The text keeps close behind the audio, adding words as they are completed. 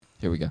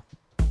Here we go.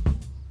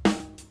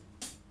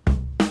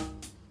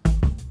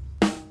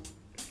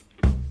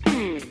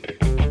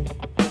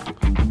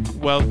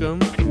 Welcome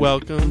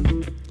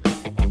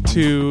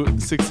to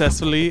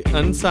Successfully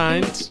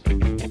Unsigned.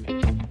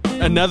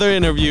 Another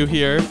interview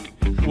here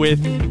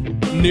with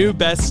new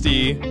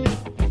bestie,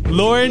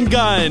 Lauren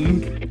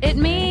Gunn. It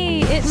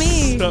me.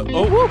 So,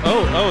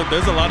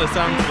 there's a lot of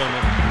sounds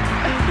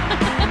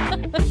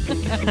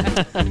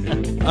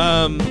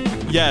going.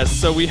 Yes,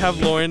 so we have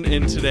Lauren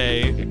in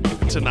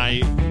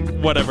tonight,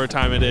 whatever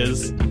time it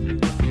is.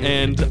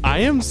 And I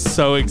am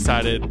so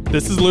excited.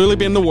 This has literally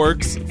been in the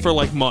works for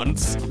like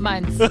months.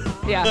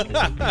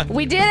 Yeah.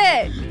 We did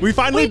it. We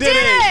finally did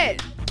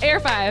it.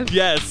 Air 5.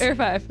 Yes. Air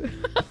 5.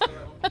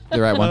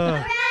 The right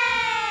one.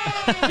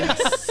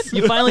 Yes.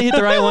 You finally hit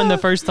the right one the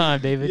first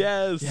time, David.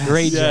 Yes.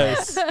 Great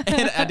yes.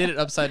 And I did it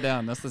upside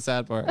down. That's the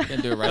sad part. I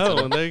didn't do it right.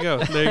 Oh, there you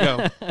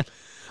go.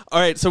 All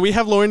right, so we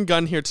have Lauren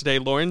Gunn here today.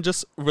 Lauren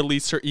just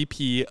released her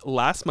EP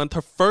last month,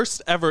 her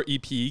first ever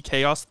EP,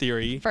 Chaos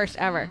Theory. First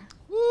ever.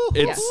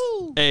 It's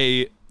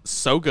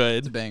so good.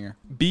 It's a banger.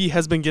 B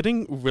has been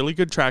getting really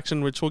good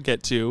traction, which we'll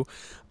get to.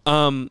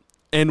 And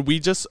we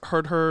just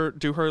heard her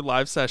do her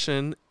live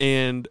session,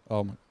 and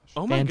Oh my gosh.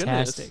 my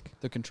Fantastic. goodness,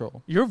 The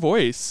control. your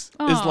voice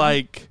is Aw.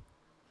 like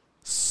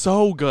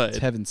so It's good.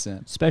 heaven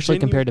sent. Especially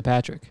compared to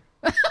Patrick.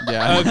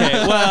 Yeah. Okay,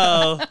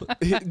 well,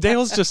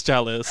 Dale's just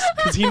jealous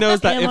because he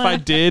knows that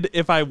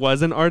if I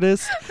was an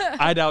artist,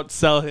 I'd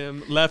outsell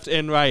him left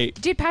and right.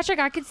 Dude, Patrick,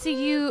 I could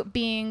see you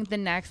being the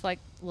next, like,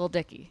 Lil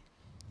Dicky.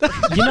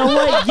 You know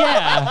what?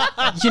 Yeah.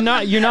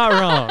 You're not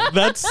wrong.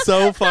 That's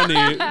so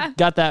funny.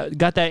 Got that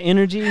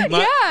energy.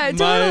 Yeah,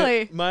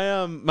 totally.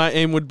 My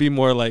aim would be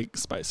more like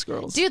Spice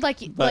Girls. Dude, like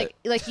But-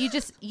 you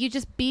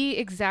just be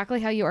exactly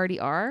how you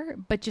already are,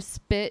 but just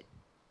spit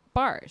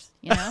bars,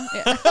 you know?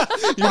 Yeah.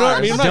 You know what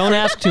I mean? Don't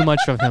ask too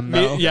much of him,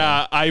 though.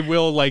 Yeah, I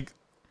will like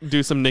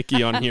do some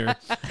Nicki on here.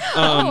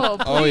 Oh,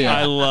 Oh, yeah.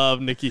 I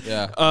love Nicki.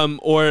 Yeah.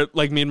 Or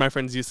like me and my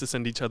friends used to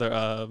send each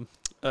other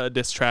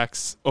diss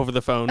tracks over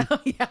the phone.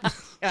 yeah.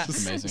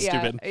 It's amazing.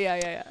 Yeah, Stupid.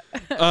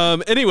 Yeah.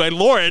 Anyway,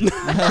 Lauren,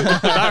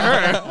 not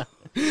her.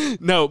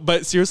 No,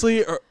 but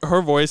seriously,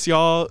 her voice,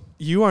 y'all,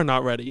 you are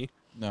not ready.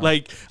 No.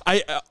 Like,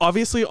 I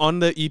obviously on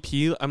the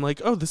EP, I'm like,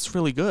 oh, this is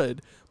really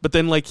good. But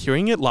then like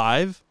hearing it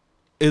live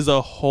is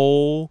a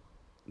whole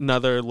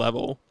nother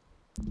level.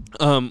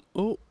 But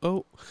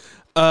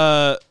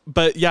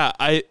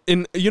yeah,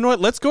 and you know what?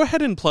 Let's go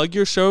ahead and plug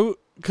your show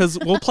because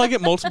we'll plug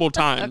it multiple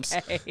times.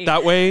 Okay.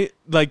 That way,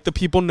 like the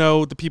people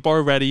know, the people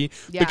are ready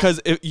Yeah.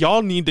 because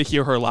y'all need to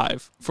hear her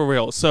live for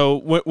real. So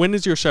when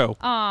is your show?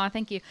 Aw,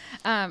 thank you.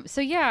 So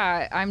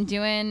yeah, I'm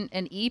doing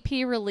an EP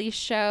release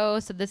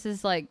show. So this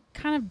is like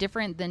kind of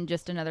different than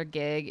just another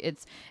gig.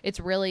 It's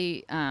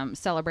really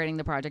celebrating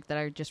the project that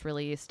I just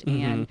released,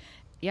 and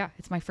yeah,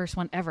 it's my first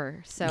one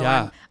ever. So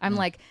Yeah. I'm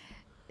like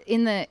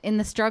in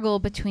the struggle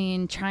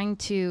between trying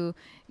to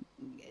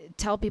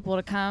tell people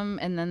to come,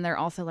 and then they're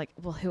also like,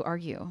 well, who are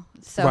you?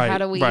 So Right, how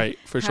do we right,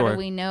 for how sure. do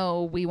we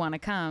know we want to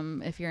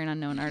come if you're an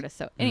unknown artist?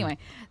 So anyway,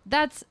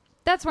 that's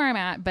where I'm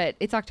at, but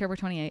it's October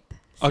 28th.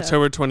 So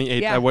October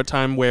 28th. yeah. At what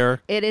time?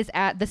 Where? it is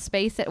at the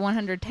Space at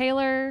 100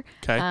 Taylor.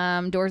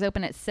 Okay. Doors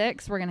open at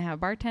 6. We're gonna have a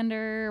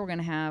bartender. We're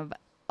gonna have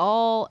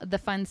all the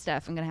fun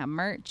stuff. I'm gonna have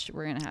merch.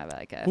 We're gonna have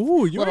like a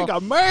Ooh, you already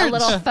got merch. a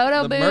little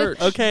photo The booth.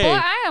 merch. Okay. Boy,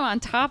 I am on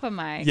top of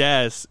my.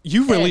 Yes,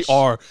 you really Fish.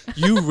 are.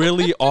 You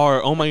really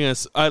are. Oh my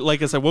goodness.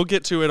 Like I said, we'll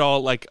get to it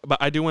all. Like, but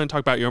I do want to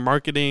talk about your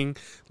marketing,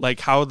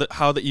 like how the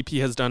EP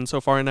has done so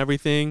far and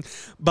everything.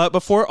 But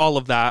before all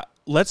of that,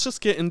 let's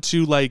just get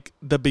into like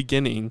the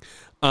beginning,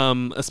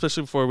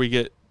 especially before we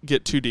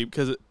get too deep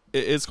because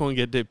it's going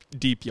to get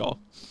deep, y'all.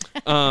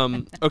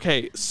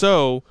 Okay,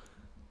 so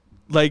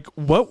like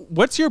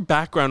what's your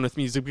background with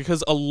music?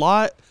 Because a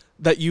lot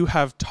that you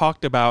have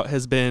talked about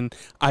has been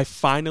I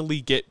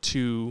finally get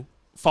to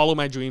follow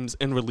my dreams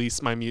and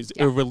release my music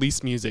or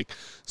release music.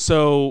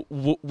 So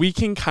we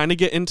can kind of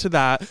get into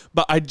that,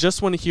 but I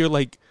just want to hear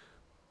like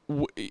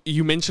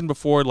you mentioned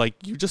before, like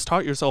you just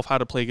taught yourself how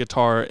to play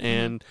guitar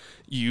and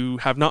you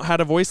have not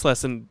had a voice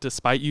lesson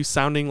despite you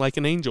sounding like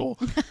an angel.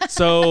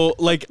 So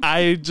like,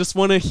 I just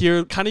want to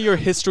hear kind of your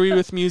history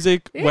with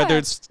music, whether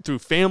it's through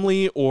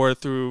family or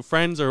through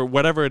friends or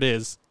whatever it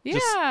is.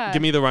 Just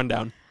give me the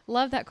rundown.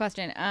 Love that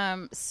question.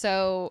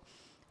 So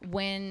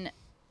when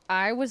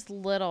I was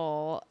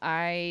little,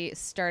 I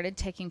started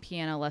taking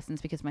piano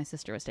lessons because my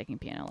sister was taking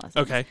piano lessons.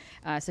 Okay.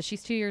 So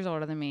she's 2 years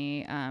older than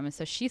me.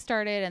 So she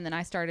started, and then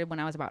I started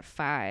when I was about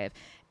 5.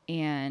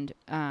 And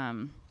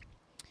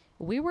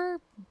we were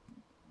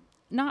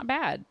not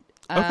bad.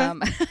 Okay.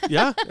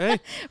 Yeah. Hey.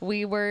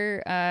 We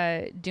were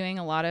doing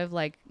a lot of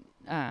like,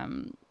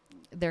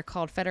 they're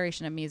called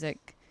Federation of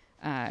Music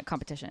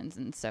competitions.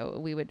 And so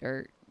we would,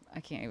 or I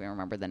can't even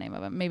remember the name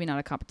of them. Maybe not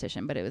a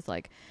competition, but it was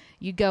like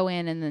you go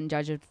in and then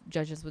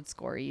judges would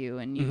score you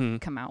and you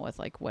come out with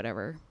like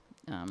whatever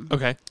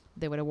Okay.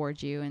 would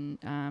award you.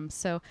 And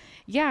so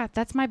yeah,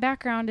 that's my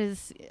background,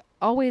 is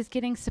always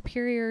getting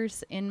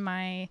superiors in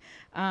my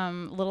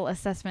little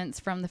assessments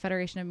from the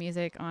Federation of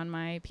Music on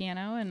my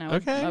piano, and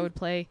I would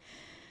play.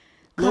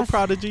 Little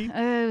prodigy.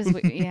 I was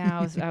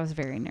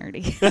very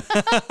nerdy.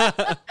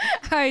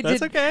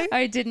 That's okay.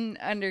 I didn't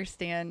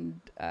understand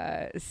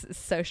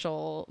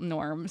social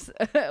norms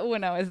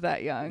when I was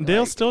that young.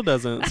 Dale still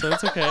doesn't, so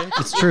it's okay.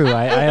 It's true.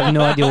 I have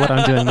no idea what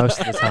I'm doing most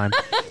of the time.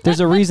 There's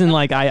a reason,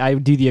 like, I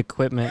do the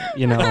equipment,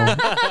 you know.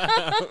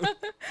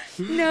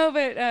 No,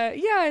 but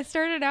yeah, I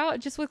started out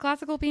just with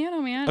classical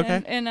piano, man.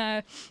 Okay. And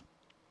I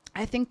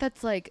think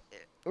that's like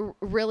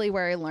really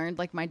where I learned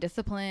like my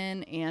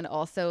discipline, and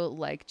also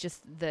like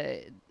just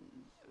the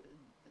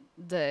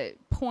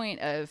point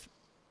of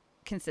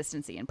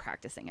consistency and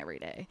practicing every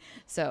day.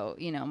 So,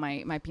 you know,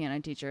 my piano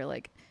teacher,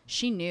 like,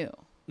 she knew.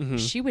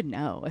 She would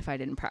know if I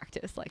didn't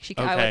practice. Like,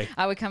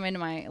 I would come into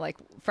my like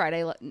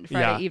Friday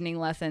evening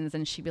lessons,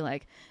 and she'd be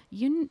like,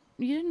 "You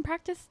didn't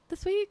practice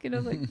this week?" And I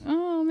was like,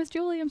 "Oh, Miss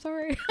Julie, I'm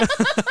sorry." It's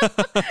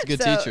a good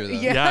teacher, though.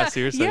 Yeah,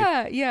 seriously.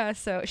 Yeah.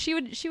 So she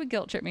would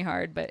guilt trip me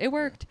hard, but it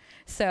worked.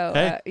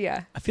 So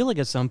yeah. I feel like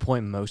at some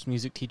point most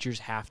music teachers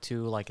have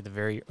to, like, at the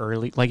very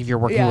early, like if you're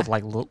working with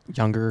like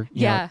younger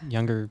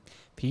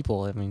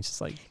people, I mean, it's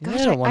just like, Gosh,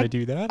 I don't want to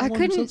do that. I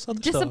couldn't stuff.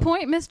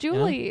 disappoint Miss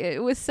Julie. Yeah.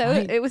 It was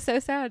so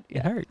sad.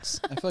 It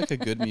hurts. I feel like a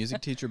good music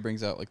teacher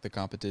brings out like the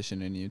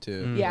competition in you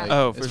too. Yeah. Like,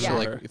 Oh, for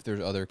especially, sure. Like if there's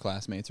other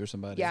classmates or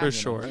somebody. Yeah. For you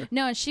know. sure.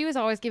 No, and she was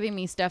always giving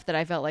me stuff that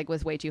I felt like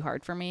was way too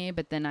hard for me,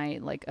 but then I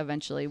like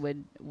eventually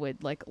would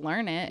like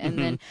learn it, and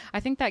then I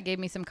think that gave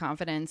me some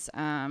confidence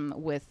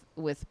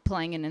with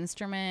playing an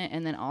instrument,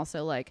 and then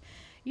also like,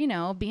 you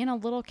know, being a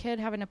little kid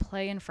having to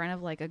play in front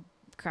of like a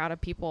crowd of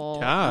people.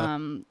 Yeah.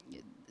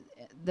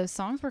 The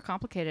songs were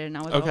complicated, and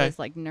I was always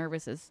like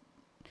nervous as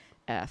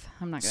F.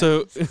 I'm not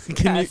gonna.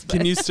 So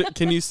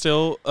can you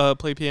still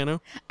play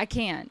piano? I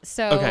can.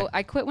 So Okay.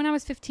 I quit when I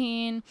was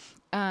 15.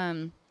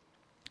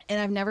 And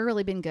I've never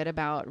really been good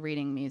about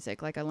reading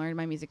music. Like, I learned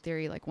my music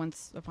theory like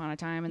once upon a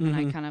time, and then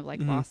I kind of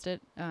like lost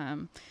it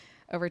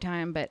over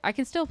time. But I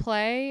can still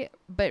play.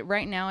 But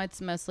right now it's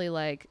mostly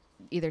like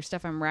either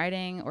stuff I'm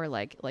writing or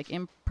like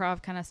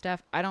improv kind of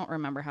stuff. I don't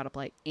remember how to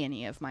play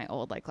any of my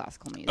old like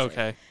classical music.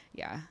 Okay.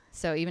 Yeah.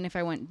 So even if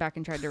I went back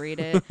and tried to read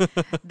it,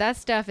 that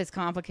stuff is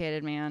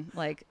complicated, man.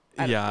 Like,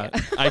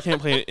 I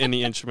can't play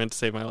any instrument to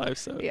save my life,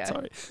 so Yeah.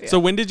 sorry. Yeah. So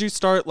when did you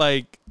start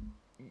like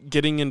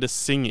getting into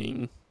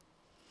singing?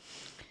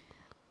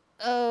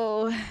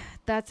 Oh,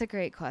 that's a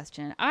great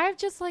question. I've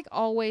just like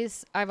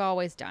I've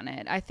always done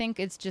it. I think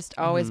it's just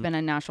always been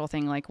a natural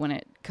thing. Like, when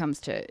it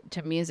comes to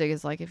music,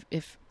 is like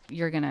if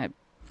you're going to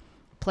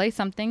play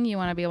something, you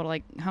want to be able to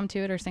like hum to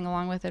it or sing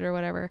along with it or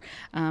whatever.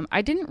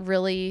 I didn't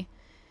really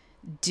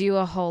do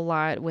a whole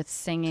lot with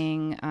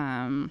singing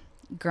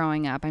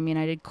growing up. I mean,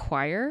 I did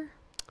choir.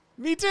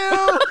 Me too.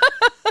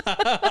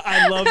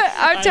 I love.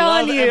 I'm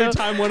telling you. Every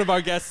time one of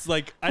our guests is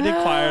like, I did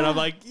choir, and I'm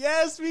like,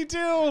 yes, me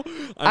too.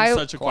 I'm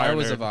such a choir Choir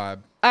was nerd. a vibe.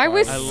 I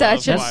was I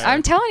such a. love choir.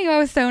 I'm telling you, I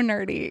was so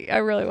nerdy. I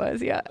really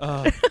was. Yeah.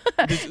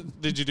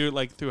 Did you do it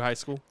like through high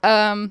school?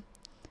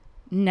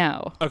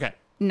 No. Okay.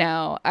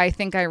 No, I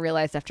think I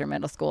realized after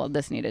middle school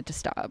this needed to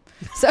stop.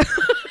 So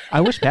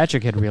I wish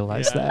Patrick had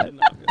realized Yeah, I that. did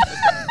not realize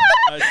that.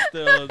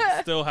 I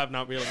still have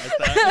not realized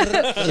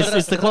that.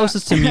 It's the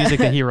closest to music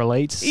that he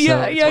relates. So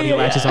it's what he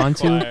latches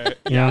onto. Choir.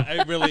 Yeah.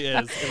 It really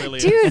is. It really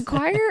is. dude,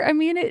 choir, I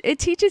mean, it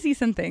teaches you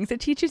some things. It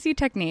teaches you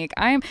technique.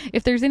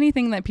 If there's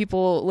anything that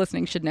people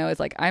listening should know, is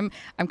like I'm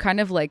kind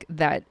of like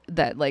that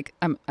like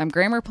I'm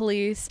grammar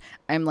police.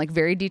 I'm like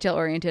very detail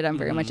oriented. I'm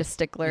very much a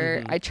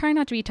stickler. I try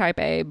not to be type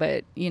A,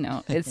 but you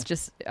know, it's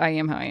just I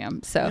am how I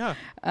am. So Yeah,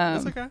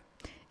 that's okay.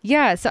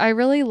 yeah, so I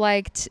really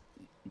liked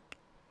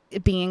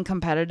being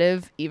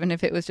competitive, even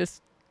if it was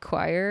just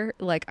choir.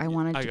 Like, I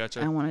wanted to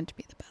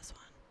be the best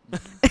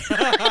one.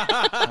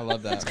 I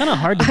love that. It's kind of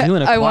hard to do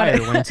in a I choir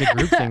wanted- when it's a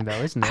group thing,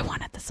 though, isn't it? I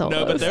wanted the solos.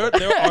 No, but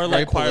there are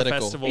like choir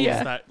political. festivals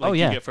Yeah. that like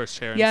you get first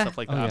chair and stuff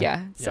like that.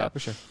 Yeah. So Yeah, for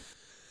sure.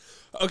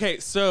 Okay,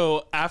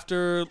 so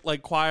after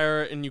like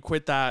choir and you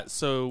quit that,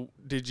 so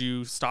did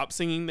you stop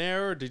singing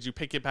there, or did you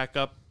pick it back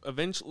up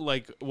eventually?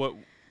 Like, what?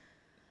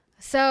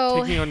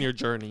 Take me on your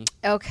journey.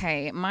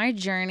 Okay, my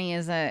journey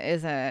is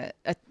a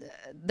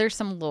there's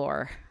some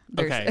lore.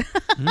 Okay.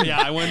 Yeah,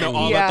 I want to know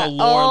all Yeah, about the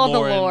lore. all the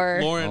Lauren, lore.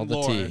 Lauren, All the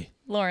Lauren. tea.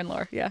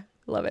 Lore. Yeah,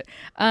 love it.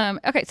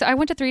 Okay, so I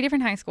went to 3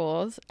 different high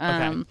schools.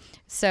 Okay.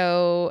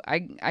 So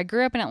I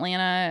grew up in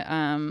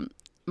Atlanta.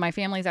 My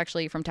family's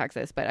actually from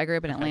Texas, but I grew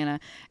up in Atlanta,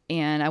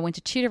 and I went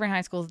to 2 different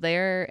high schools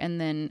there, and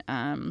then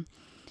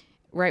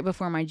right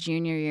before my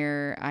junior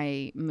year,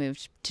 I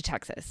moved to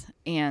Texas,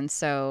 and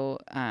so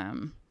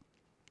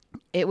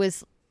it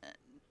was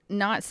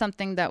not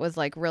something that was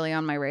like really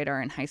on my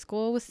radar in high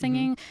school with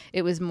singing.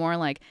 It was more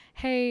like,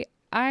 hey,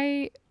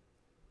 I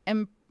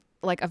am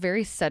like a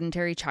very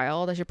sedentary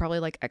child. I should probably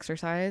like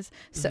exercise.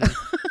 So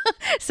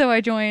so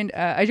I joined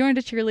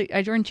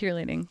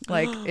cheerleading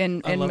like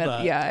in I love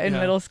that. in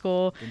middle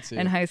school Can see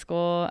and it. high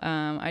school.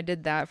 I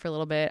did that for a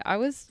little bit. I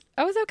was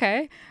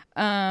okay.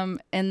 And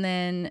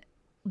then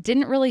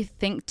didn't really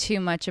think too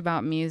much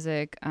about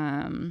music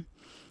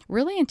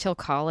really until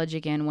college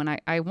again, when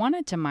I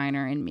wanted to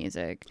minor in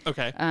music.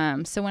 Okay.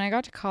 So when I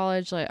got to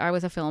college, like I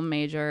was a film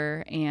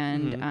major,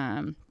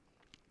 and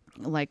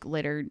like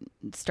later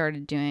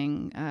started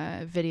doing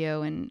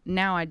video, and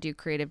now I do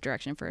creative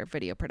direction for a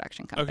video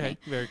production company. Okay,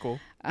 very cool.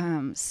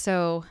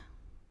 So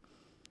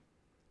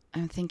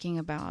I'm thinking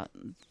about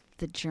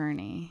the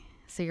journey.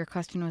 So your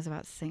question was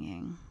about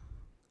singing.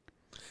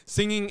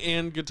 Singing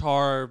and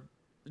guitar,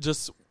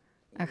 just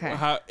Okay.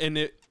 how,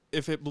 and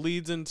if it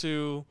bleeds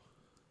into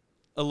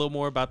a little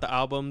more about the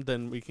album,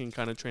 then we can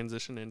kind of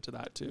transition into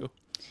that too.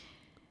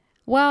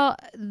 Well,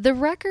 the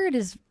record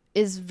is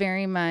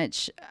very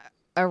much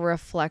a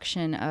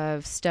reflection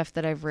of stuff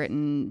that I've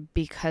written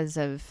because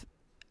of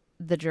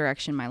the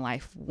direction my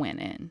life went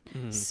in.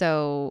 Mm-hmm.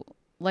 So,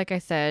 like I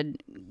said,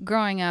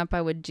 growing up,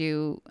 I would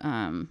do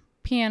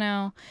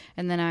piano,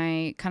 and then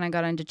I kind of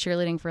got into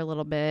cheerleading for a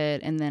little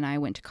bit, and then I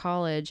went to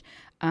college.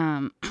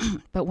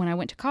 But when I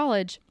went to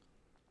college,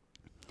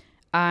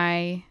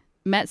 I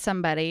met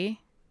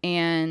somebody,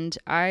 and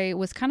I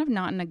was kind of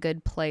not in a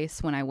good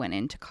place when I went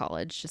into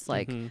college. Just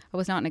like I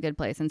was not in a good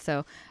place. And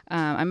so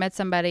I met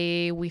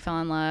somebody, we fell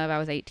in love. I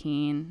was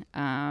 18.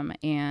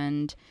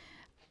 And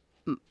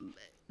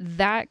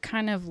that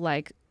kind of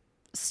like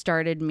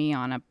started me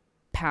on a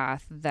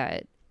path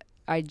that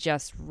I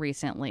just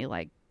recently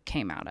like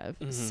came out of.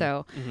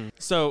 So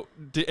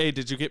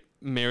did you get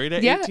married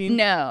at yeah, 18?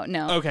 No.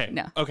 Okay.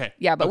 No. Okay.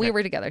 Yeah, but okay. we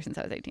were together since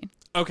I was 18.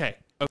 Okay.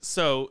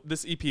 So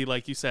this EP,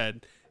 like you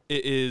said,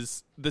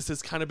 this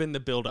has kind of been the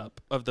buildup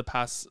of the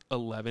past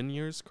 11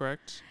 years,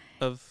 correct?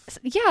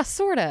 Yeah,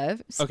 sort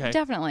of. Okay.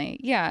 Definitely.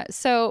 Yeah.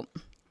 So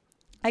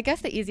I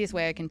guess the easiest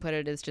way I can put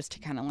it is just to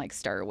kind of like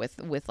start with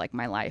like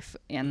my life,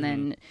 and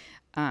then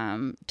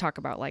talk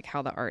about like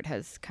how the art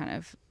has kind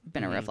of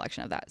been a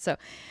reflection of that. So,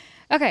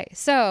 okay.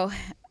 So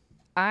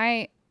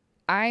I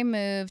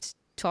moved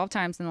 12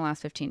 times in the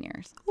last 15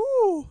 years.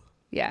 Ooh.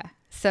 Yeah.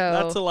 So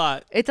That's a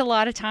lot. It's a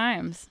lot of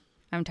times.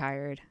 I'm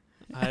tired.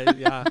 I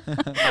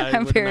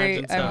I'm would very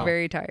imagine so. I'm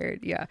very tired.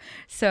 Yeah.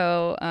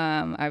 So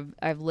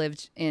I've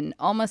lived in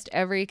almost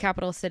every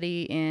capital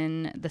city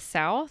in the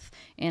South,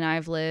 and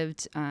I've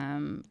lived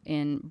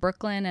in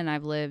Brooklyn, and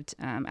I've lived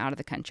out of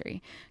the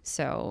country.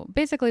 So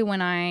basically,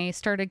 when I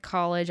started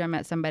college, I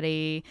met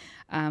somebody.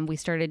 We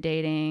started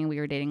dating. We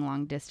were dating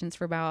long distance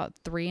for about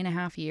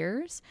 3.5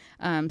 years.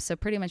 So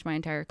pretty much my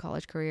entire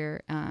college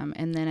career.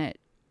 And then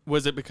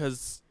was it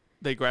because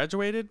they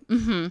graduated?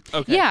 Mm-hmm.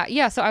 Okay.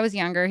 Yeah. So I was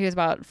younger. He was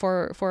about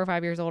 4 or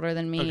 5 years older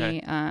than me.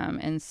 Okay.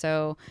 And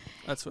so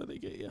That's where they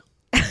get you.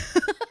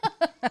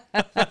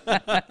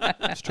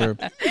 It's true.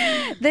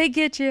 they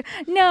get you.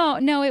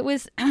 No, it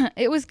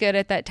was good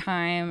at that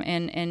time,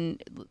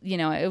 and you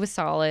know, it was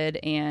solid,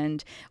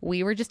 and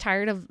we were just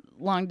tired of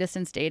long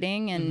distance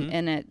dating,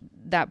 and at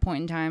that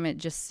point in time, it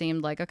just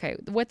seemed like, okay,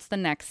 what's the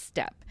next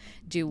step?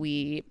 Do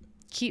we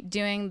keep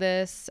doing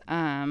this,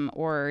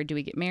 or do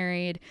we get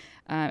married?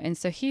 And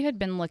so he had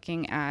been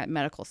looking at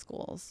medical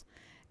schools,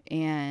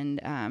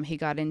 and he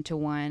got into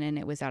one, and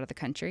it was out of the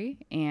country,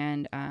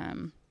 and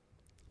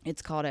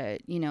it's called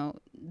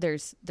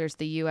there's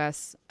the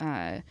U.S.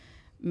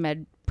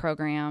 med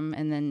program,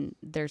 and then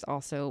there's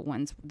also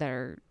ones that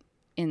are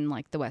in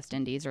like the West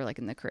Indies or like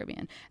in the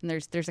Caribbean. And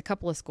there's a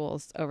couple of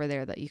schools over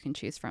there that you can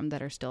choose from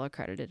that are still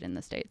accredited in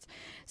the States.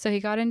 So he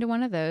got into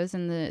one of those,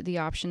 and the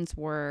options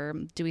were,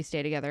 do we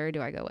stay together or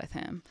do I go with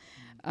him?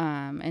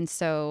 And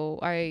so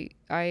I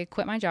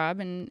quit my job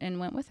and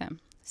went with him.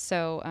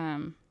 So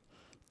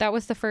that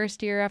was the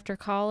first year after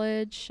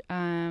college.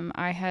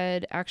 I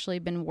had actually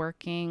been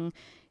working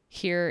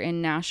here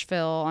in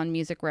Nashville on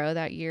Music Row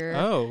that year.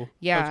 Oh,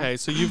 yeah. Okay,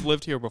 so you've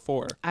lived here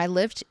before. I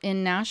lived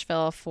in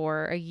Nashville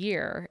for a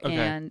year,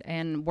 Okay.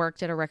 and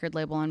worked at a record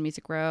label on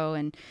Music Row,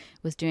 and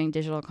was doing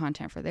digital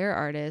content for their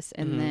artists.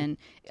 And then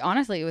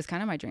honestly, it was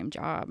kind of my dream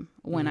job.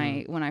 When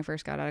I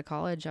first got out of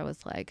college, I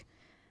was like,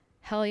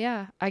 hell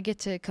yeah, I get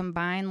to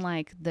combine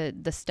like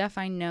the stuff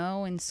I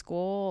know in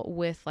school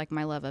with like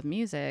my love of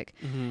music.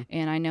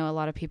 And I know a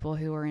lot of people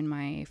who are in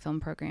my film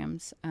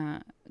programs,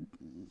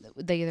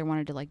 they either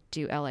wanted to like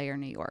do LA or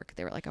New York.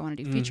 They were like, I want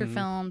to do feature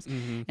films.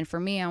 And for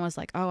me, I was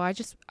like, oh,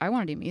 I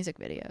want to do music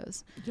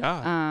videos.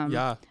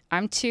 Yeah.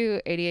 I'm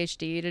too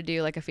ADHD to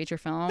do like a feature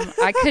film.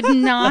 I could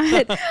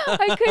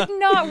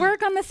not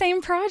work on the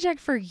same project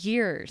for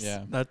years.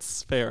 Yeah.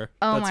 That's fair.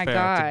 Oh That's my fair.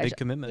 gosh. It's a big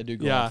commitment. They do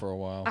go Yeah. on for a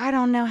while. I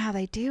don't know how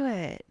they do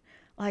it.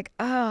 Like,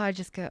 I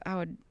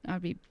would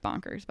be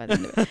bonkers by the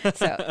end of it.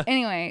 So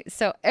anyway,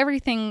 so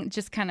everything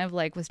just kind of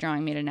like was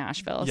drawing me to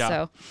Nashville. Yeah.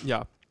 So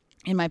Yeah.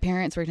 and my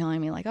parents were telling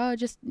me like, oh,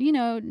 just,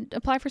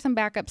 apply for some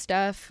backup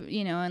stuff,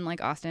 in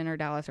like Austin or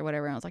Dallas or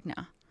whatever. And I was like, no,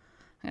 I'm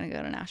going to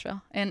go to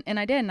Nashville. And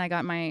I did. And I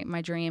got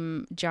my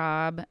dream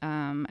job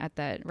at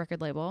that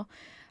record label,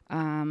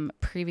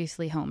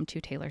 previously home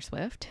to Taylor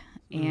Swift.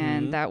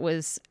 And that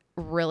was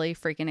really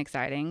freaking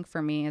exciting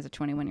for me as a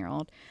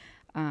 21-year-old.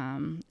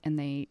 And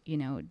they,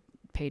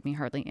 paid me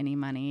hardly any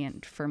money,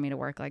 and for me to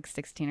work like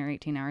 16 or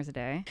 18 hours a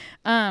day.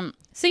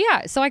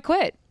 So I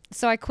quit.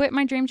 so I quit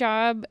my dream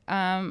job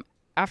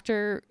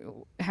after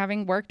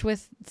having worked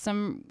with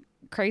some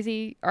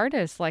crazy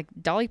artists like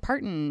Dolly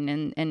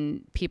Parton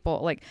and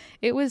people. Like,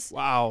 it was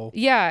Wow.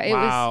 Yeah, it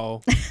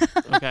was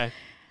okay.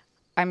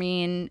 I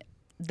mean,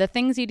 the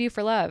things you do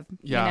for love,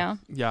 Yeah. you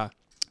know?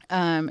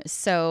 Yeah.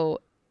 So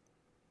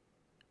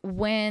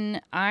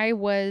when I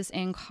was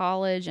in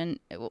college and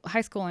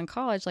high school and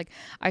college, like,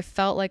 I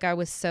felt like I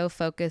was so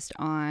focused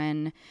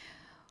on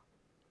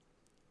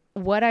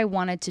what I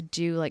wanted to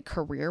do, like,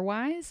 career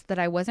wise, that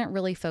I wasn't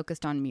really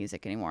focused on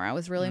music anymore. I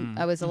was really,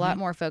 I was a lot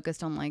more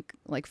focused on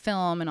like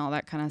film and all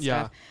that kind of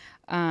stuff.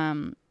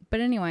 But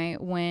anyway,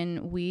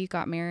 when we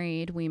got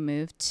married, we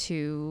moved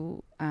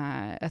to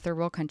a third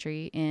world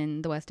country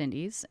in the West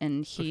Indies,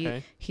 and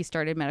he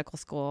started medical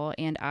school,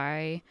 and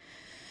I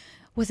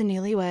was a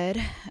newlywed,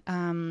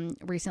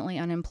 recently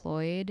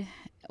unemployed,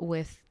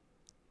 with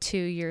 2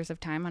 years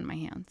of time on my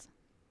hands,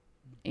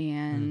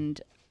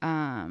 and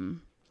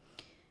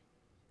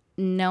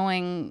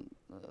knowing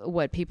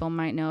what people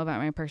might know about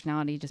my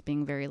personality, just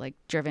being very like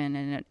driven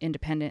and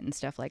independent and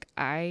stuff, like,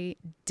 I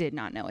did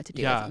not know what to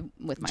do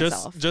with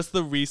myself. Just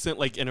the recent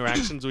like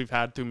interactions we've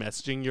had through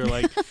messaging, you're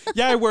like,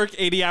 yeah, I work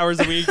 80 hours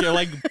a week. You're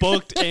like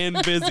booked and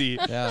busy.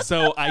 Yeah.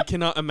 So I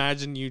cannot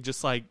imagine you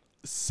just like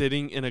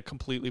sitting in a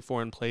completely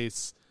foreign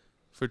place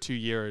for 2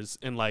 years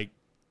and like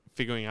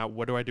figuring out,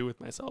 what do I do with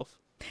myself?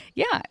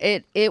 Yeah,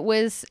 it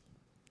was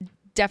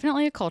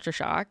definitely a culture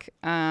shock.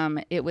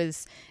 It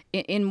was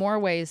in more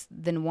ways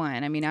than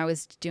one. I mean, I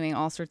was doing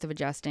all sorts of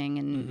adjusting,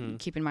 and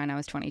keep in mind I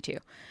was 22.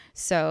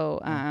 So,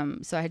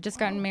 so I had just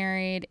gotten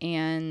married,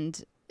 and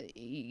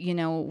you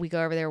know, we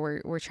go over there.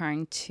 We're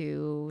trying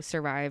to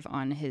survive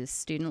on his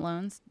student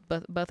loans.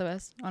 Both of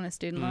us on his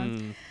student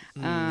loans.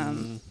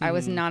 I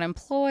was not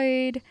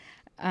employed.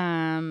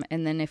 And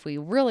then if we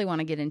really want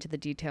to get into the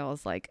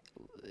details, like,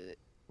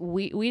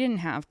 we didn't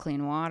have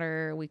clean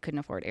water. We couldn't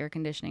afford air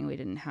conditioning. We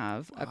didn't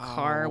have a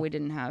car. We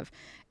didn't have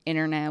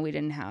internet. We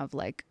didn't have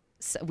like,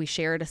 we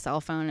shared a cell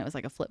phone. It was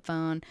like a flip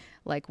phone.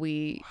 Like,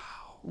 we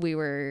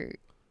were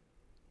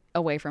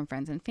away from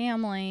friends and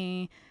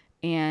family,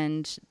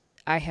 and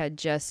I had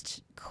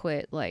just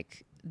quit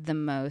like the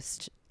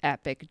most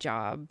epic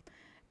job.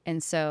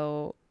 And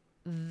so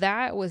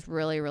that was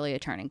really, really a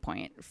turning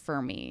point for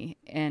me.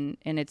 And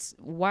it's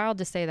wild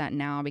to say that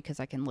now, because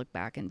I can look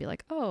back and be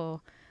like,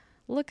 oh,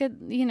 look at,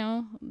 you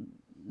know,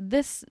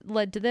 this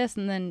led to this,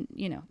 and then,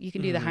 you know, you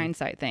can do the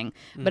hindsight thing.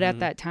 But at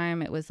that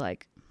time, it was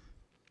like,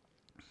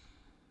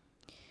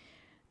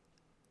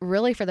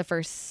 really for the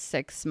first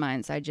 6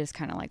 months, I just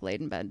kind of like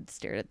laid in bed,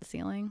 stared at the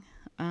ceiling,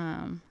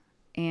 and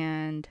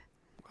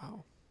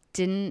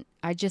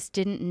I just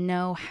didn't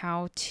know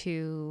how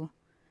to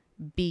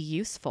be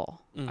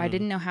useful. I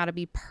didn't know how to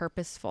be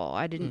purposeful.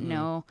 I didn't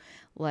know,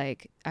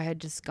 like, I had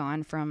just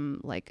gone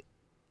from like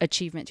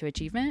achievement to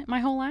achievement my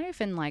whole life,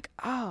 and like,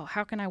 oh,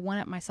 how can I one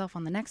up myself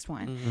on the next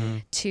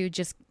one, to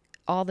just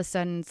all of a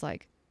sudden it's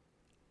like,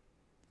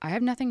 I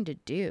have nothing to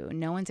do.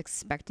 No one's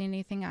expecting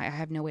anything. I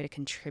have no way to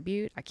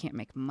contribute. I can't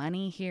make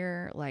money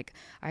here. Like,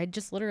 I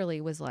just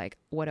literally was like,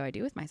 what do I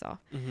do with myself?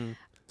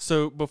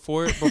 So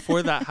before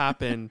that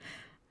happened,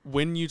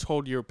 when you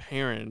told your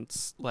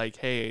parents like,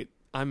 hey,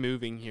 I'm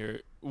moving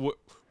here,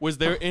 was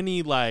there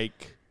any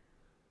like,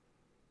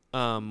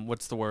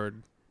 what's the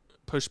word,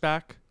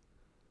 pushback?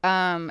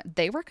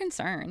 They were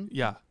concerned.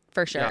 Yeah.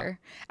 For sure.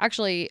 Yeah.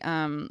 Actually,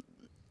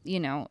 you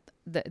know,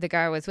 the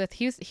guy I was with,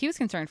 he was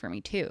concerned for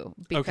me too,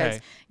 because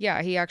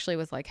he actually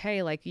was like,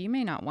 hey, like, you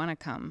may not want to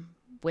come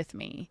with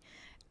me.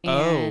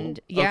 And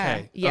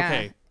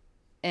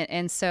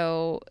and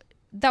so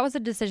that was a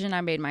decision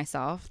I made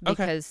myself,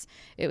 because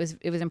it was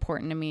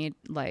important to me,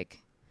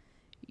 like,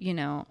 you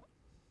know,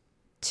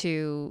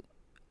 to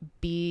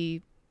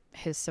be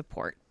his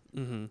support.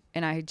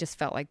 And I just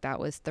felt like that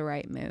was the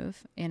right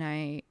move. And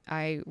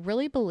I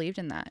really believed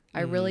in that.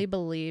 I really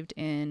believed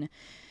in,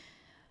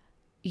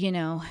 you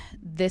know,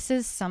 this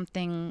is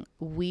something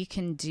we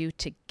can do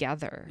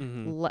together.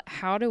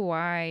 How do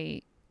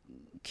I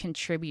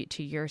contribute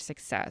to your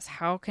success?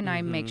 How can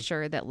I make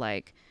sure that,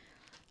 like,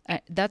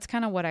 that's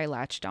kind of what I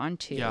latched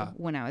onto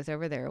when I was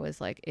over there,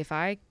 was like, if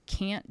I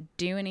can't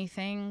do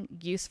anything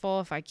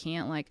useful, if I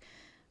can't like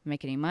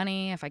make any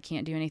money, if I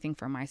can't do anything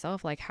for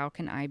myself, like, how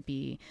can I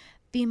be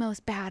the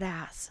most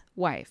badass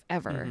wife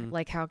ever?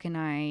 Like, how can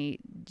I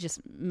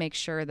just make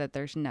sure that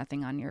there's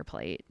nothing on your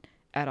plate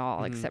at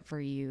all, except for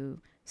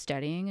you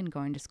studying and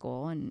going to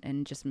school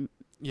and just,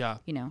 you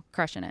know,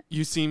 crushing it.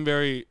 You seem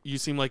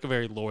like a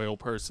very loyal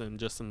person,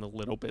 just in the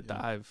little bit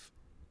that I've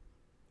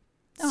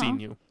seen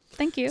you.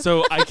 Thank you.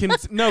 So I can,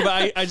 no,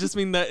 but I just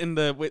mean that in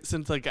the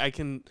sense, like, I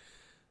can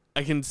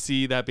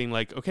see that being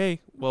like,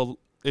 okay, well,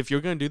 if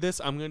you're going to do this,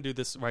 I'm going to do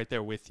this right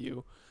there with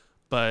you.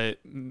 But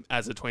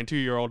as a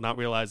 22-year-old, not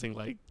realizing,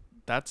 like,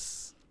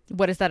 that's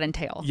What does that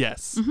entail?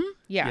 Yes.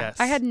 Yeah. Yes.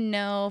 I had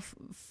no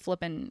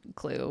flippin'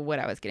 clue what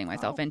I was getting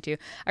myself into.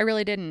 I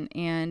really didn't.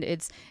 And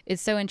it's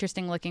so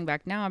interesting looking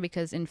back now,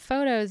 because in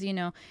photos, you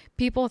know,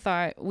 people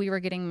thought we were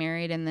getting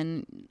married and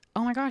then,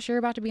 oh my gosh, you're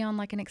about to be on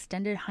like an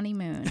extended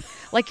honeymoon.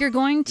 Like you're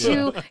going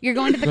to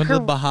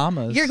the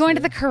Bahamas. You're going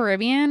to the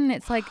Caribbean.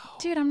 It's like,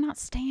 dude, I'm not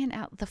staying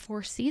at the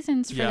Four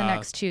Seasons for the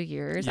next 2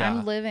 years. Yeah.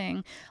 I'm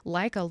living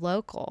like a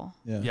local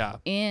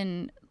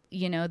in,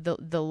 you know,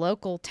 the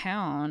local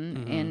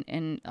town,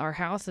 and our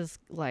house is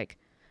like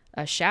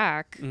a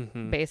shack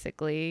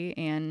basically,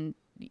 and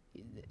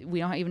we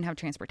don't even have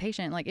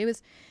transportation. Like it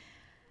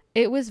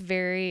was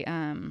very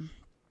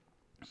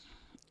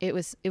it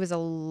was a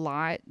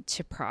lot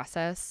to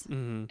process.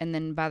 And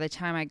then by the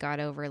time I got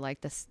over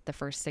like the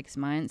first 6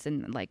 months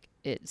and like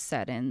it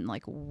set in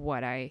like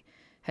what I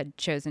had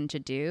chosen to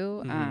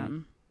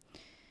do,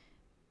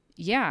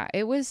 yeah,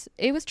 it was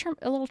a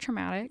little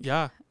traumatic.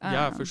 Yeah,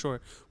 for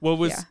sure.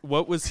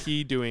 What was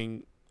he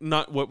doing?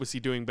 Not what was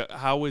he doing, but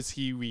how was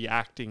he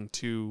reacting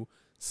to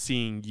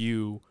seeing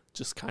you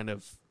just kind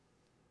of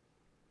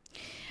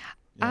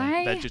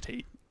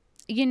vegetate?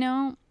 You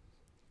know,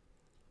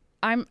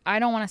 I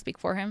don't want to speak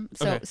for him,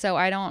 so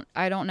I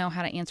don't know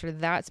how to answer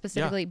that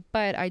specifically.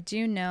 But I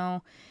do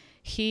know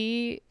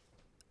he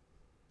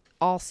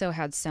also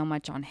had so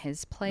much on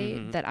his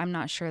plate that I'm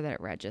not sure that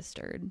it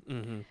registered.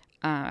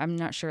 I'm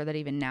not sure that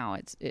even now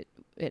it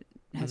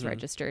has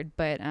registered,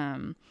 but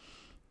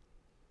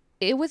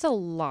it was a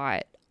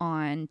lot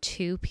on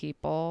two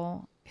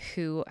people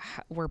who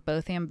were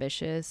both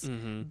ambitious,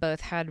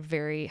 both had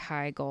very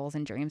high goals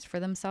and dreams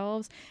for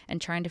themselves, and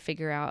trying to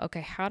figure out,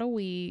 okay, how do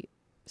we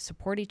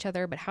support each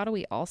other, but how do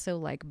we also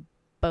like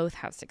both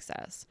have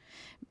success?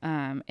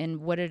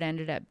 And what it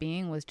ended up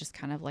being was just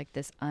kind of like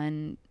this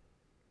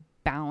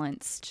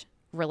unbalanced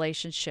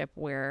relationship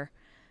where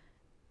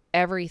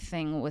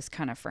everything was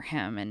kind of for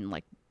him and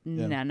like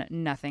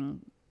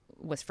nothing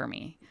was for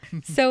me.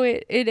 So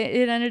it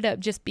ended up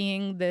just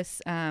being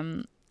this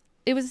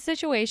it was a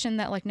situation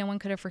that like no one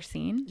could have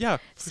foreseen. Yeah.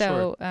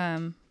 So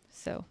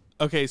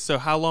okay, so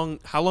how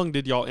long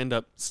did y'all end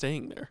up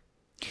staying there?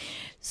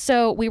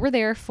 So we were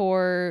there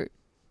for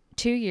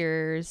 2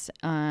 years,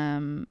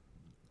 but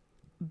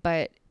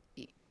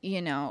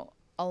you know,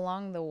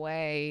 along the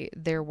way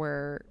there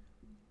were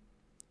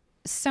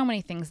so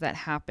many things that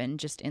happened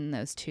just in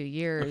those 2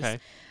 years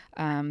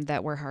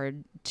that were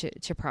hard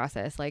to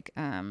process. Like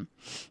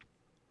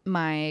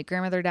my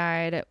grandmother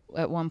died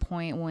at one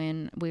point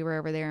when we were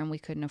over there, and we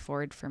couldn't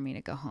afford for me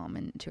to go home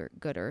and to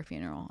go to her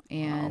funeral.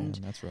 And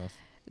that's rough.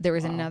 There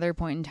was another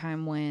point in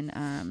time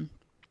when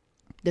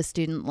the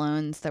student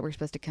loans that were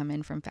supposed to come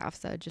in from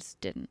FAFSA just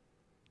didn't.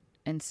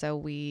 And so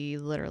we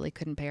literally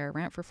couldn't pay our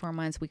rent for 4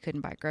 months. We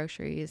couldn't buy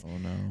groceries. Oh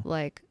no.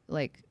 Like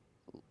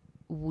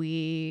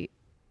we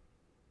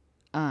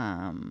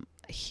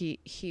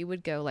he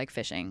would go like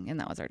fishing, and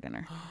that was our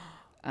dinner.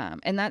 I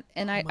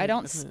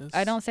don't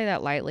say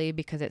that lightly,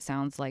 because it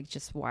sounds like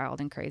just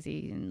wild and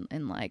crazy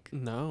and like,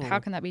 no, how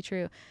can that be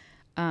true?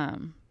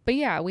 But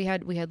yeah, we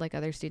had like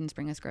other students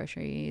bring us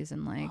groceries,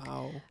 and like,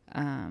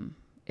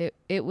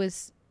 it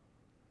was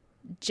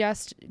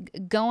just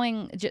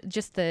going,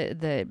 just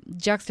the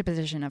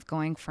juxtaposition of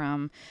going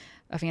from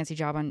a fancy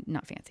job on,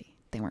 not fancy,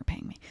 they weren't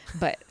paying me,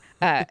 but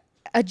a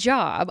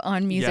job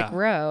on Music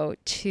Row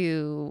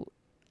to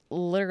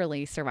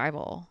literally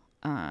survival.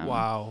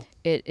 Wow.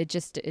 It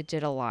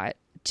did a lot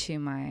to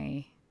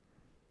my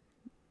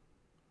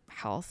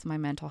health, my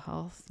mental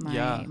health,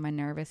 my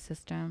nervous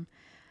system.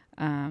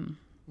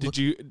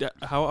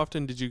 How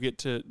often did you get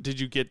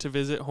to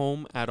visit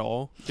home at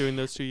all during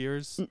those 2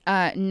 years?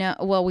 No.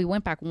 Well, we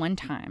went back one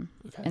time.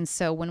 Okay. And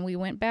so when we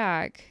went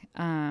back,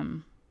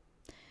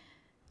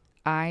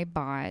 I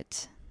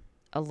bought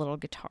a little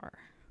guitar.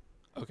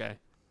 Okay.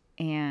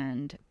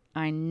 And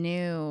I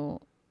knew,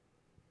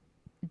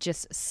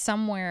 just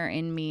somewhere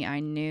in me, I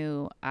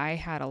knew I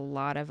had a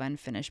lot of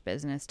unfinished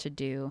business to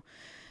do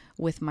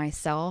with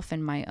myself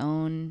and my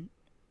own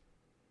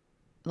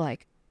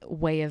like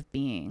way of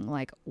being.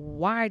 Like,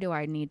 why do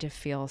I need to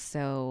feel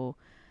so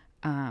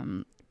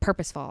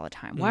purposeful all the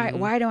time?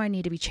 Why do I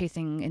need to be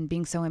chasing and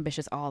being so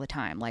ambitious all the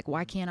time? Like,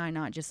 why can't I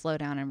not just slow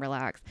down and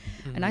relax?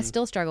 And I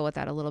still struggle with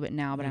that a little bit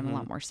now, but I'm a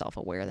lot more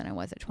self-aware than I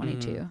was at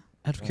 22.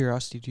 Out of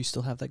curiosity, do you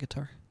still have that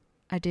guitar?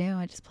 I do.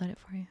 I just played it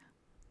for you.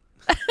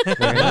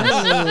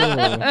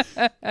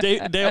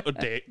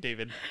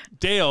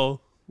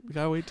 Dale, we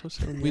gotta wait till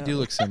we do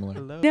look similar.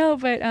 Hello. No,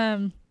 but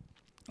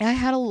I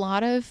had a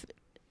lot of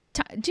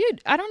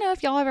dude, I don't know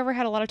if y'all have ever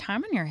had a lot of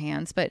time on your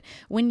hands, but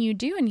when you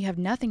do and you have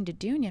nothing to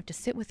do and you have to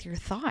sit with your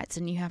thoughts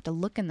and you have to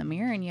look in the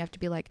mirror and you have to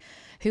be like,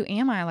 who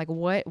am I? Like,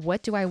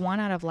 what do I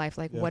want out of life?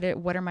 Like, what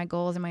are my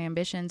goals and my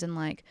ambitions? And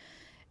like,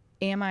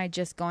 am I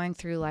just going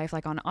through life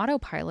like on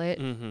autopilot?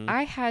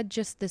 I had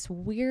just this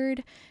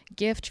weird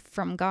gift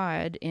from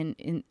God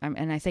and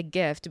I say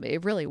gift, but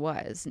it really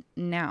was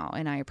now,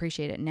 and I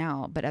appreciate it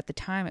now. But at the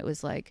time it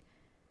was like,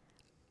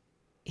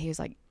 he was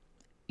like,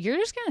 you're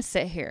just going to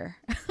sit here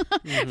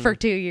for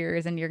 2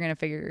 years and you're going to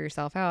figure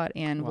yourself out.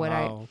 And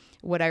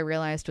what I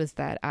realized was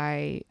that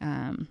I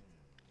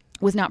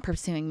was not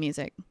pursuing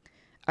music.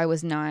 I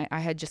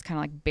had just kind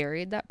of like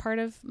buried that part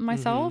of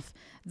myself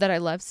that I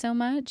love so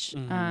much.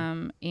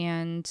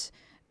 And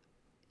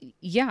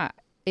yeah,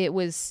 it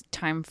was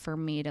time for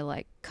me to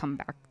like come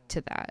back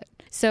to that.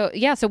 So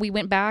we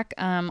went back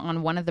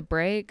on one of the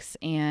breaks,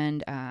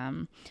 and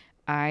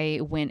I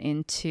went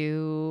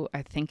into,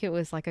 I think it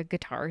was like a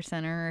Guitar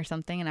Center or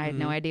something, and I had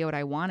no idea what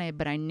I wanted,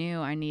 but I knew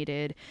I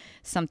needed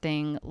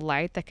something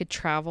light that could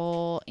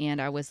travel. And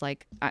I was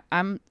like, I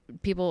don't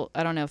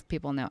know if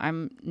people know,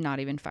 I'm not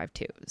even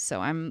 5'2",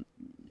 so I'm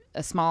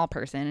a small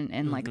person,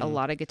 and like a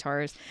lot of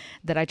guitars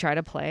that I try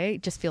to play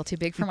just feel too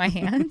big for my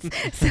hands.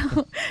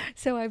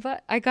 So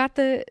I got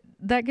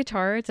that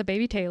guitar. It's a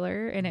Baby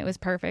Taylor, and it was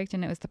perfect,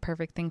 and it was the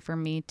perfect thing for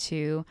me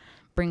to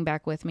bring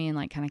back with me and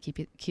like kind of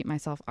keep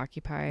myself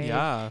occupied.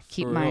 Yeah,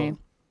 keep my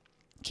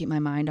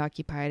mind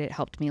occupied. It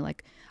helped me,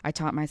 like I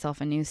taught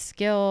myself a new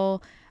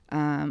skill.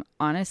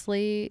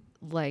 Honestly,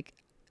 like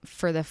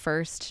for the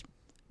first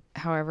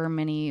however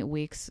many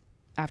weeks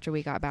after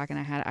we got back, and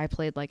I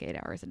played like 8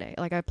 hours a day.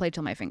 Like I played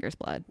till my fingers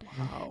bled.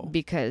 Wow.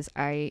 Because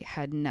I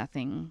had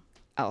nothing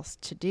else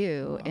to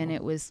do. Wow. And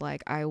it was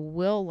like, I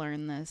will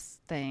learn this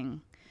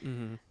thing.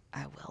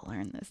 I will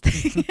learn this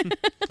thing.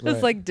 I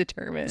was like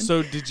determined.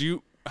 So did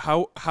you,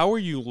 how were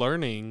you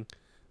learning?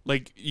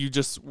 Like you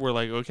just were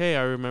like, okay,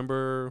 I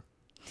remember.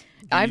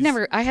 I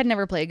had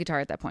never played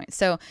guitar at that point.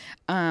 So,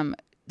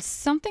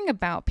 something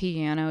about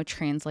piano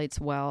translates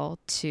well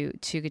to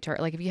guitar.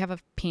 Like if you have a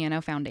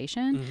piano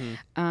foundation,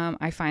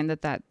 I find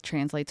that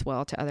translates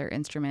well to other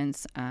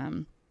instruments.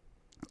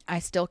 I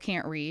still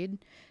can't read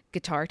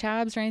guitar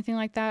tabs or anything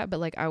like that, but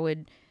like I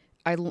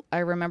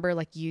remember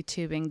like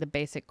YouTubing the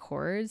basic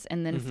chords,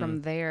 and then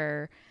from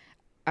there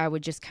I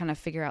would just kind of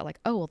figure out like,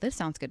 oh, well, this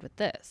sounds good with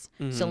this.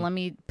 So let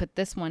me put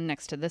this one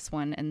next to this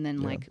one, and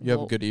then like you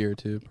have a good ear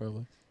too,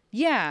 probably.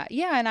 Yeah,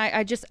 and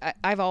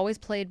I've always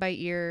played by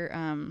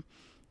ear.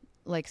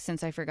 Like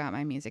since I forgot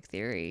my music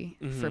theory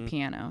for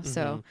piano.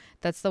 So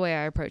that's the way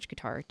I approach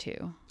guitar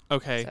too.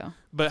 Okay. So.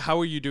 But how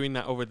are you doing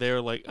that over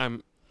there? Like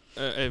I'm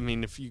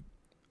assuming if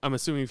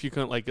you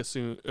couldn't like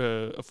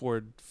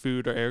afford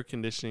food or air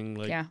conditioning,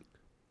 like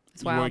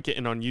you weren't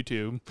getting on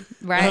YouTube.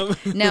 Right.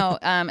 No.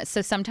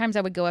 So sometimes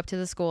I would go up to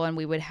the school, and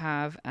we would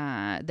have,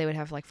 they would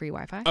have like free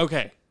Wi-Fi.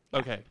 Okay. Yeah.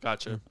 Okay.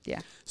 Gotcha.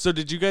 Yeah. So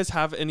did you guys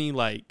have any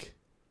like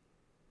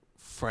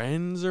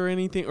friends or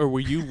anything, or were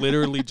you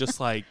literally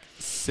just like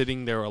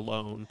sitting there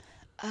alone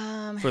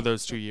for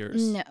those 2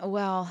 years? No,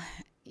 well,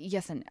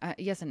 yes and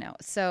no.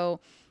 So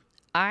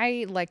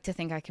I like to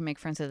think I can make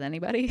friends with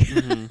anybody.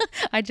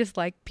 I just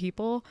like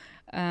people,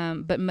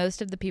 but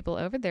most of the people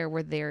over there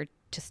were there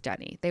to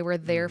study. They were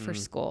there for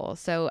school.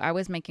 So I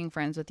was making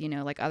friends with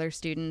like other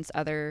students,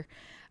 other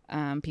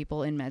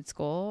people in med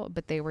school,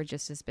 but they were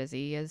just as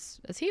busy as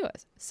he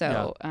was.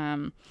 So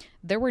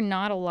there were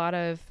not a lot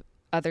of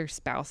other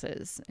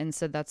spouses, and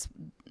so that's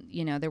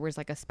there was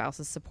like a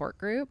spouses support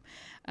group,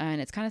 and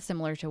it's kind of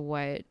similar to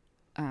what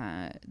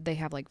they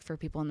have like for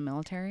people in the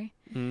military,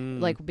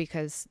 like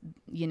because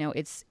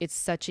it's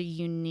such a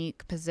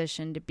unique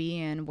position to be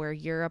in, where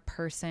you're a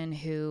person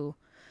who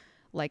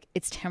like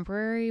it's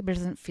temporary but it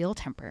doesn't feel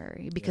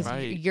temporary, because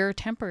your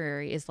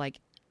temporary is like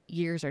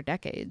years or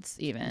decades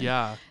even.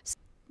 And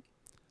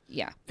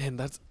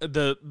that's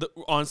the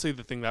honestly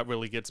the thing that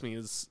really gets me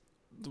is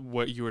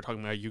what you were talking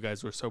about. You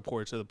guys were so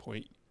poor to the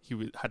point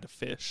you had to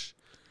fish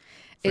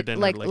for dinner.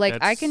 Like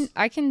I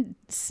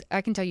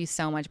can tell you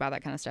so much about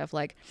that kind of stuff.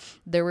 Like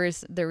there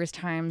was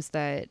times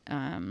that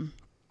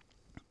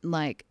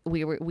like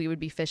we would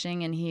be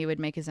fishing, and he would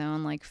make his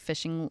own like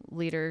fishing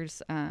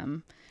leaders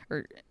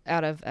or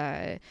out of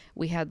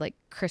we had like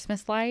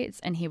Christmas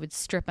lights, and he would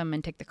strip them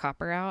and take the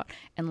copper out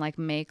and like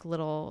make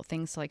little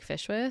things to like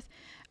fish with.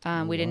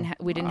 We didn't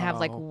have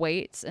like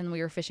weights, and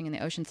we were fishing in the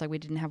ocean, so like we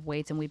didn't have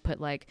weights, and we'd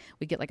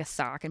get like a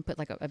sock and put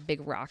like a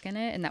big rock in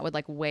it, and that would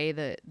like weigh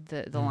the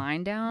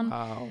line down.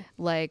 Wow.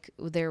 Like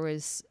there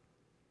was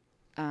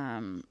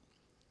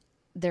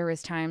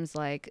times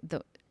like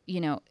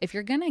if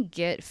you're gonna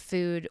get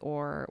food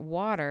or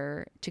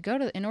water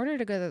in order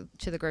to go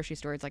to the grocery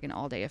store, it's like an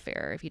all-day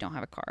affair if you don't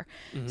have a car.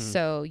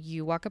 So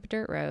you walk up a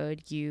dirt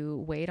road,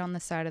 you wait on the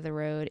side of the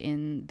road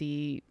in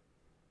the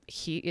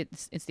heat.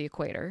 It's the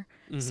equator,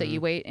 so you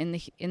wait in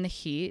the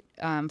heat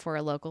for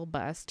a local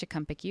bus to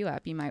come pick you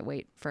up. You might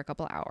wait for a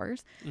couple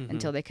hours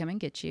until they come and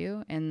get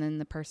you, and then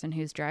the person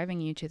who's driving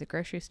you to the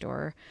grocery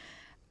store,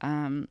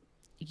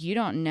 you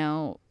don't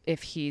know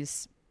if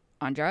he's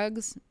on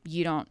drugs.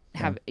 It's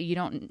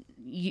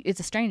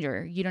a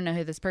stranger. You don't know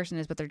who this person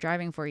is, but they're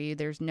driving for you.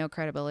 There's no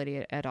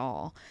credibility at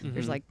all.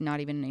 There's like not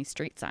even any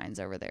street signs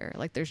over there.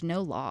 Like there's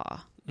no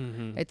law.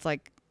 It's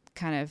like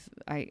kind of,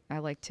 I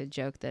like to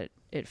joke that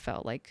it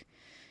felt like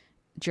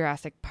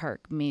Jurassic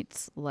Park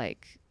meets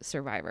like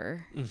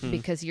Survivor,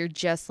 because you're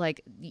just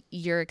like,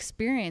 you're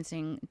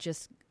experiencing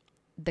just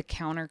the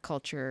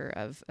counterculture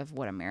of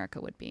what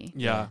America would be.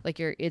 Yeah. Like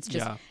it's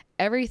just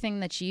everything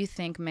that you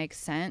think makes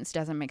sense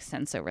doesn't make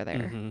sense over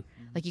there. Mm-hmm.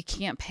 Like you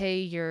can't pay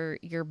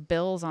your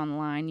bills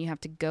online. You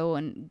have to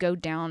go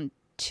down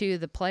to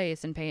the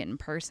place and pay it in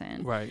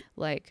person. Right.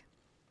 Like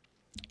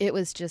it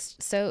was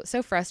just so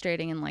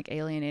frustrating and like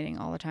alienating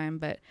all the time.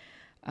 But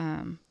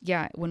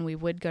when we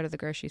would go to the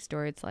grocery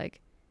store, it's like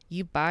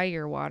you buy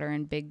your water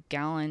in big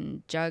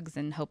gallon jugs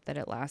and hope that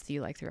it lasts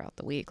you like throughout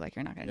the week. Like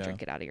you're not going to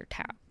drink it out of your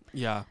tap.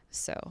 Yeah.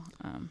 So,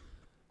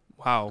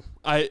 wow.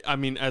 I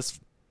mean, as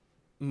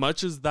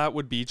much as that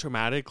would be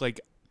traumatic, like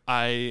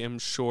I am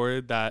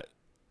sure that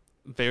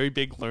very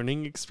big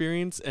learning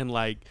experience and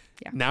like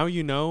now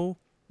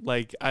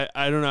like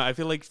I don't know. I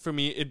feel like for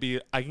me it'd be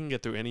I can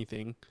get through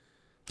anything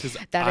because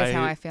that is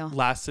how I feel.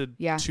 Lasted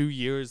 2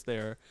 years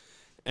there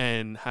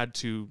and had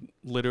to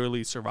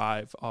literally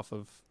survive off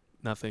of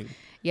nothing.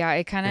 Yeah,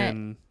 it kind of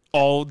and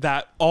all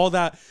that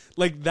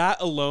like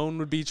that alone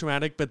would be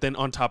traumatic. But then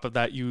on top of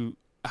that, you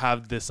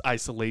have this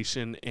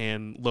isolation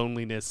and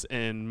loneliness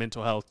and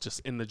mental health just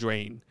in the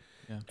drain.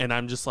 Yeah. And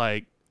I'm just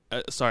like,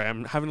 sorry,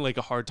 I'm having like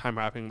a hard time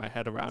wrapping my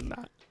head around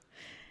that.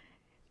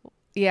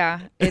 Yeah,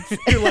 it's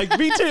you're like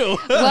me too.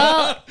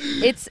 Well,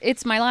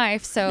 it's my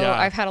life, so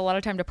I've had a lot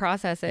of time to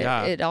process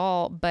it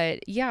all.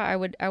 But yeah,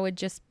 I would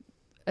just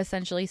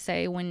essentially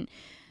say when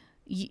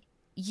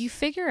you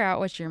figure out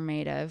what you're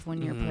made of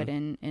when you're put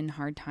in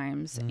hard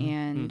times,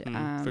 and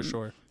for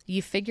sure.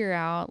 You figure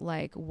out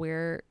like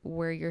where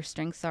your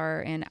strengths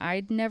are. And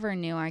I never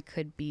knew I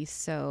could be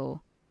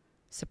so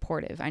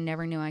supportive. I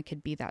never knew I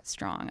could be that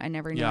strong. I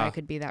never knew I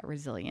could be that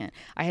resilient.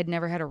 I had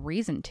never had a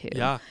reason to.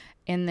 Yeah.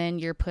 And then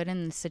you're put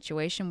in the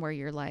situation where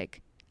you're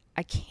like,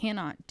 I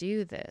cannot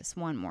do this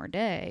one more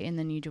day. And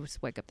then you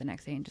just wake up the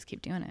next day and just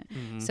keep doing it.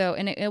 So,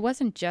 and it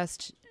wasn't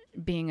just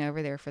being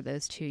over there for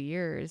those 2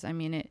 years. I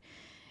mean,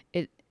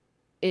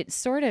 it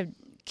sort of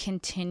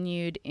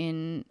continued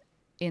in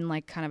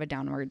like kind of a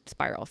downward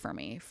spiral for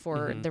me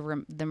for the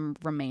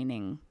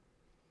remaining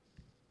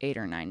 8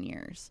 or 9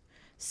 years.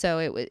 So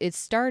it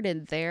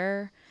started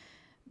there,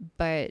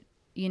 but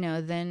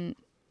then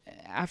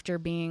after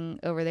being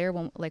over there,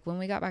 when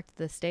we got back to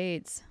the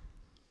States,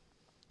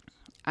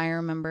 I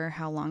remember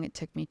how long it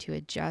took me to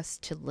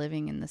adjust to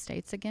living in the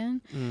States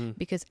again,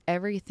 because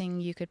everything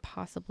you could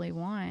possibly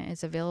want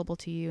is available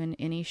to you in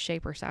any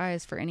shape or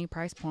size for any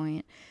price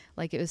point.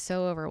 Like it was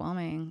so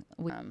overwhelming.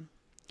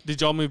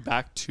 Did y'all move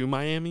back to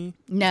Miami?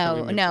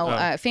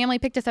 No. Family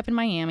picked us up in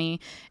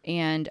Miami,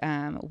 and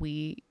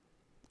we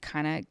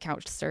kind of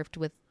couch surfed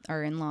with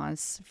our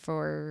in-laws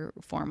for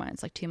 4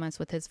 months, like 2 months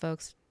with his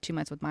folks, 2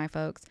 months with my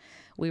folks.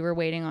 We were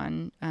waiting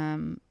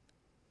on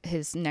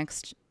his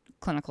next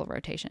clinical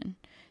rotation,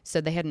 so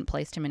they hadn't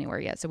placed him anywhere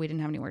yet, so we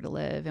didn't have anywhere to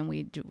live, and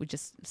we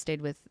just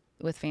stayed with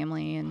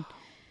family.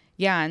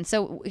 And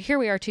so here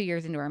we are 2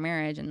 years into our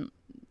marriage, and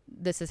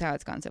this is how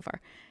it's gone so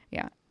far.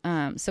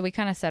 So we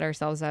kind of set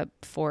ourselves up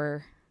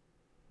for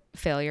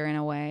failure in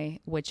a way,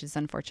 which is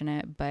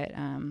unfortunate, but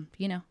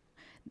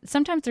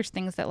sometimes there's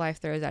things that life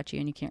throws at you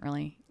and you can't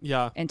really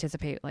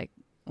anticipate like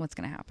what's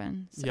going to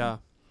happen. So,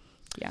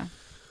 yeah.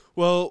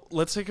 Well,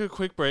 let's take a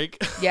quick break.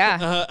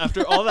 Yeah.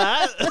 After all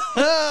that,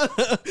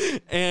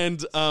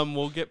 and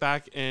we'll get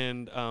back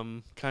and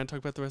kind of talk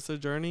about the rest of the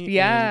journey.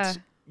 Yeah.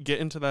 And get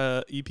into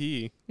the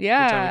EP.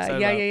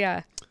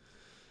 Yeah.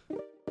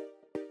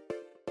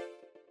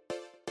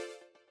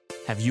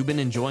 Have you been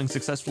enjoying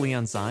Successfully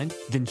Unsigned?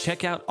 Then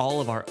check out all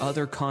of our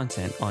other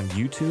content on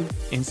YouTube,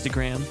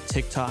 Instagram,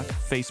 TikTok,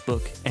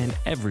 Facebook, and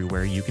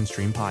everywhere you can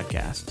stream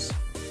podcasts.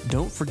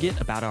 Don't forget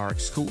about our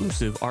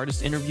exclusive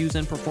artist interviews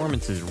and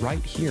performances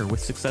right here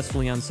with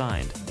Successfully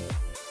Unsigned.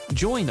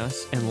 Join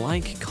us and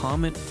like,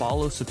 comment,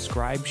 follow,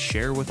 subscribe,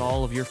 share with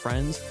all of your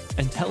friends,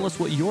 and tell us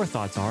what your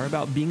thoughts are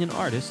about being an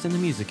artist in the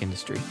music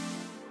industry.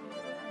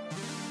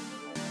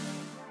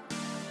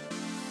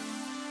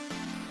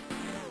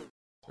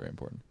 Very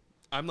important.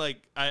 I'm like,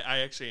 I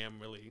actually am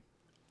really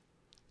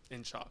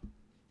in shock.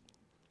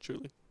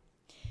 Truly.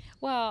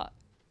 Well,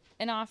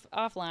 and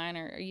offline,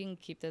 or you can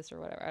keep this or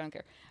whatever. I don't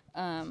care.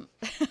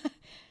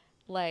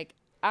 Like,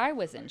 I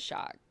was in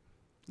shock.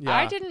 Yeah.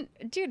 I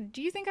didn't, dude,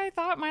 do you think I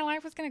thought my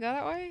life was going to go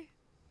that way?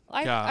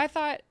 I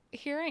thought,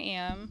 here I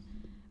am.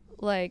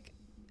 Like,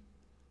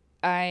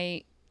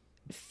 I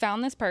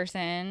found this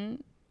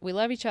person. We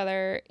love each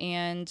other,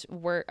 and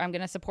I'm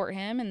going to support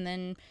him, and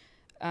then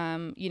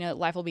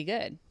life will be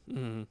good.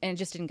 And it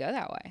just didn't go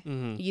that way.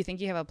 You think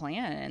you have a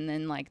plan, and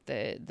then like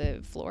the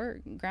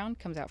floor ground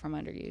comes out from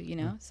under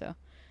you, so.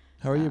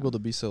 How are you able to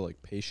be so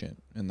like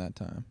patient in that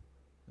time,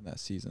 in that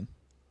season?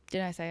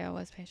 Did I say I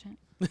was patient?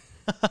 You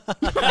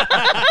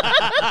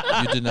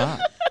did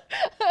not.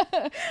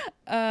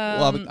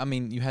 Well, I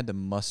mean, you had to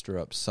muster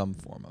up some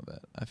form of it,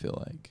 I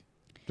feel like,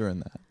 during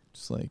that.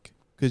 Just like,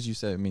 because you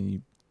said, I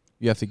mean,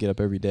 you have to get up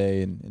every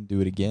day and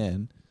do it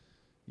again,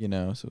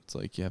 so it's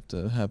like you have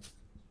to have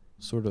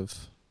sort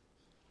of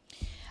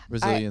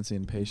resiliency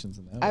and patience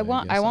in that way,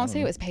 I won't say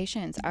it was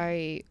patience.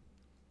 I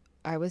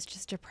was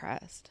just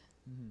depressed.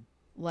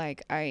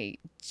 Like, I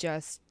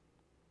just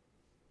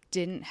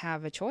didn't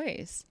have a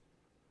choice.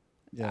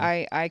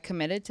 Yeah. I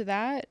committed to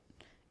that.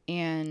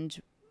 And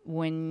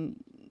when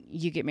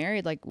you get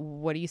married, like,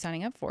 what are you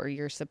signing up for?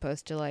 You're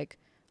supposed to like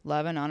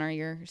love and honor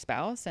your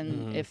spouse.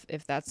 And if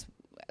that's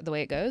the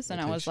way it goes, then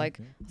I was like,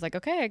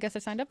 okay, I guess I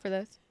signed up for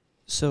this.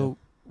 So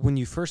when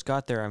you first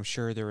got there, I'm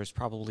sure there was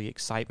probably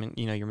excitement.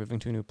 You know, you're moving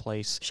to a new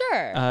place.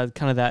 Sure.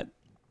 Kind of that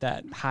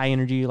high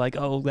energy, like,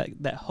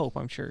 that hope,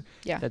 I'm sure.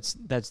 Yeah.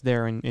 That's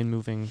there in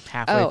moving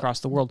halfway across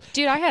the world.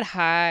 Dude, I had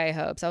high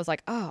hopes. I was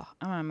like, oh,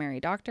 I want to marry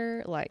a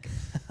doctor. Like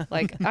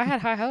I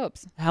had high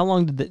hopes. How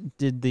long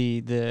did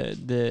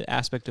the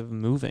aspect of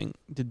moving,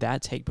 did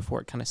that take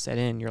before it kind of set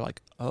in? You're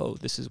like, oh,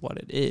 this is what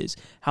it is.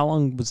 How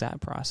long was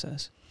that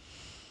process?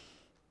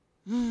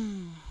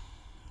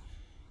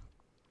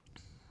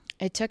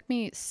 It took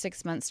me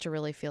 6 months to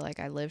really feel like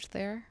I lived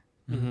there.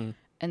 Mm-hmm.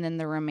 And then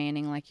the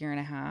remaining like year and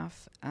a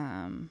half,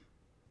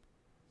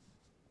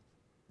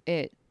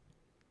 it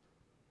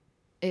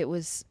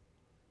was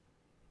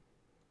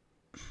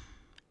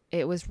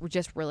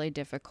just really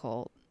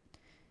difficult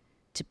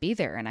to be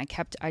there. And I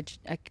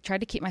tried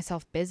to keep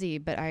myself busy,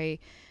 but I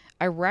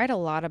write a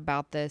lot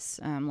about this,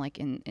 like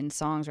in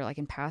songs or like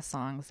in past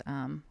songs,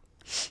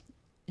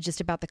 just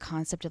about the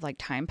concept of like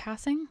time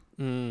passing,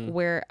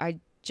 where I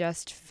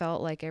just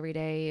felt like every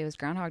day it was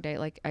Groundhog Day.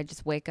 Like I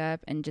just wake up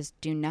and just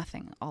do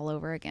nothing all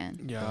over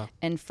again. Yeah.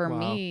 And for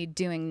me,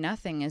 doing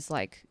nothing is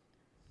like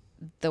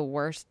the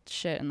worst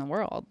shit in the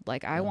world.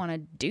 Like I want to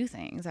do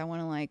things. I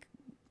want to like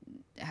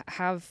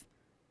have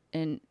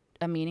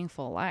a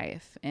meaningful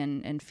life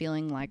and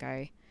feeling like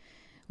I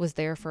was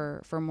there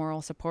for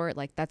moral support.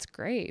 Like that's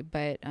great.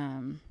 But,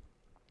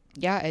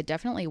 yeah, it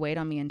definitely weighed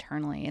on me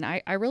internally. And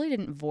I really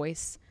didn't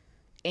voice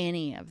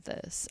any of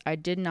this. I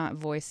did not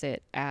voice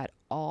it at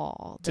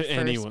all To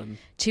anyone.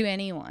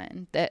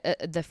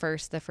 The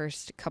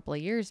first couple of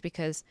years,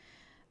 because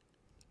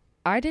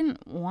I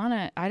didn't want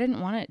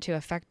it to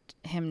affect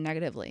him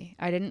negatively.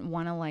 I didn't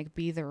want to like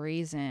be the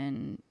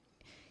reason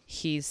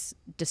he's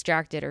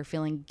distracted or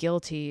feeling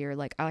guilty, or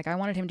like I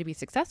wanted him to be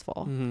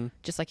successful,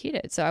 just like he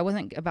did. So I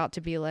wasn't about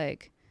to be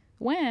like,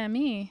 wham,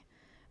 me.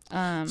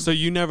 So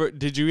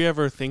did you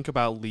ever think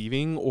about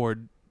leaving or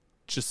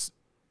just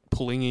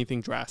pulling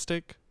anything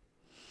drastic?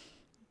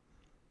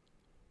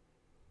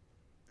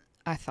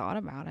 I thought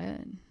about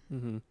it.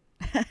 Mm-hmm.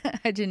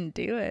 I didn't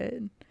do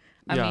it.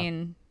 I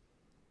mean,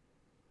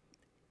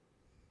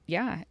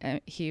 yeah,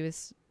 he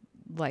was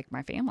like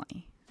my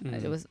family.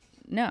 It was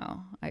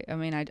I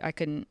mean, I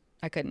couldn't,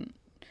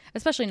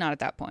 especially not at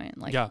that point.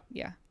 Like,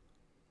 yeah.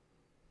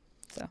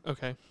 So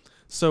okay.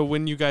 So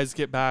when you guys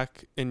get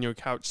back and you're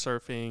couch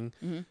surfing,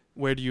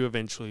 where do you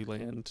eventually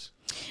land?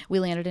 We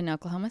landed in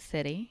Oklahoma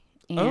City.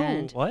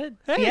 And What?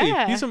 Hey,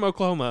 Yeah. he's from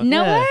Oklahoma.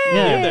 No way.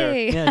 Yeah, there.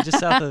 Yeah, just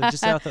south of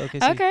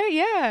OKC.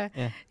 Okay,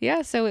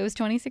 yeah. So it was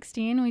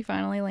 2016. We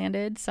finally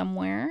landed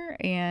somewhere,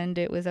 and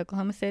it was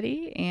Oklahoma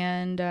City,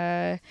 and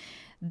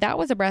that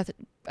was a breath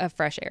of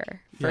fresh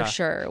air for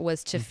sure.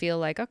 Was to feel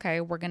like,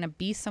 okay, we're gonna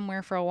be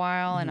somewhere for a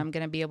while, and I'm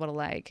gonna be able to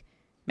like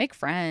make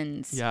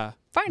friends,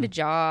 find a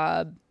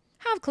job,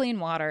 have clean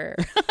water.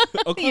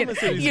 Oklahoma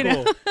City's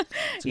cool.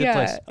 It's a good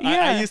place.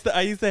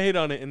 I used to hate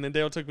on it, and then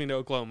Dale took me to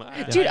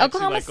Oklahoma. Dude, I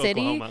Oklahoma like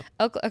City.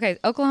 Oklahoma.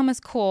 Oklahoma's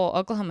cool.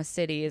 Oklahoma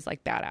City is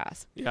like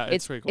badass. Yeah,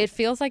 it's pretty cool. It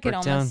feels like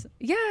Bricktown. it almost.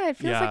 Yeah, it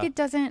feels like it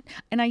doesn't.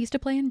 And I used to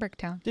play in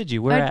Bricktown. Did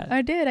you? Where at?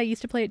 I did. I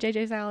used to play at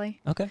JJ's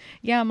Alley. Okay.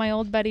 Yeah, my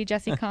old buddy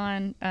Jesse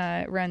Kahn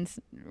runs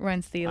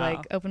the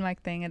like open mic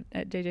thing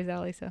at JJ's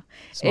Alley. So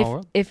Small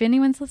world. if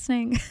anyone's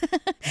listening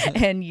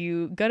and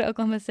you go to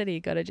Oklahoma City,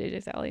 go to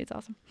JJ's Alley. It's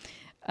awesome.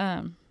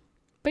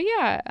 But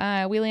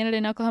yeah, we landed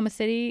in Oklahoma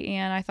City,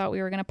 and I thought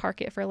we were going to park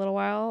it for a little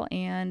while,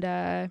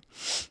 and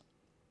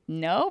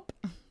nope.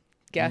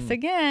 Guess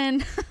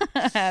again.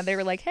 They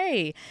were like,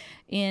 hey,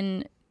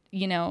 I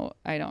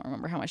don't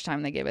remember how much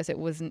time they gave us. It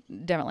was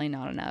definitely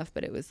not enough,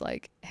 but it was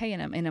like, hey,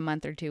 in a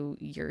month or two,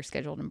 you're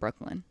scheduled in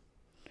Brooklyn.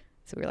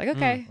 So we were like,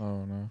 okay.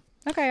 Oh, no.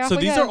 Okay, off So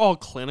we these go. are all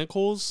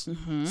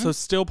clinicals, so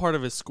still part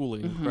of his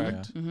schooling,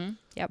 correct?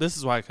 Yep. This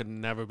is why I could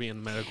never be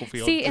in the medical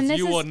field. See, and 'cause this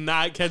you is- will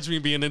not catch me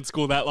being in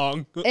school that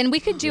long. And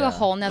we could do a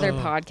whole nother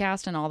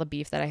podcast on all the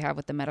beef that I have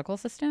with the medical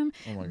system.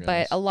 Oh my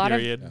goodness. But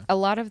Period. a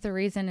lot of the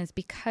reason is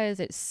because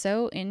it's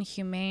so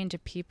inhumane to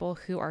people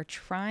who are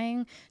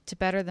trying to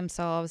better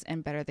themselves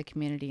and better the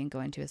community and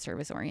go into a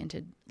service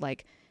oriented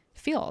like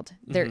field.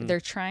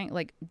 They're trying,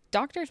 like,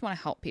 doctors want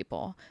to help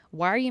people.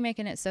 Why are you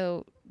making it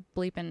so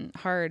bleeping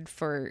hard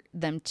for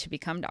them to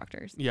become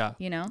doctors? Yeah.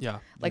 Yeah.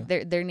 Like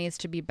there needs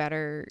to be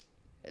better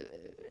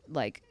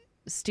like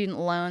student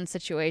loan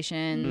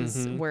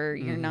situations where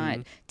you're not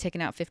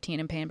taking out 15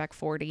 and paying back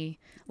 40.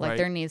 Like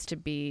there needs to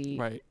be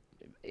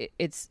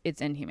it's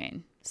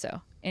inhumane.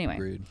 So anyway,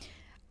 Agreed.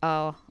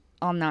 I'll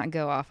not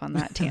go off on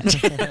that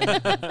tangent.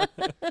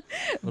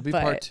 It'll be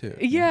part two.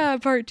 Yeah,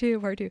 part two.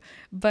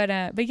 But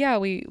yeah,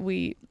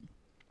 we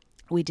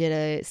did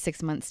a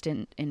 6-month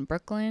stint in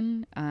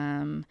Brooklyn.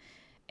 And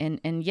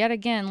yet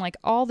again, like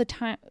all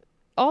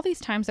these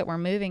times that we're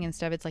moving and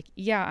stuff, it's like,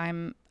 yeah,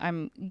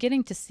 I'm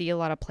getting to see a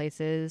lot of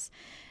places,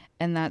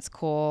 that's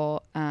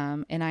cool.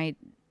 And I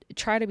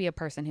try to be a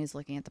person who's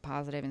looking at the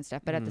positive and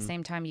stuff, but at the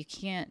same time, you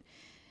can't,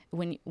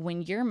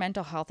 when your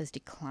mental health is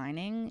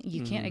declining,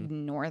 you can't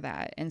ignore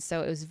that. And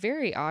so it was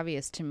very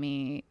obvious to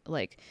me,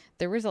 like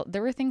there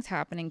were things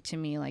happening to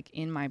me like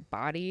in my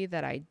body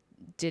that I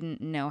didn't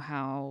know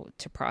how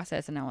to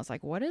process. And I was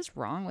like, what is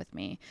wrong with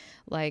me?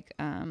 Like,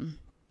 I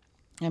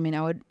mean,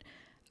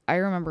 I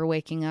remember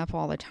waking up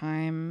all the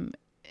time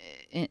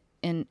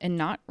and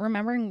not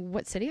remembering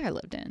what city I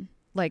lived in.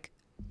 Like,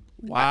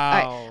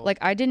 wow.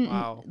 I didn't,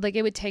 Wow. like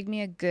it would take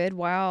me a good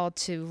while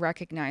to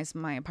recognize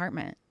my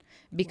apartment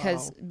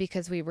because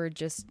we were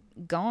just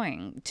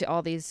going to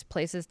all these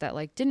places that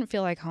like didn't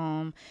feel like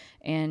home,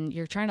 and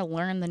you're trying to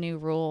learn the new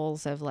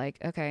rules of like,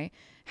 okay,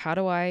 how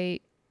do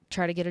I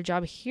try to get a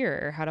job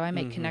here? How do I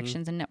make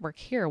connections and network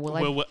here? Will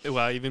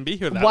I even be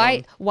here that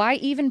long? Why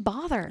even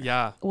bother?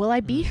 Yeah. Will I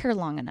be here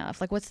long enough?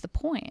 Like, what's the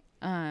point?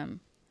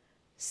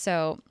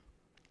 So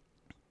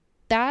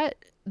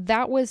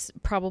that was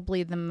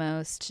probably the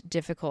most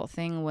difficult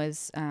thing,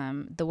 was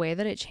the way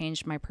that it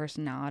changed my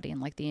personality and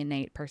like the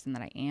innate person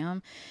that I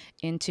am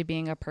into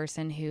being a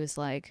person who's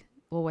like,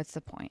 well, what's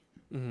the point?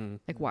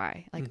 Like,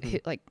 why?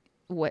 Like,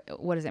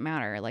 what does it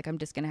matter? Like, I'm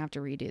just going to have to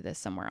redo this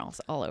somewhere else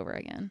all over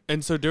again.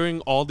 And so during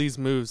all these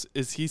moves,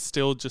 is he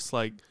still just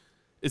like,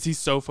 is he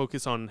so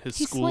focused on his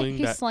schooling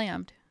he's that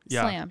slammed.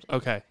 Yeah. Slammed.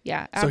 Okay.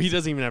 Yeah. So he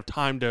doesn't even have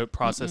time to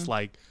process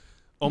like,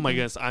 oh my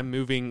goodness, I'm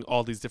moving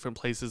all these different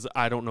places.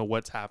 I don't know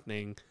what's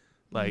happening.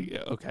 Like,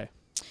 okay.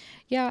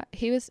 Yeah,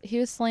 he was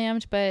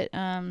slammed, but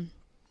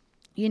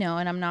you know,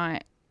 and I'm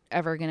not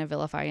ever going to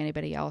vilify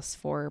anybody else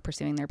for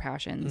pursuing their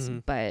passions,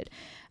 but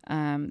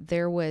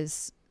there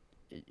was,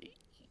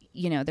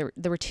 you know, there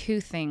were two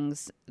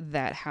things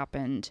that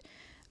happened.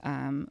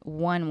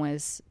 One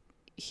was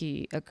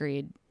he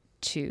agreed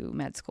to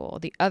med school.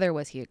 The other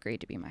was he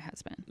agreed to be my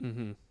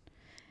husband.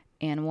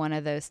 And one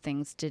of those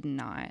things did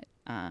not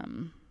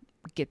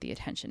get the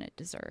attention it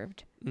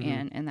deserved.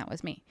 And that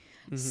was me.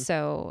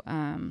 So,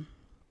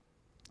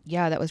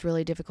 yeah, that was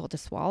really difficult to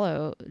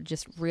swallow,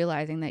 just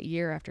realizing that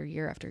year after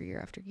year after year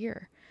after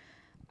year,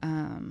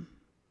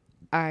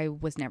 I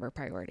was never a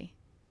priority.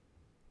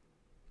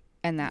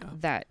 And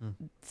that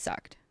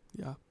sucked.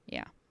 Yeah.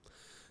 Yeah.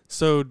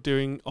 So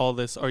during all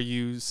this, are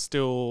you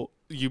still,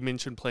 you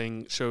mentioned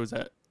playing shows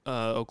at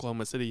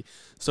Oklahoma City.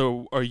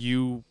 So are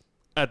you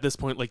at this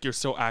point, like, you're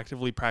still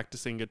actively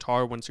practicing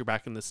guitar once you're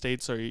back in the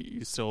States, or are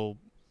you still,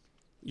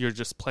 you're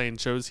just playing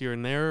shows here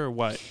and there, or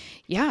what?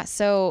 Yeah.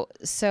 So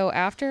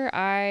after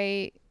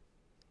I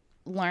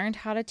learned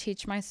how to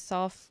teach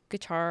myself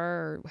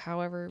guitar,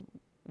 or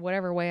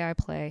whatever way I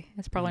play,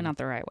 it's probably not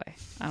the right way.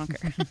 I don't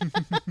care.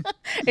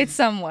 It's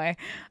some way.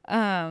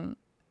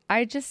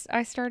 I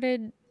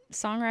started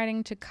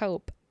songwriting to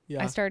cope.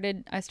 Yeah. I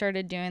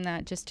started doing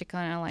that just to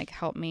kind of like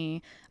help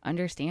me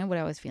understand what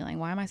I was feeling.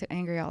 Why am I so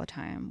angry all the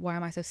time? Why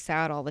am I so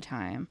sad all the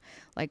time?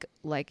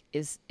 Like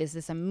is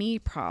this a me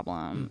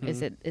problem? Is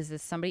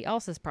this somebody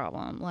else's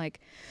problem?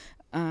 Like,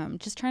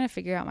 just trying to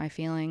figure out my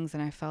feelings,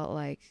 and I felt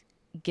like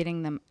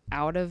getting them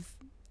out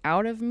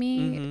of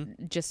me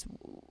just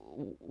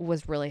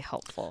was really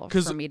helpful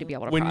for me to be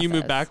able to when process. you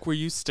moved back, were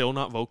you still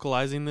not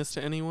vocalizing this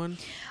to anyone?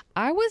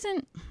 I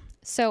wasn't.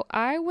 So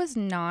I was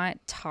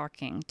not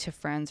talking to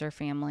friends or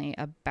family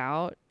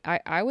about,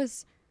 I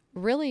was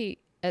really,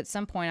 at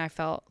some point I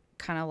felt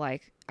kind of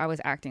like I was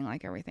acting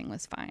like everything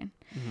was fine.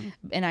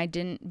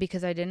 And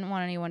because I didn't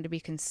want anyone to be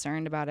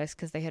concerned about us,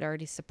 because they had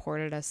already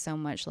supported us so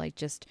much, like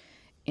just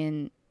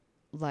in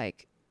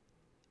like,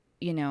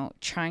 you know,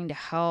 trying to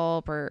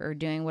help or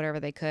doing whatever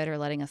they could, or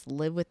letting us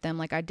live with them.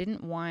 Like, I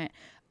didn't want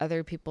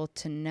other people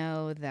to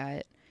know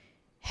that,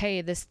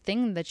 hey, this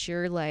thing that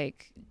you're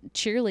like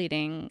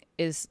cheerleading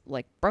is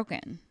like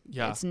broken.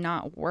 Yeah. It's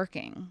not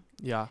working.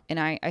 Yeah. And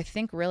I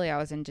think really I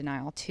was in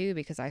denial too,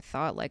 because I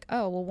thought like,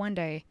 oh, well, one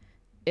day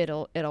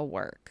it'll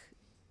work.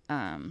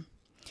 But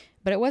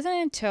it wasn't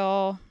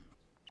until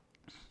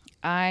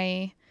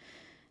I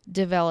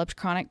developed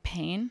chronic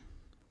pain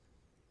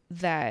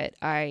that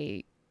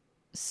I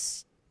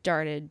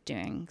started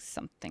doing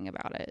something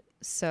about it.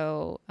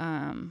 So,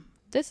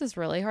 this is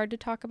really hard to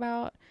talk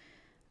about.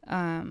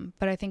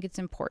 But I think it's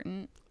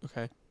important.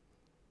 Okay.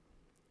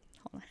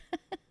 Hold on.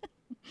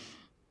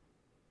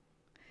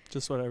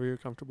 Just whatever you're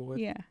comfortable with.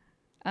 Yeah.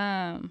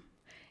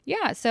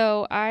 Yeah.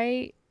 So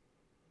I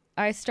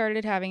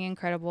started having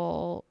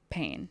incredible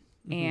pain,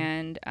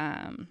 and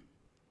I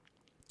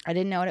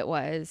didn't know what it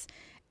was.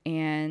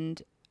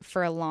 And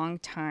for a long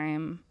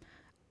time,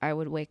 I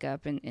would wake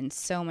up in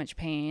so much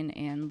pain,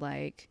 and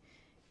like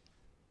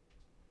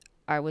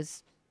I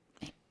was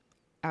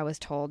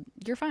told,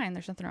 you're fine.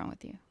 There's nothing wrong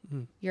with you.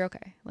 You're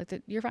okay.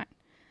 Like, you're fine.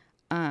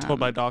 Told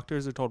by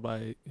doctors or told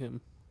by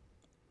him?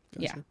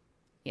 Gotcha.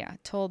 Yeah.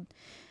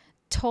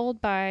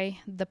 Told by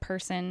the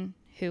person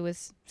who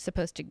was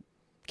supposed to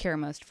care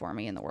most for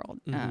me in the world.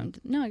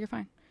 No, you're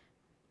fine.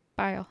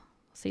 Bye. I'll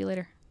see you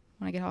later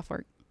when I get off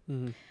work.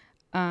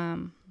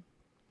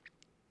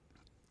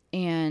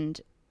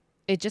 And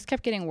it just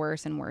kept getting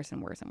worse and worse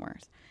and worse and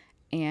worse.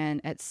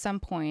 And at some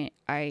point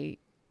I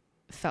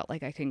felt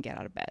like I couldn't get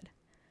out of bed.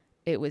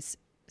 It was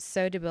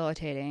so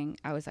debilitating.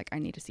 I was like, I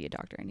need to see a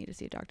doctor. I need to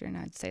see a doctor. And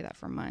I'd say that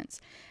for months.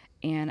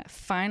 And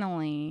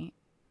finally,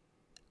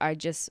 I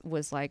just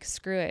was like,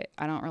 screw it.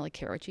 I don't really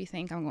care what you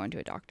think. I'm going to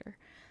a doctor.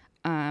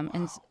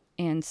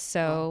 And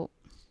so,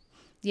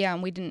 yeah,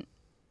 and we didn't,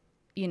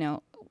 you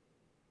know,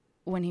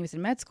 when he was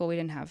in med school, we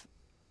didn't have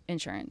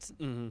insurance.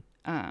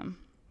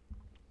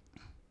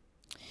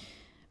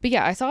 But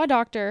yeah, I saw a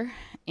doctor,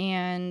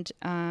 and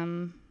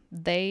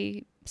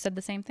they said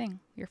the same thing.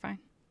 You're fine.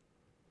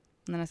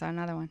 And then I saw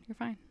another one. You're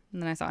fine.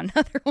 And then I saw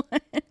another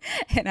one.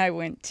 And I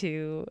went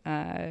to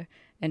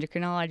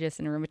endocrinologists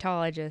and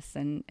rheumatologists,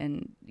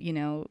 and you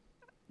know,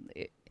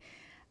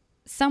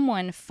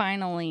 someone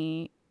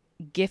finally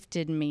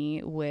gifted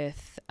me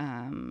with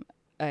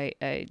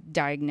a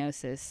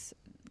diagnosis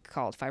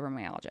called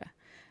fibromyalgia.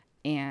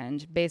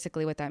 And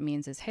basically what that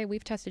means is, hey,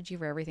 we've tested you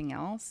for everything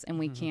else, and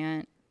we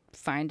can't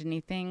find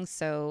anything.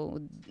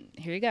 So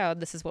here you go.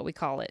 This is what we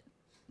call it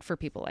for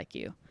people like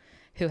you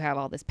who have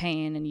all this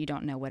pain and you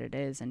don't know what it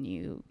is and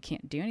you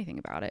can't do anything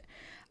about it.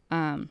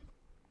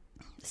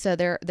 So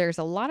there's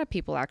a lot of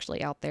people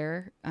actually out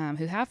there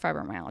who have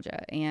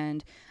fibromyalgia.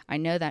 And I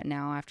know that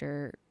now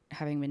after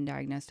having been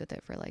diagnosed with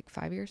it for like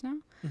 5 years now.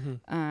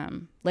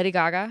 Lady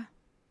Gaga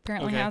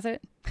apparently has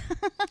it.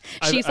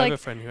 I have a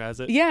friend who has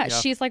it. Yeah,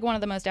 she's like one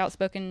of the most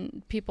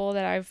outspoken people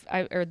that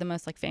or the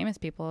most like famous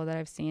people that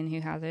I've seen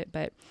who has it.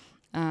 But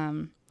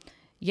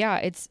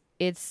yeah,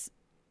 it's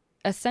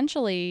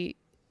essentially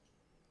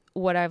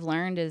what I've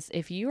learned is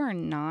if you are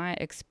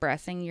not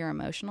expressing your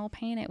emotional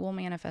pain, it will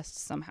manifest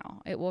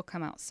somehow. It will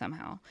come out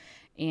somehow.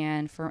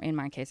 And in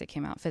my case, it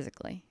came out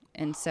physically.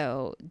 And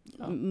so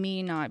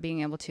me not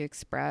being able to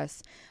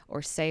express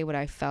or say what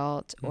I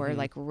felt or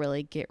like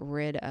really get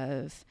rid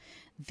of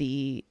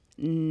the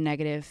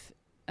negative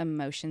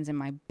emotions in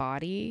my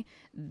body,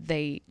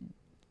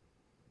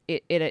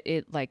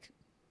 it like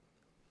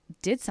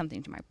did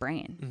something to my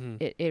brain.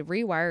 It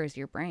rewires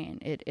your brain.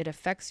 It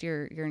affects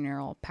your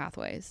neural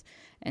pathways.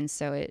 And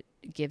so it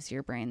gives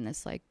your brain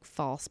this like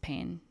false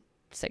pain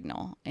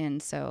signal.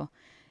 And so,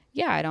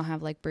 yeah, I don't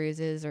have like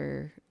bruises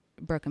or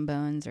broken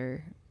bones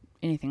or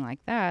anything like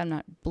that. I'm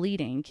not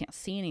bleeding, can't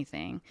see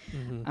anything.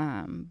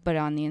 But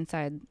on the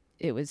inside,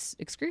 it was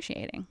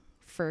excruciating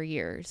for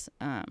years.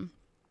 And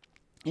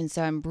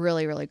so I'm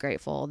really, really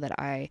grateful that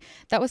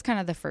that was kind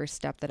of the first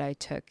step that I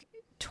took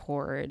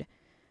toward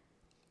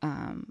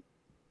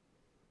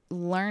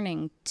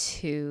learning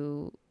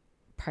to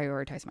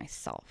prioritize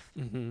myself,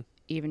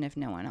 even if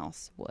no one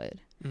else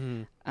would.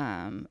 And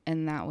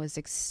that was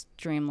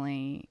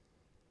extremely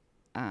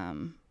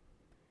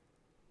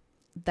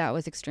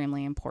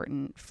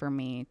important for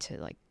me to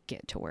like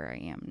get to where I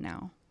am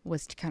now,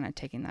 was to kind of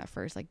taking that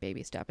first like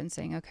baby step and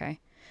saying, okay,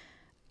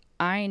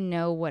 I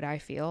know what I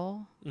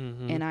feel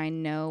and I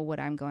know what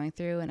I'm going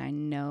through and I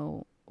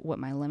know what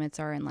my limits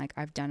are, and like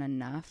I've done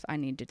enough. I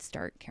need to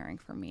start caring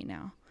for me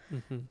now.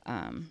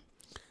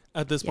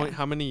 At this point,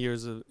 how many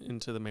years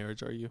into the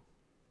marriage are you?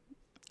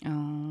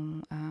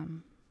 5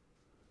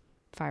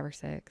 or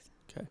 6.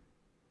 Okay.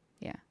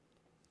 Yeah.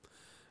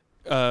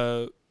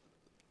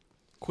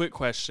 Quick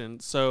question.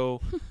 So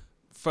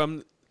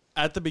from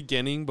at the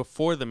beginning,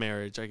 before the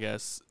marriage, I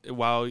guess,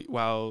 while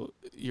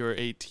you're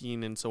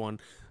 18 and so on,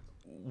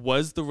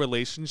 was the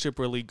relationship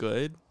really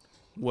good?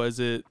 Was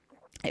it?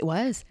 It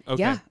was.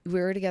 Okay. Yeah. We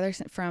were together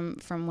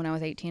from when I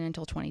was 18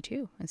 until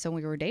 22. And so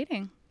we were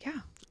dating. Yeah.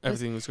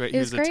 Everything was great. He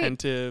was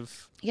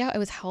attentive. Yeah, it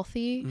was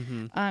healthy.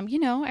 You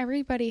know,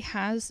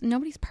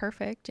 nobody's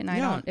perfect, and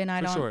I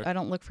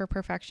don't look for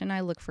perfection.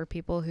 I look for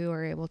people who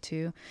are able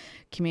to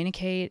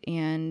communicate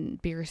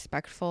and be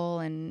respectful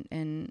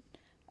and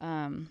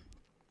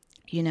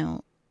you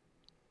know,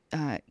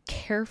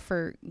 care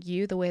for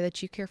you the way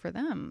that you care for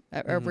them.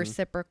 A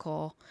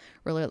reciprocal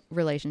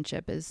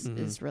relationship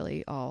is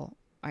really all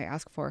I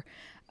ask for.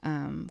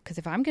 Because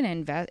if I'm going to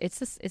invest, it's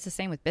the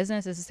same with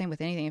business. It's the same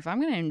with anything. If I'm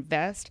going to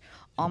invest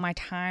all my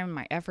time,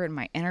 my effort,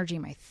 my energy,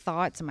 my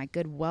thoughts, and my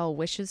good well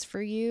wishes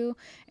for you,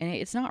 and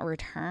it's not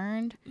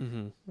returned,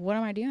 what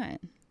am I doing?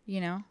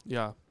 You know?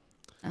 Yeah.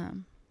 Yeah.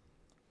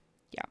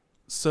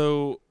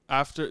 So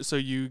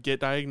you get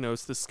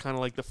diagnosed. This is kind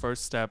of like the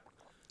first step.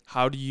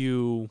 How do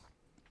you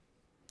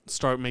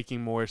start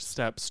making more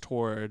steps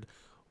toward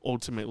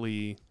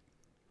ultimately,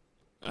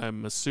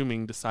 I'm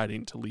assuming,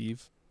 deciding to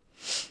leave?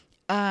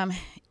 There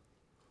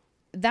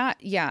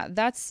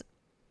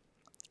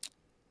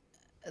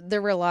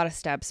were a lot of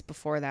steps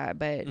before that,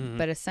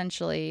 but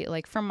essentially,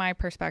 like from my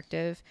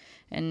perspective,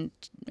 and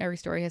every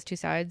story has two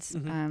sides.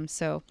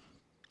 So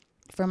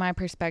from my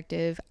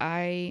perspective,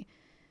 I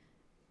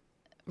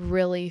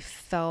really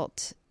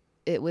felt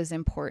it was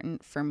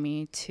important for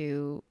me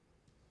to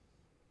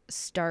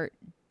start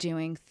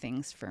doing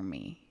things for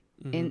me.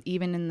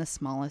 Even in the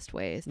smallest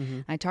ways.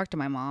 I talked to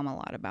my mom a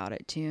lot about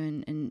it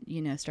too, and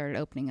you know, started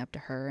opening up to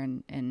her,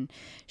 and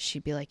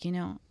she'd be like, you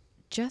know,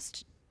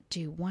 just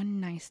do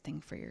one nice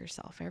thing for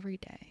yourself every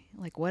day,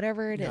 like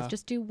whatever it is,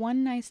 just do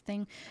one nice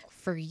thing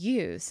for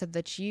you, so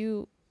that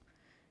you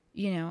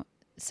know,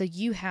 so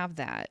you have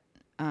that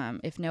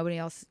if nobody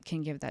else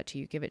can give that to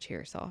you, give it to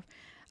yourself.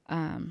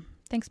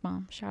 Thanks,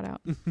 Mom. Shout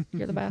out.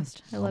 You're the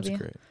best. I love you.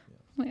 Great.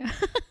 Yeah.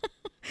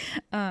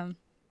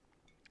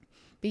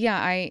 But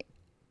yeah,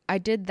 I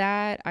did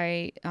that.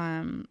 I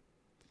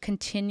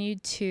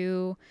continued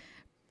to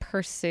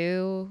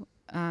pursue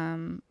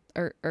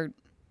or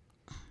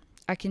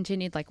I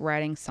continued like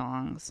writing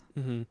songs.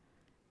 Mm-hmm.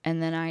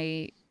 And then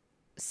I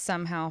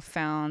somehow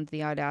found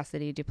the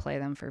audacity to play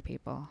them for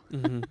people.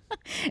 Mm-hmm.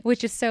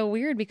 Which is so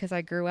weird because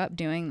I grew up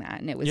doing that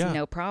and it was Yeah.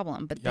 no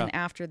problem. But then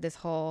after this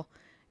whole,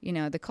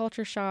 the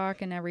culture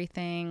shock and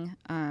everything,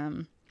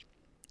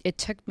 it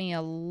took me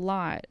a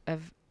lot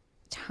of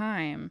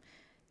time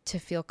to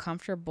feel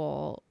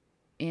comfortable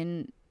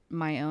in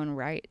my own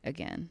right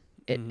again.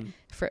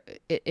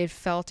 It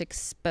felt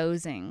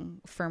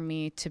exposing for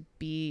me to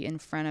be in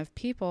front of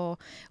people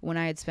when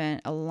I had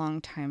spent a long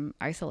time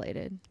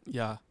isolated.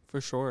 Yeah, for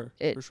sure.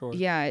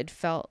 Yeah,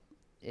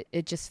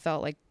 it just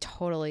felt like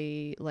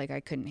totally like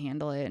I couldn't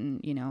handle it,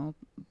 and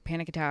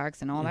panic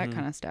attacks and all that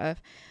kind of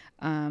stuff.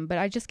 But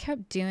I just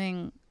kept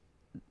doing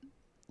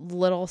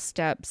little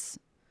steps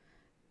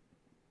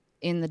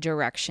in the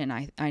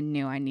direction I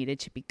knew I needed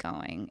to be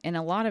going. And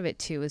a lot of it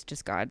too was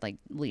just God like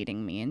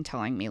leading me and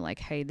telling me like,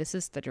 hey, this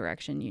is the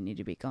direction you need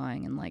to be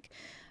going. And like,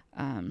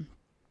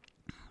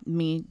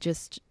 me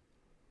just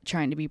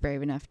trying to be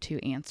brave enough to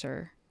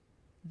answer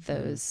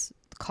those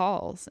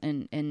calls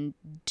and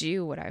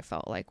do what I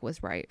felt like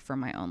was right for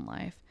my own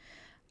life.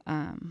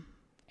 And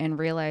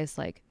realize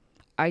like,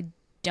 I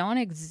don't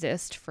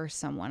exist for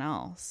someone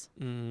else.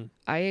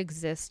 I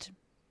exist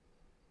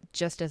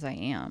just as I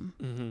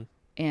am.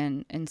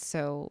 And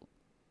so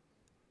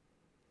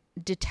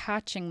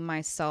detaching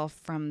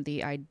myself from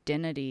the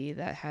identity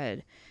that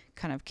had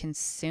kind of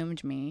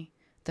consumed me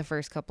the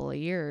first couple of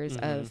years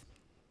of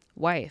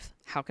wife,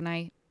 how can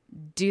I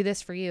do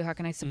this for you? How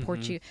can I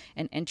support you?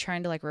 And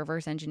trying to like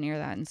reverse engineer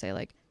that and say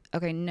like,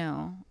 okay,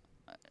 no,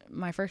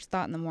 my first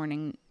thought in the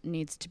morning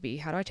needs to be,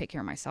 how do I take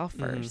care of myself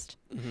first?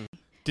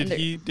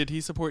 Did he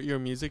support your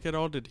music at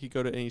all? Did he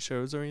go to any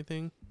shows or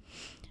anything?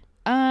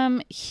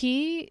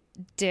 He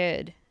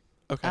did.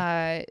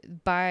 Okay.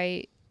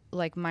 By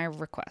like my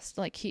request,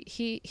 like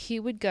he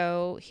would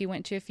go, he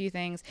went to a few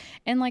things,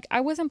 and like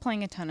I wasn't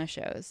playing a ton of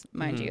shows,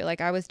 mind you,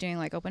 like I was doing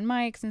like open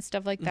mics and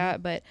stuff like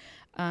that. But,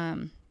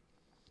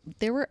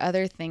 there were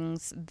other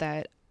things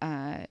that,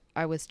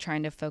 I was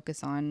trying to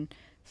focus on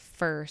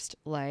first,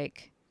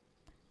 like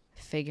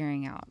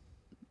figuring out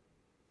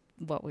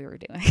what we were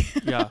doing.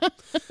 Yeah.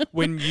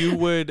 When you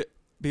would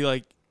be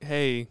like,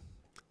 hey,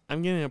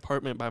 I'm getting an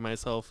apartment by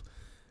myself,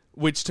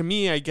 which to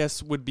me, I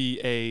guess would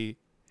be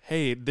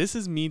hey, this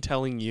is me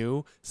telling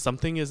you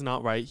something is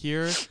not right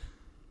here.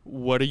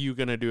 What are you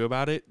going to do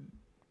about it?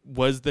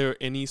 Was there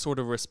any sort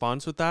of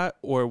response with that?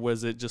 Or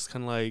was it just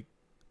kind of like,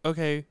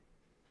 okay.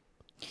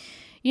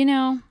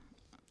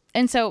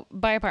 And so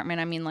by apartment,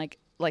 I mean like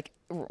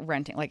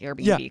renting, like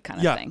Airbnb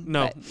kind of thing.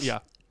 No. But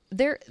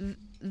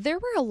there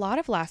were a lot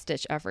of last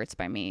ditch efforts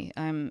by me.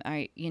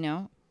 Hey,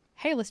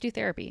 let's do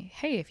therapy.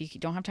 Hey, if you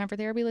don't have time for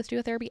therapy, let's do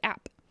a therapy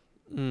app.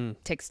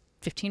 Takes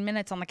 15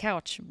 minutes on the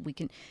couch. We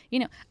can,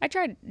 I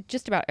tried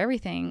just about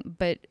everything,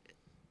 but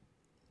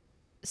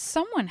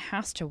someone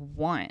has to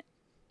want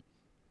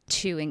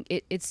to,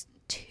 it's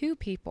two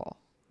people.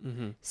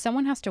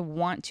 Someone has to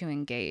want to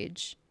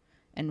engage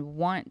and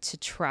want to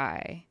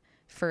try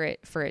for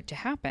it to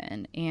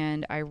happen.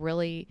 And I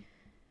really,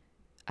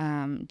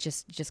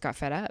 just got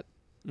fed up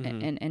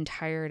and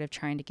tired of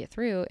trying to get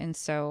through. And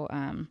so,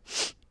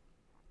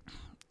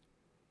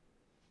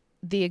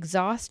 the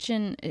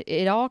exhaustion,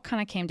 it all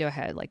kind of came to a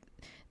head, like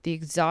the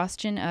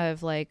exhaustion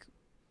of like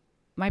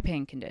my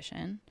pain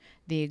condition,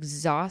 the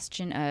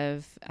exhaustion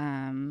of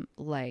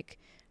like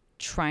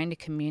trying to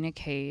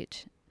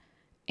communicate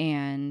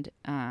and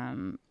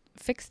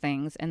fix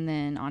things. And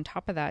then on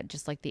top of that,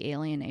 just like the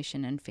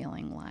alienation and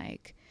feeling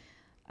like,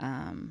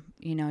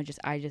 just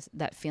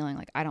that feeling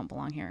like I don't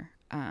belong here.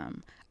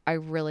 I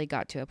really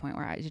got to a point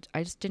where I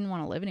just didn't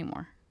want to live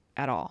anymore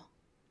at all.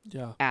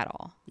 Yeah. At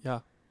all. Yeah.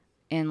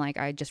 And like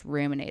I just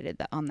ruminated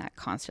on that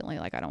constantly,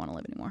 like I don't want to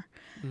live anymore.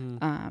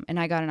 And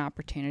I got an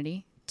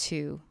opportunity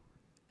to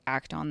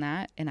act on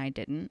that, and I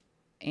didn't.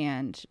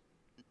 And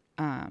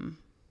I'm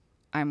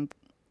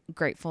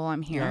grateful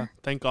I'm here. Yeah,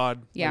 thank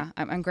God. Yeah,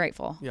 I'm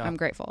grateful. Yeah. I'm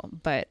grateful.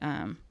 But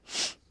that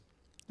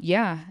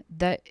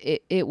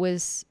it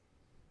was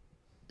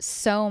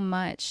so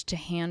much to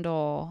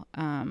handle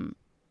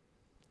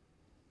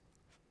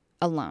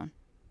alone.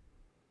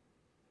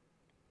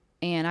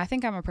 And I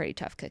think I'm a pretty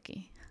tough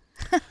cookie.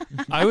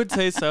 I would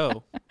say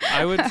so.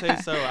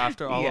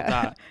 After all of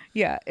that.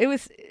 Yeah, it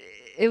was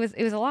a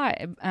lot.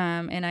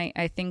 And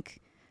I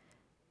think,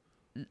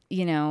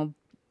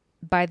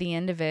 by the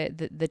end of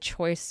it, the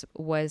choice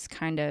was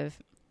kind of,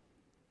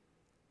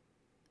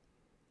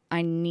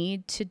 I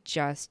need to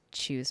just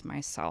choose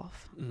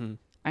myself.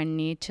 I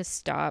need to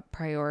stop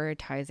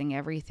prioritizing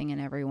everything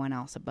and everyone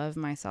else above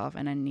myself.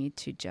 And I need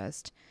to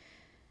just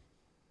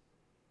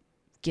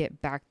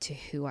get back to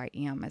who I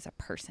am as a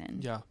person.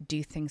 Yeah.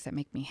 Do things that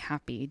make me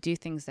happy. Do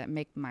things that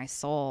make my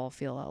soul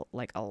feel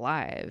like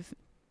alive.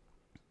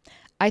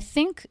 I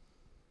think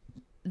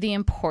the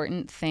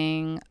important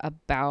thing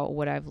about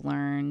what I've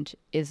learned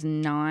is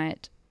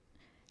not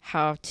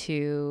how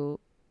to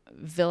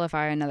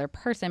vilify another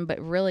person, but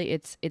really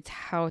it's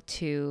how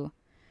to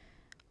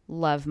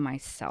love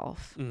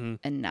myself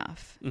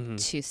enough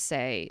to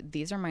say,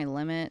 these are my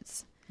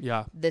limits.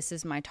 Yeah. This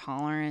is my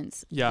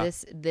tolerance. Yeah.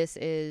 This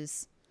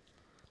is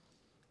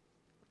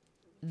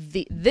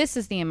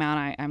the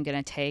amount I'm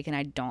going to take, and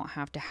I don't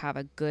have to have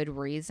a good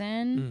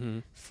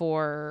reason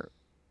for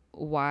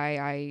why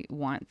I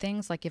want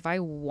things. Like, if I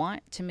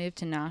want to move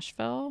to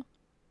Nashville,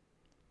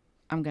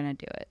 I'm going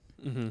to do it.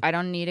 I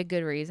don't need a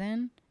good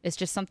reason. It's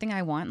just something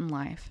I want in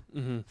life.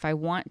 If I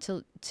want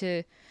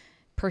to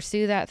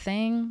pursue that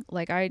thing,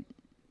 like, I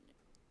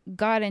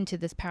got into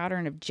this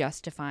pattern of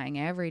justifying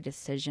every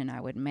decision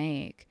I would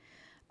make.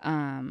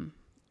 And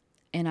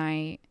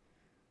I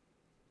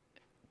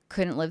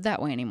couldn't live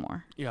that way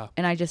anymore. Yeah.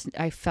 And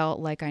I felt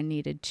like I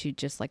needed to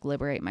just like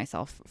liberate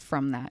myself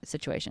from that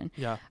situation.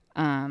 Yeah.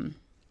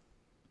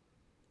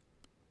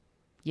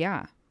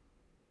 Yeah.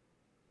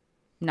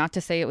 Not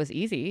to say it was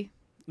easy.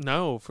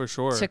 No, for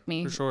sure. It took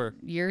me for sure.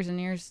 years and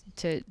years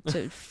to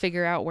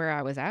figure out where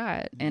I was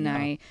at. And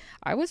I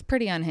was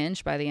pretty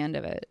unhinged by the end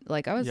of it.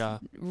 Like, I was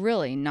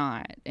really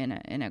not in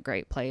a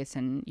great place.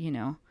 And,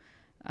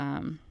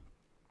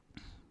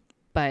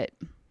 but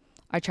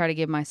I try to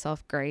give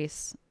myself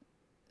grace,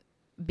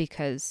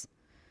 because,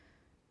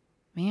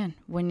 man,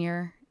 when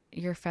you're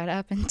fed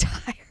up and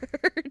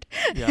tired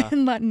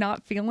and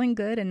not feeling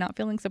good and not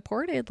feeling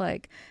supported,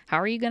 like, how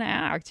are you going to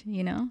act,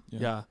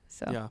 Yeah.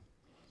 So. Yeah.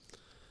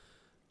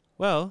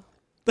 Well,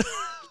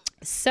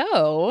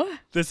 so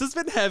this has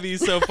been heavy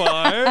so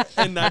far,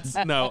 and that's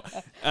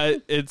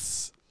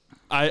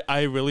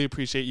I really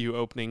appreciate you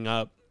opening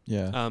up.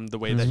 Yeah. The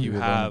way that you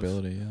Your have.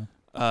 vulnerability,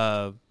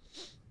 yeah.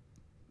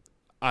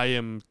 I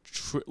am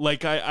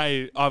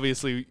I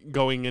obviously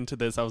going into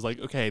this, I was like,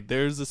 okay,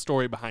 there's a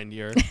story behind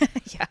here.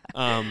 yeah.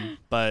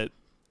 But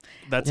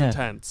that's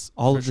intense.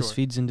 All for of this sure.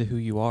 feeds into who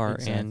you are,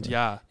 Exactly.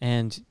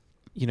 and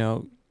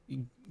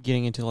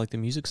getting into like the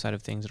music side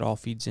of things, it all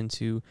feeds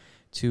into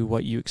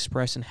what you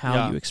express and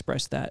how you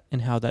express that,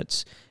 and how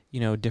that's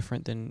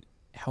different than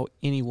how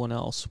anyone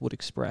else would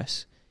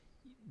express.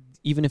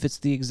 Even if it's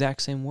the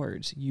exact same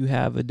words, you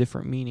have a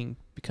different meaning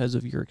because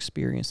of your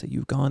experience that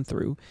you've gone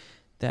through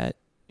that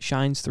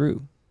shines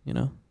through.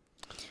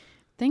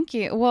 Thank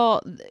you.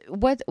 Well,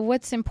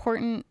 what's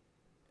important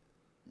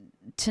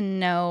to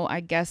know, I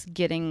guess,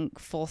 getting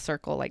full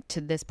circle, like, to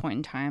this point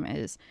in time,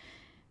 is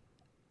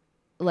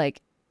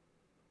like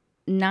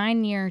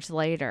 9 years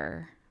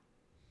later,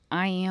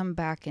 I am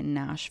back in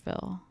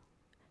Nashville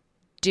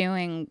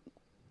doing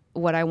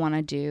what I want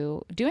to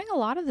do, doing a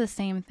lot of the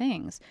same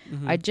things.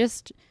 I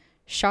just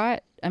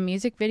shot a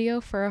music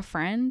video for a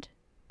friend,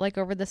 like,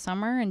 over the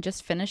summer, and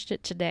just finished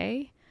it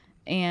today.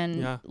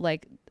 And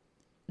like,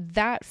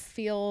 that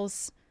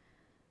feels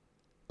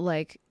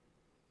like,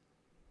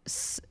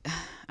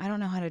 I don't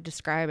know how to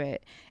describe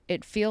it.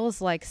 It feels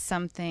like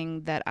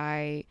something that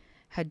I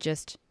had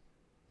just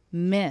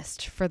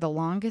missed for the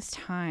longest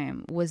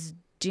time, was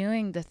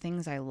doing the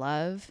things I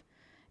love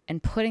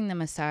and putting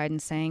them aside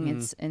and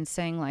saying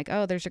saying like,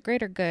 oh, there's a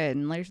greater good,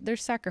 and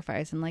there's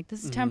sacrifice, and like,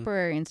 this is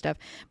temporary and stuff.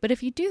 But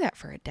if you do that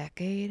for a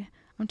decade,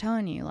 I'm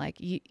telling you, like,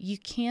 you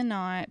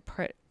cannot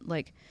put,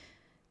 like,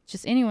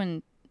 just any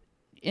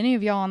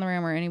of y'all in the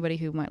room, or anybody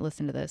who might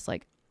listen to this,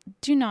 like,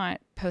 do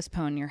not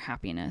postpone your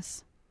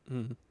happiness.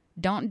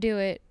 Don't do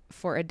it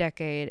for a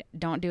decade.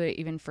 Don't do it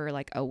even for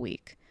like a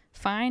week.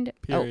 Find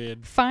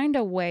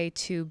a way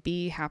to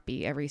be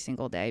happy every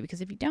single day,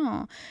 because if you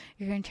don't,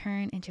 you're going to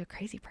turn into a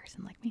crazy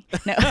person like me.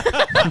 No.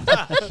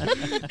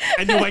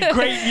 And you like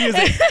great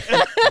music.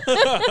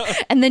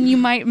 And then you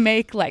might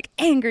make like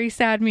angry,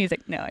 sad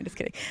music. No, I'm just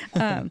kidding.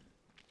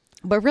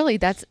 But really,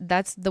 that's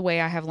the way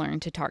I have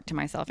learned to talk to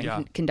myself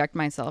and conduct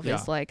myself,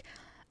 is like,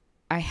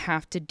 I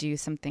have to do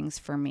some things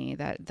for me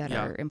that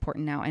are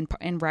important now.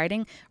 And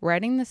writing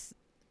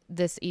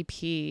this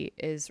EP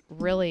is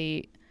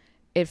really,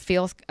 it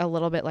feels a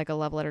little bit like a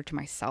love letter to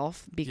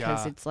myself,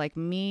 because it's like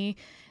me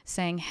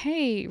saying,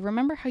 hey,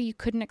 remember how you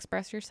couldn't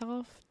express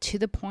yourself to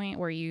the point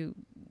where you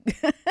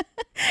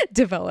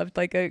developed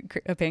like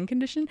a pain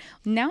condition?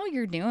 Now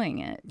you're doing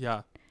it.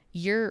 Yeah.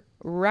 You're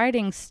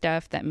writing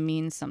stuff that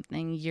means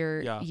something.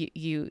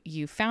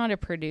 You found a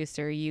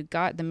producer, you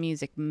got the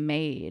music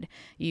made,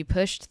 you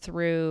pushed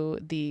through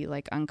the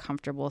like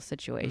uncomfortable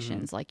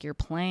situations, like, you're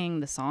playing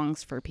the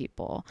songs for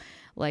people.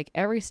 Like,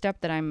 every step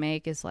that I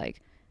make is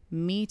like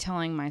me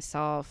telling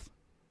myself,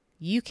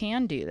 you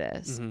can do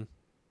this.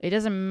 It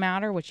doesn't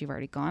matter what you've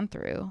already gone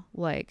through.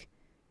 Like,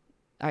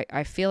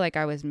 I feel like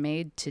I was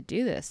made to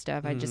do this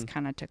stuff. I just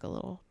kind of took a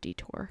little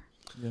detour.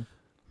 Yeah.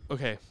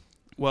 Okay.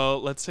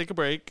 Well, let's take a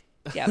break.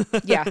 Yeah.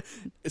 Yeah.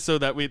 So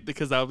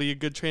because that'll be a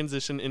good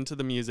transition into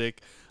the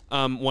music.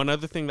 One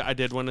other thing that I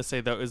did want to say,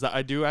 though, is that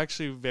I do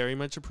actually very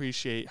much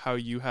appreciate how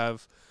you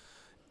have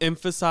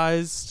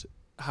emphasized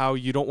how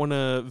you don't want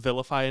to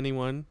vilify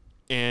anyone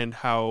and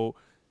how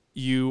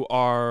you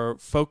are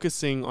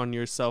focusing on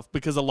yourself,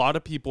 because a lot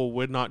of people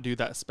would not do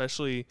that,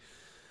 especially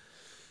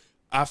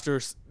after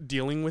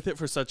dealing with it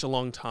for such a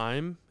long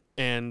time,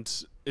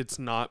 and it's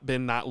not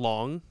been that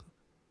long.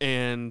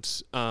 And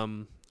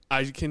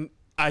I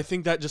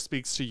think that just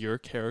speaks to your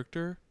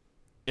character,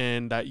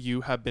 and that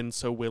you have been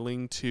so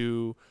willing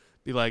to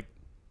be like,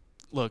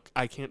 look,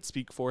 I can't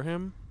speak for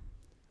him.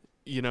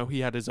 You know, he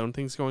had his own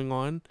things going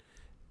on,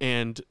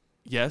 and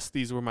yes,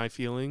 these were my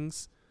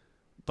feelings,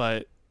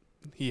 but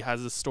he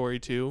has a story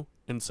too.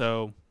 And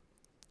so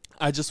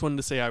I just wanted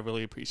to say I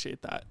really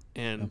appreciate that.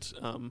 And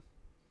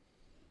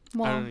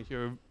well, I don't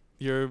know,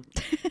 you're a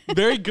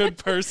very good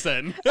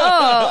person.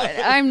 Oh,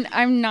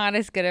 I'm not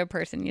as good a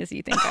person as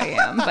you think I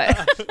am,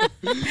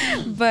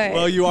 but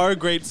well, you are a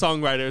great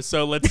songwriter,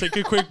 so let's take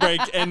a quick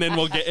break and then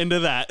we'll get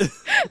into that.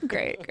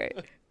 Great.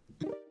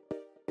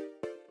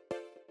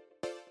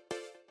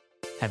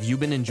 Have you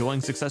been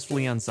enjoying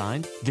Successfully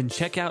Unsigned? Then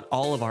check out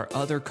all of our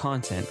other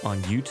content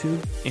on YouTube,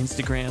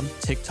 Instagram,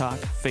 TikTok,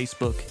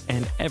 Facebook,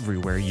 and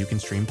everywhere you can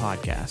stream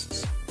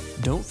podcasts.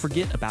 Don't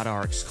forget about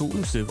our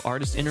exclusive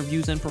artist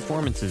interviews and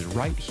performances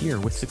right here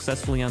with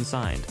Successfully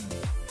Unsigned.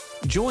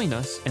 Join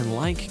us and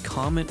like,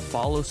 comment,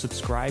 follow,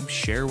 subscribe,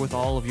 share with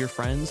all of your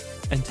friends,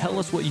 and tell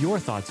us what your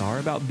thoughts are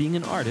about being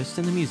an artist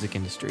in the music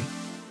industry.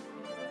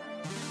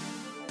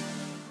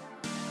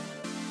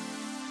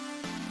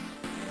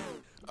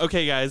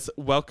 Okay, guys,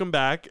 welcome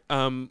back.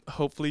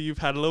 Hopefully you've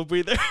had a little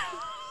breather.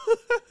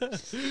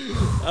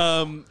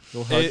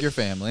 Go hug your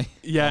family.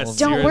 Yes.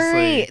 Don't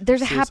worry.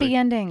 There's a Seriously. happy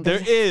ending.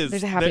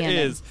 There's a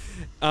happy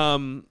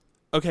ending.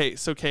 Okay,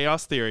 so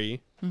Chaos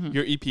Theory,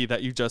 your EP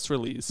that you just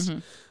released.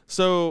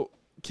 So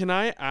can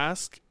I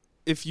ask,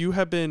 if you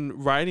have been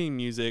writing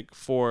music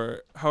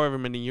for however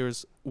many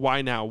years,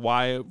 why now?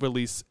 Why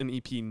release an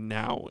EP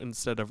now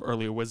instead of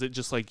earlier? Was it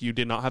just like you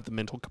did not have the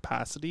mental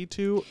capacity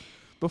to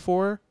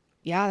before?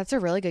 Yeah, that's a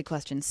really good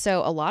question.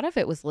 So a lot of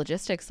it was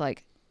logistics.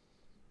 Like,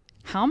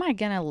 how am I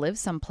going to live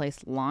someplace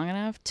long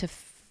enough to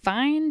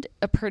find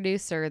a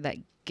producer that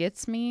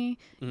gets me,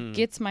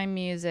 gets my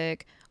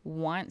music,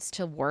 wants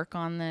to work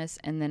on this,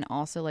 and then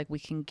also like we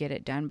can get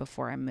it done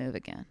before I move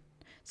again.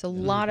 So a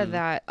lot of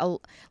that,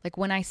 like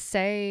when I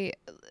say,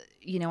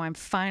 you know, I'm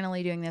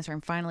finally doing this or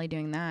I'm finally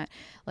doing that,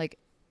 like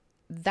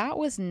that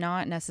was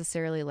not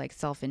necessarily like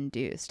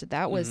self-induced.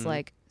 That was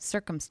like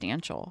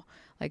circumstantial.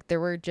 Like there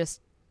were just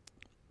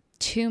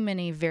too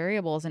many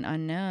variables and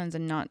unknowns,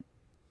 and not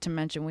to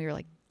mention we were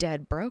like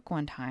dead broke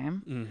one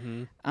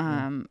time,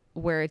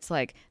 where it's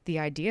like the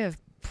idea of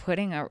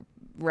putting a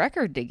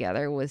record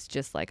together was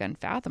just like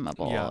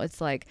unfathomable. Yeah.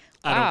 It's like,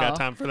 wow. I don't got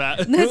time for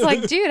that. It's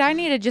like, dude, I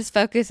need to just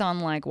focus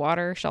on like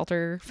water,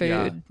 shelter,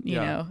 food, you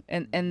know,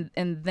 and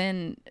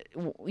then,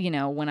 you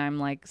know, when I'm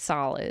like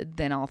solid,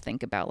 then I'll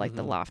think about like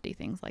the lofty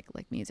things like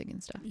music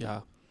and stuff. Yeah.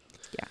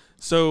 Yeah.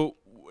 So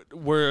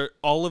were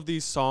all of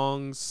these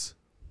songs,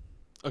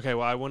 okay,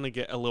 well, I want to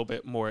get a little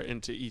bit more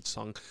into each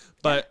song,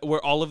 but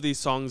were all of these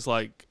songs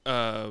like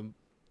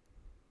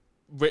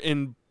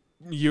written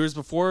years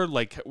before?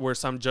 Like, were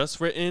some just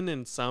written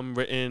and some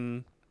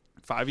written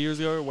 5 years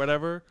ago or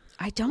whatever?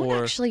 I don't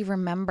actually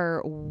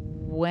remember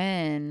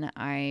when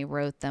I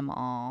wrote them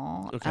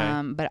all.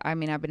 Okay. But I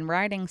mean, I've been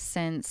writing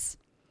since,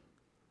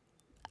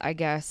 I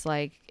guess,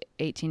 like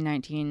 18,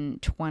 19,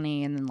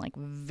 20, and then like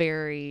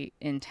very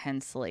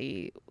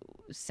intensely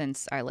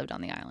since I lived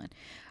on the island.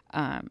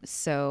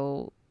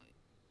 So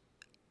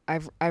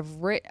I've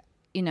written,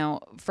 you know,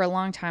 for a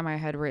long time I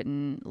had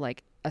written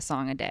like a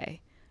song a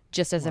day,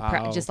 just as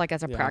just like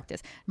as a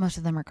practice. Most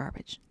of them are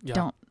garbage.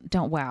 Yeah.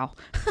 Don't wow.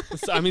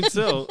 I mean,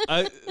 still,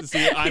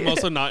 I'm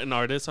also not an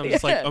artist. I'm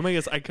just like, oh my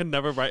gosh, I could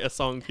never write a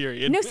song,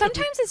 period. No,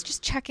 sometimes it's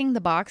just checking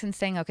the box and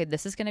saying, okay,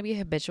 this is going to be a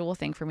habitual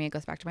thing for me. It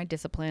goes back to my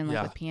discipline,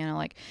 like with piano.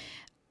 Like,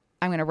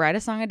 I'm going to write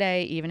a song a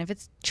day, even if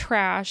it's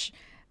trash.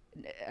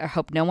 I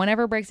hope no one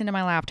ever breaks into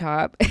my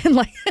laptop and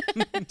like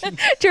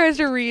tries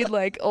to read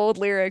like old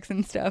lyrics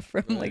and stuff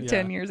from like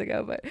 10 years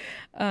ago. But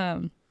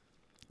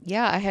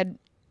I had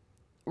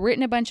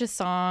written a bunch of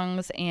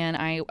songs, and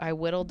I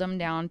whittled them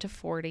down to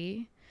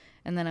 40,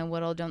 and then I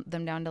whittled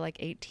them down to like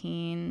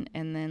 18,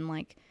 and then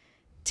like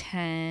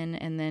 10.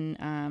 And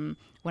then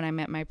when I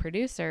met my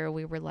producer,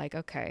 we were like,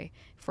 okay,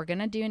 if we're going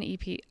to do an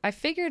EP, I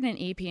figured an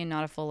EP and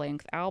not a full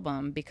length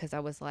album, because I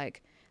was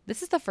like,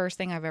 this is the first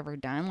thing I've ever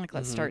done. Like,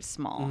 let's start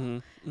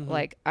small.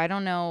 Like, I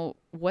don't know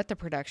what the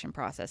production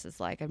process is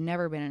like. I've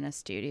never been in a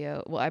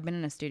studio. Well, I've been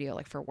in a studio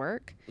like for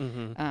work,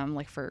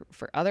 like for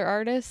other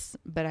artists,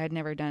 but I'd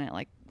never done it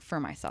like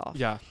for myself.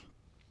 Yeah.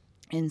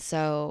 And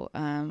so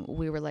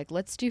we were like,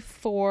 let's do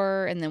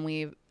 4. And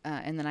then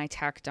and then I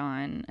tacked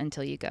on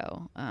Until You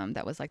Go.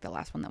 That was like the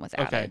last one that was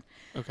added.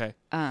 Okay.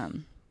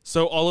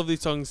 So all of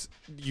these songs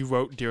you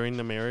wrote during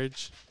the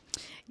marriage?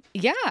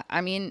 Yeah,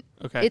 I mean,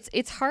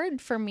 it's hard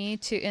for me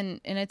to,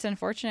 and it's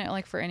unfortunate,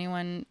 like for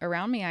anyone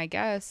around me, I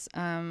guess.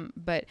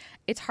 But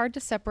it's hard to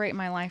separate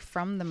my life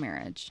from the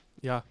marriage.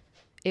 Yeah.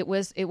 it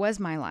was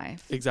my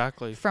life.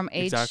 Exactly. From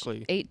age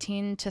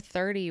 18 to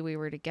 30, we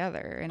were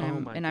together,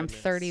 and I'm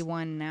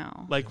 31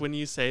 now. Like when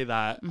you say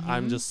that,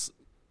 I'm just,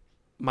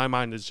 my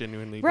mind is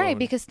genuinely right blown.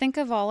 Because think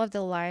of all of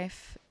the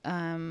life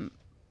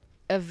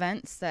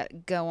events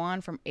that go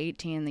on from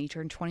 18, and then you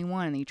turn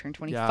 21, and then you turn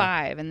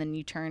 25, and then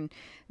you turn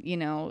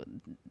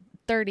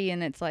 30,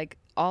 and it's like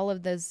all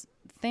of those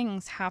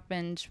things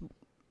happened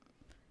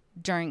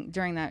during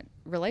that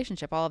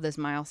relationship, all of those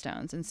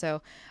milestones. And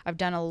so I've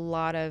done a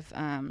lot of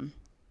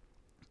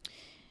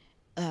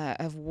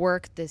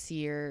work this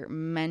year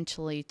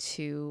mentally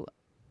to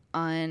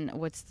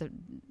what's the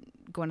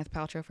Gwyneth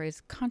Paltrow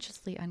phrase,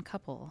 consciously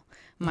uncouple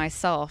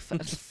myself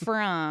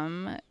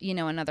from,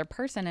 another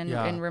person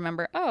and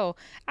remember, oh,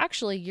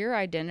 actually your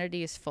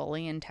identity is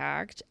fully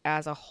intact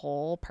as a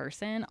whole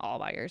person all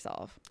by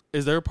yourself.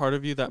 Is there a part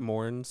of you that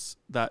mourns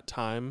that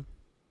time?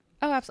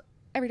 Oh,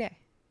 absolutely.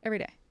 Every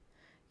day.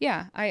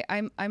 Yeah.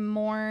 I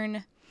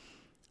mourn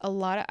a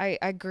lot.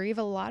 I grieve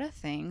a lot of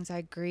things.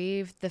 I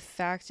grieve the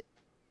fact,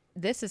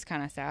 this is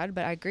kind of sad,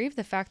 but I grieve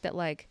the fact that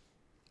like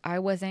I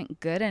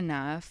wasn't good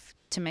enough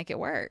to make it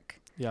work.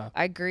 Yeah.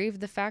 I grieve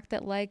the fact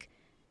that like,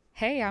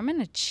 hey, I'm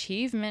an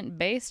achievement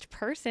based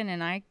person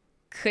and I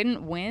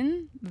couldn't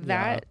win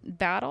that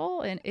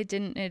battle, and it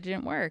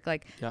didn't work.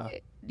 Like,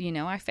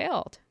 I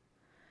failed,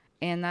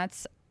 and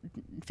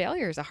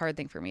failure is a hard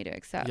thing for me to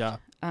accept. Yeah.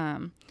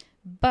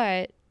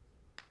 But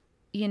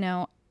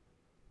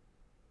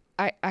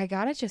I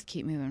gotta just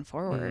keep moving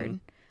forward.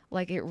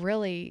 Like it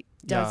really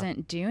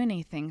doesn't do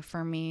anything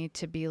for me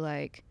to be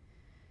like,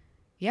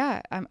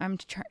 I'm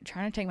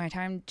trying to take my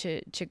time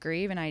to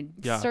grieve, and I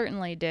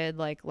certainly did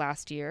like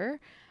last year.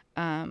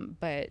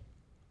 But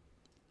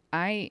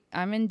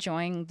I'm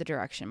enjoying the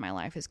direction my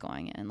life is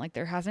going in. Like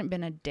there hasn't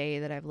been a day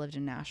that I've lived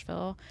in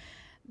Nashville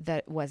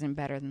that wasn't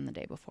better than the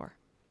day before.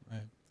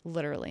 Right.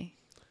 Literally.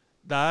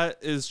 That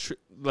is true.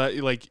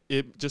 Like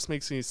it just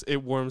makes me,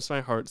 it warms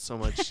my heart so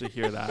much to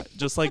hear that.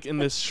 Just like in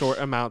this short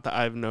amount that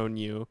I've known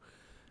you,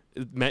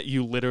 met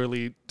you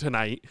literally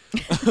tonight,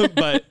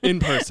 but in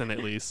person at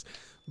least.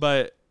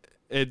 But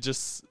it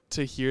just,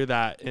 to hear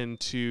that, and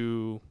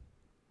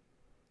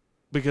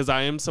because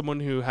I am someone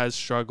who has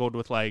struggled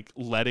with like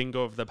letting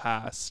go of the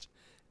past,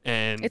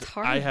 and it's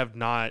hard. I have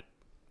not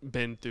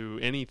been through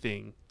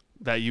anything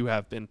that you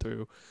have been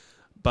through,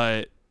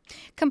 but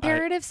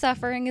comparative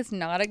suffering is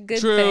not a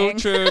good thing.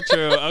 True.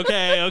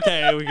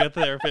 Okay. We got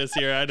the therapist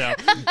here. I know.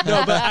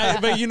 No,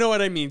 but you know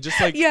what I mean?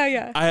 Just like,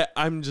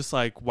 I'm just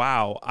like,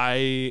 wow,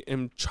 I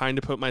am trying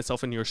to put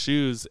myself in your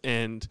shoes,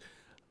 and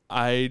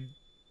I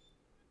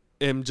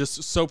am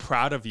just so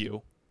proud of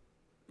you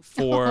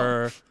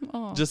for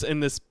just in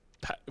the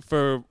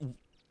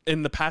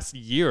past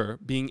year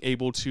being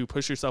able to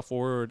push yourself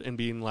forward and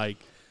being like,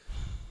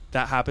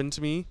 that happened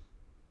to me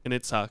and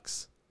it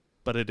sucks,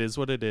 but it is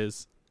what it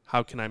is.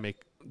 How can I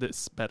make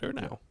this better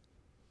now?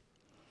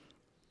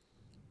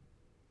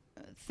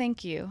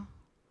 Thank you.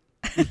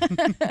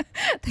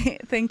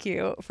 Thank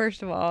you.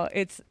 First of all,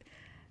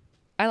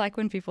 I like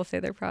when people say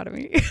they're proud of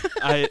me.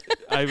 I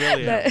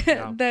really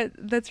am. Yeah.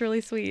 That's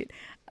really sweet.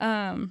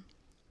 I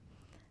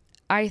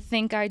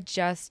think I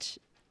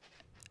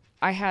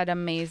had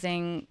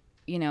amazing,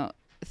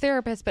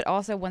 therapists, but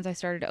also once I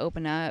started to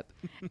open up,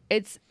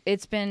 it's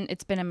been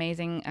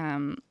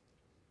amazing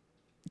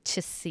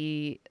to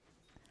see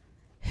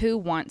who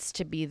wants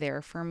to be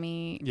there for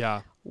me.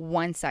 Yeah.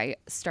 Once I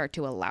start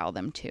to allow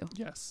them to.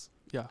 Yes.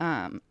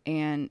 Yeah.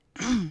 And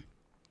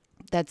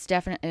that's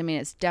definitely,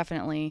 it's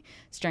definitely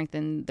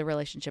strengthened the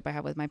relationship I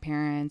have with my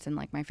parents and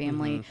like my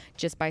family,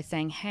 just by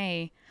saying,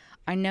 hey,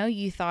 I know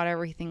you thought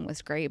everything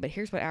was great, but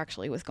here's what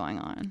actually was going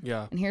on.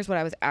 Yeah. And here's what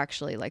I was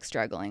actually like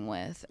struggling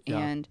with. Yeah.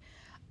 And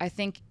I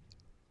think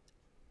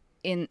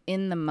in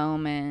the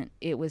moment,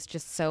 it was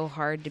just so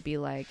hard to be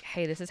like,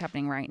 hey, this is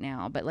happening right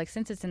now. But like,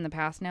 since it's in the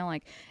past now,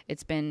 like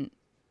it's been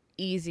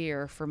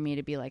easier for me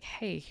to be like,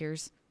 hey,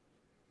 here's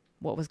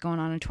what was going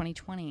on in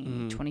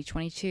 2020,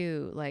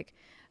 2022, like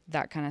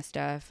that kind of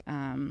stuff.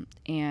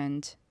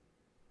 And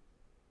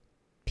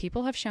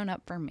people have shown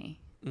up for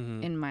me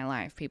in my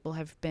life. People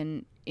have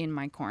been in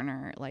my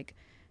corner, like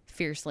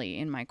fiercely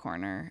in my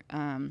corner.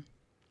 And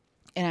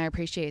I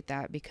appreciate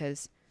that,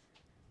 because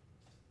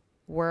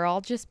we're all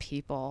just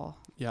people.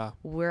 Yeah.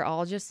 We're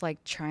all just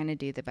like trying to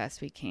do the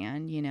best we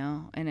can,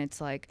 and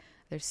it's like,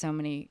 there's so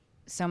many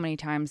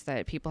times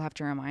that people have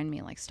to remind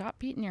me, like, stop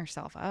beating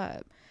yourself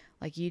up.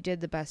 Like, you did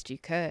the best you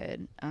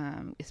could,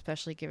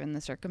 especially given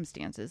the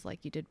circumstances.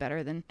 Like, you did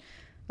better than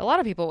a lot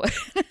of people would.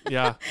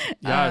 Yeah.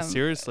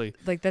 Seriously.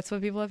 Like, that's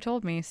what people have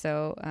told me.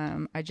 So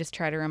I just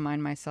try to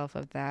remind myself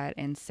of that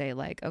and say,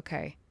 like,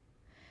 okay,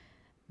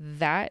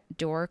 that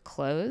door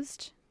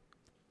closed,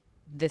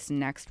 this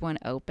next one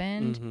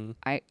opened.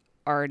 I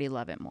already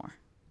love it more.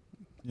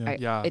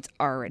 Yeah. It's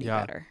already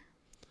better.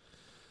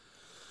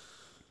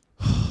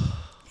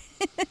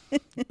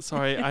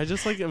 Sorry, I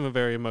just like am a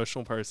very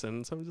emotional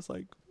person, so I'm just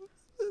like,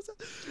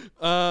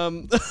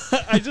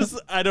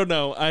 I don't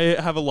know.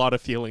 I have a lot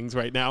of feelings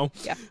right now.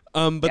 Yeah.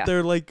 But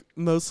they're like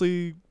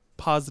mostly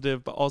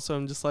positive, but also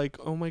I'm just like,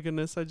 oh my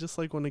goodness, I just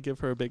like want to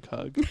give her a big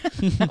hug. We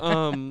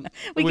can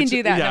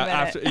do that in a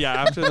minute.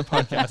 After the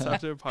podcast.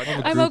 After the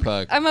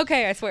podcast. I'm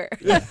okay, I swear.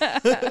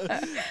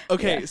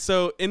 Okay,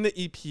 so in the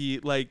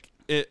EP, like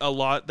a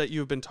lot that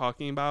you've been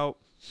talking about,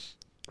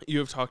 you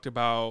have talked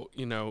about,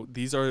 you know,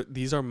 these are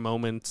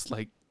moments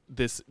like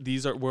this.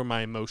 These were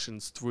my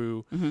emotions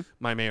through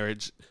my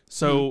marriage.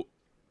 So,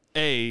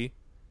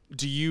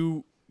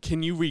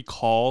 can you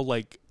recall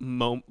like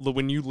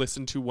when you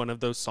listen to one of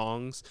those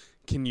songs?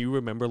 Can you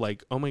remember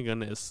like, oh my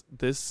goodness,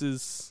 this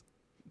is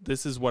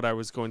what I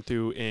was going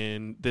through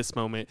in this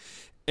moment?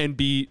 And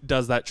B,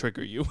 does that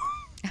trigger you?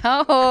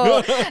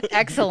 Oh,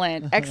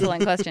 excellent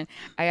question.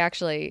 I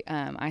actually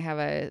I have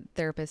a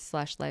therapist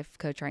 / life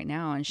coach right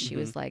now, and she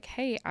was like,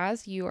 hey,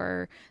 as you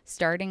are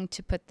starting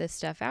to put this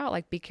stuff out,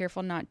 like be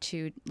careful not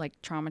to like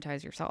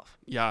traumatize yourself.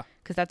 Yeah,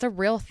 because that's a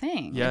real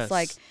thing. Yes. It's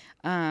like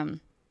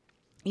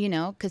you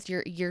know, because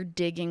you're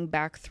digging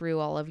back through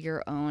all of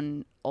your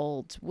own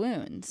old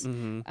wounds.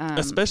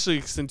 Especially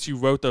since you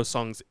wrote those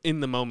songs in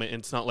the moment.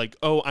 It's not like,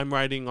 oh, I'm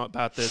writing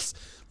about this,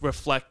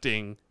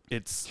 reflecting.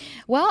 It's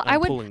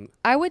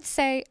I would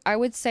say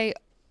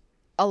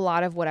a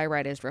lot of what I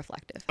write is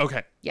reflective.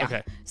 Okay. Yeah.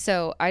 Okay.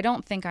 So I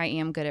don't think I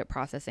am good at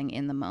processing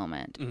in the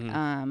moment.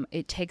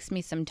 It takes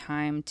me some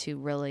time to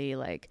really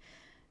like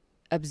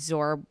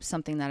absorb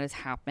something that has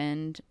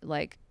happened.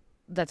 Like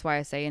that's why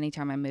I say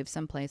anytime I move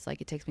someplace,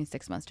 like it takes me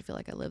 6 months to feel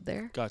like I live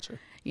there. Gotcha.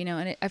 You know,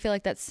 and I feel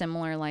like that's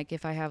similar. Like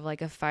if I have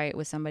like a fight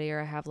with somebody, or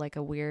I have like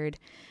a weird,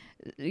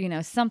 you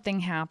know,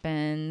 something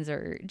happens,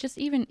 or just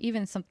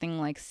even something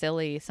like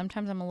silly.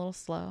 Sometimes I'm a little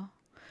slow.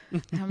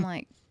 And I'm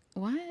like,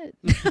 what?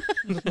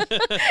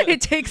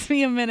 It takes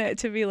me a minute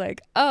to be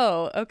like,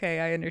 oh, okay,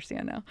 I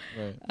understand now.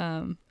 Right.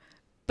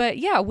 But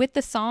yeah, with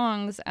the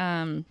songs,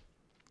 I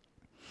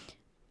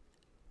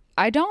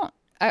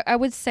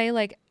would say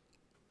like,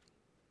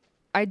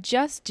 I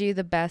just do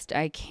the best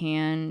I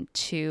can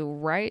to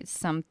write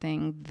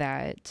something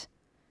that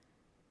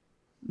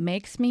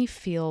makes me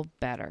feel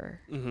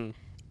better.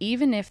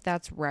 Even if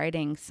that's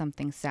writing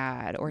something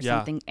sad or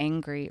something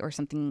angry or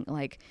something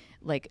like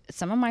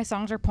some of my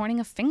songs are pointing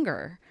a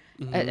finger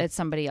at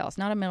somebody else,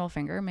 not a middle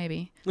finger,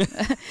 maybe.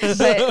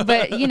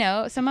 but you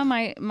know, some of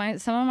my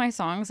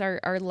songs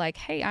are like,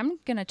 hey, I'm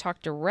going to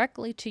talk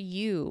directly to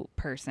you,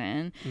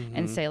 person,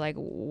 and say like,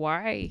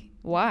 why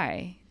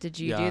did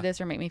you do this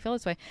or make me feel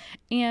this way?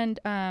 And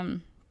I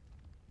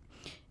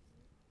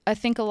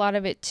think a lot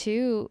of it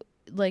too,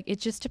 like it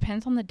just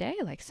depends on the day.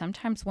 Like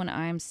sometimes when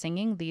I'm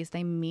singing these,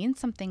 they mean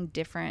something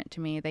different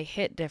to me. They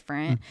hit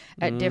different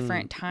at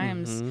different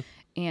times.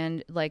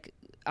 And like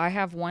I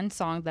have one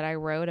song that I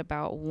wrote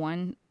about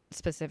one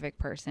specific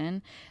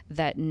person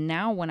that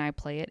now when I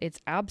play it, it's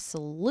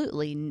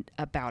absolutely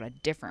about a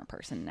different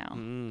person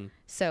now.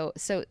 So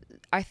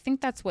I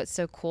think that's what's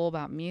so cool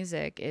about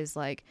music is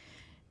like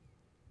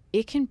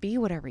it can be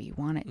whatever you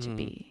want it to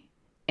be.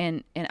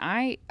 And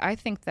I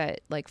think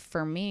that like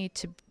for me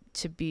to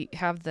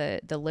have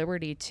the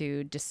liberty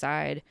to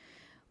decide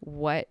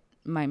what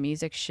my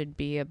music should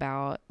be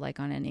about like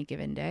on any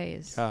given day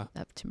is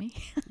up to me.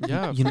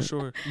 Yeah, for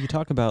sure. You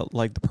talk about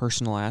like the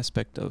personal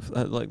aspect of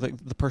like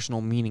the personal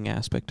meaning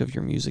aspect of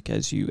your music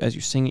as you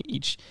sing it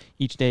each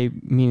day,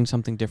 meaning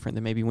something different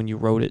than maybe when you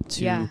wrote it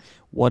to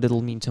what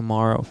it'll mean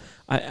tomorrow.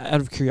 Out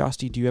of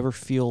curiosity, do you ever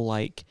feel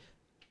like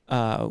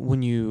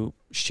when you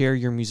share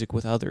your music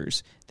with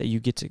others that you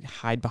get to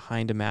hide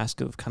behind a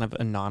mask of kind of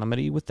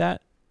anonymity with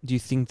that? Do you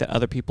think that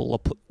other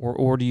people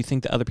or do you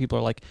think that other people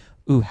are like,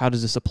 ooh, how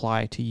does this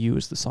apply to you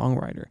as the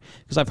songwriter?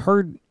 Because I've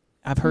heard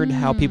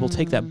how people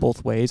take that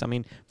both ways. I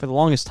mean, for the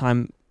longest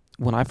time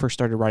when I first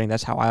started writing,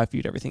 that's how I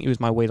viewed everything. It was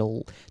my way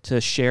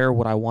to share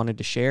what I wanted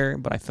to share,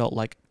 but I felt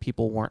like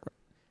people weren't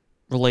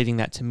relating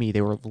that to me. They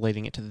were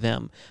relating it to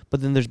them.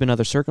 But then there's been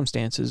other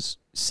circumstances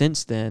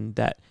since then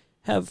that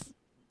have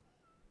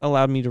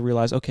allowed me to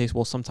realize, okay,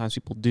 well, sometimes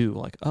people do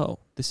like, oh,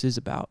 this is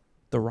about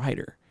the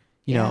writer,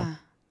 you know?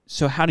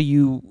 So how do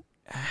you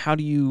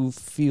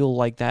feel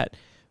like that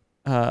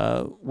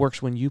works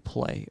when you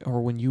play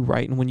or when you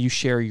write and when you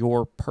share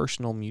your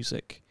personal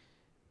music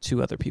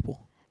to other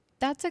people?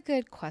 That's a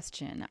good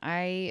question.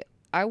 I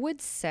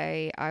would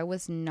say I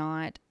was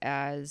not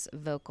as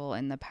vocal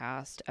in the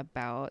past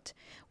about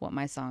what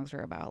my songs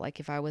were about. Like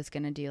if I was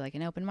going to do like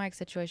an open mic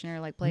situation or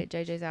like play at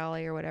JJ's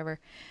Alley or whatever,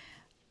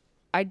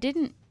 I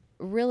didn't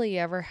really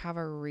ever have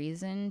a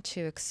reason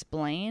to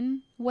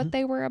explain what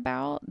they were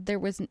about. There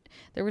was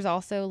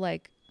also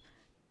like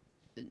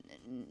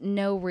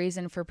no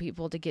reason for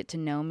people to get to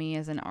know me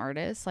as an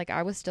artist. Like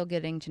I was still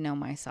getting to know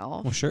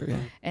myself. Well, sure, yeah.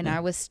 And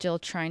I was still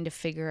trying to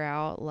figure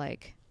out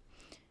like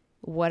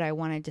what I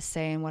wanted to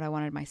say and what I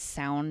wanted my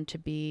sound to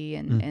be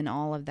and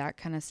all of that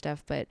kind of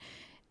stuff. But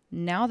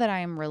now that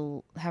I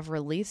have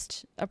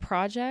released a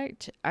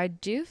project, I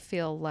do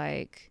feel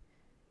like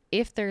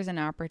if there's an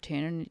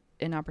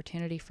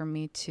opportunity for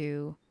me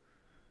to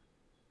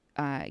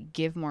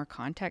give more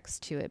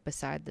context to it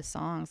beside the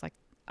songs, like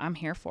I'm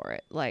here for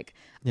it. Like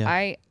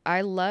I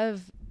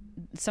love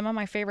some of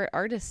my favorite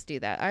artists do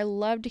that. I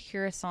love to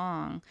hear a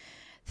song,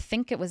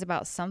 think it was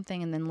about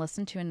something, and then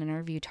listen to an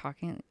interview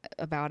talking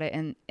about it,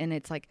 and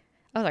it's like,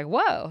 I was like,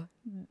 whoa,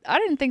 I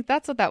didn't think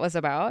that's what that was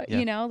about. Yeah.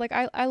 You know, like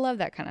I love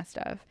that kind of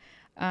stuff.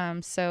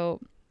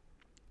 So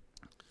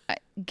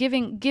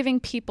giving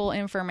people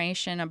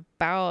information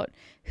about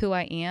who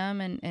I am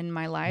and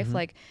my life, Mm-hmm.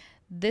 like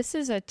this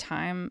is a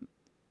time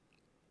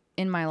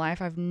in my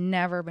life I've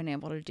never been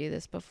able to do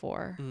this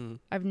before.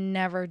 I've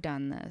never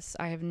done this.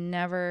 I have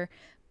never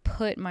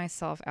put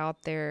myself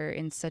out there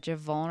in such a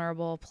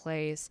vulnerable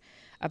place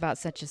about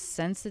such a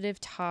sensitive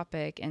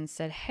topic and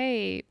said,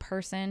 hey,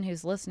 person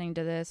who's listening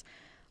to this,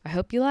 I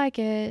hope you like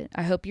it.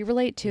 I hope you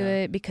relate to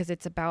it, because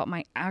it's about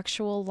my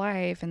actual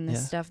life, and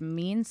this stuff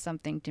means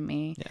something to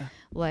me. Yeah.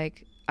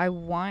 Like I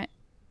want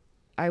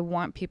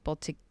people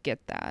to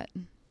get that.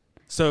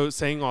 So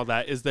saying all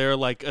that, is there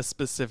like a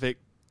specific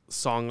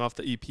song off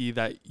the EP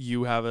that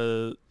you have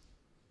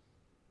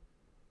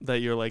that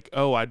you're like,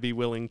 oh, I'd be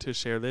willing to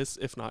share this?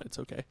 If not, it's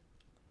okay.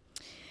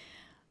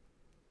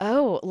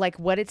 Oh, like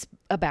what it's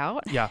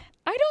about? Yeah.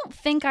 I don't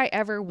think I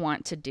ever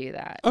want to do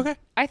that. Okay.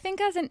 I think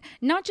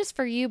not just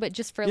for you, but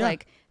just for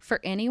like for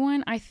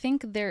anyone, I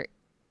think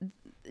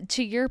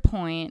to your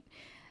point,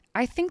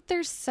 I think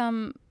there's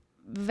some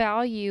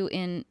value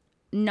in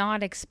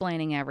not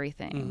explaining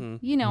everything.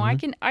 Mm-hmm. You know, I've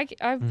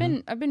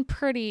been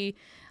pretty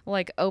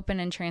like open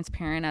and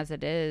transparent as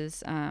it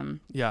is.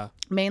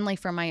 Mainly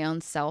for my own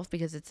self,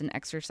 because it's an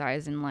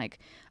exercise in like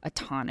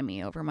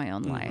autonomy over my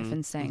own life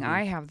and saying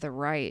I have the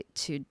right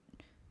to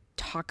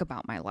talk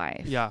about my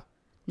life. Yeah.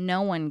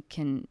 No one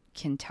can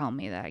tell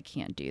me that I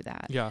can't do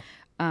that. Yeah.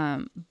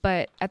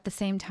 But at the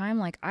same time,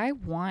 like I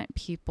want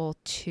people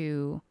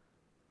to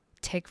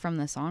take from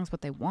the songs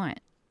what they want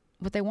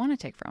to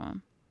take from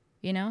them.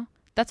 You know,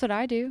 that's what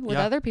I do with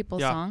other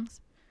people's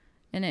songs.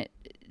 And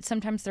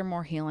sometimes they're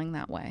more healing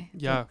that way.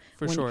 Yeah,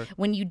 like sure.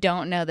 When you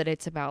don't know that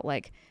it's about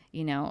like,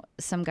 you know,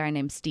 some guy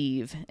named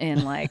Steve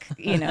and like,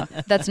 you know,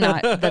 that's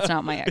not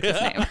my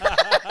ex's name.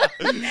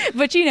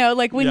 But you know,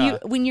 like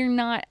when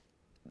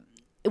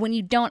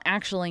you don't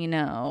actually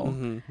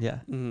know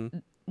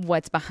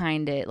what's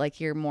behind it, like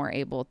you're more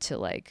able to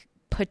like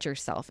put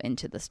yourself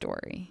into the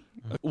story.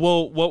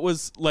 Well, what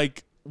was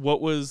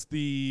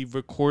the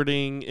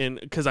recording in,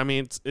 because I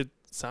mean it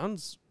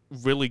sounds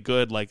really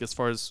good, like as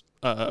far as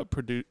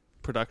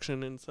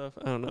production and stuff.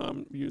 I don't know,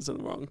 I'm using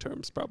the wrong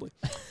terms probably.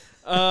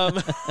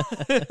 But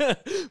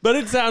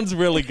it sounds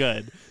really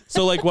good.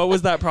 So like what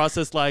was that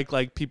process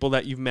like people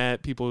that you've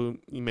met, people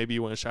maybe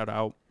you want to shout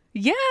out?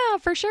 Yeah,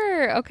 for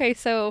sure. Okay,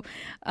 so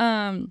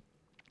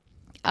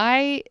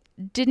I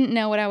didn't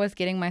know what I was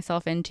getting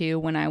myself into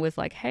when I was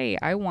like, hey,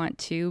 I want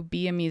to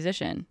be a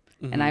musician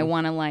and I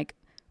want to like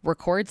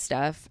record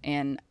stuff.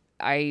 And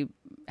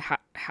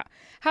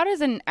how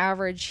does an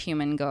average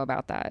human go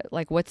about that?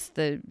 Like, what's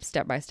the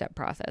step-by-step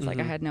process? Like,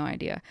 I had no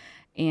idea.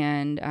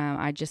 And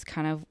I just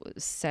kind of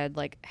said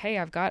like, hey,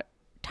 I've got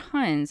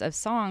tons of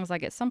songs.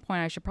 Like at some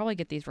point I should probably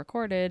get these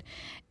recorded,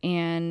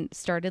 and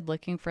started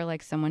looking for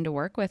like someone to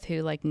work with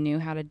who like knew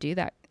how to do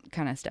that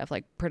kind of stuff,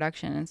 like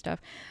production and stuff.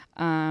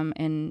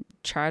 And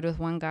tried with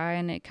one guy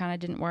and it kind of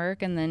didn't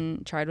work. And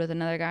then tried with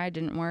another guy, it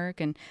didn't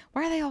work. And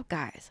why are they all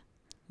guys?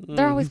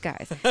 They're always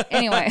guys.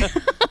 Anyway.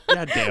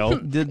 Yeah,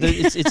 Dale.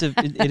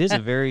 It is a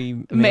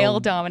very male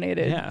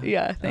dominated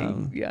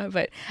thing.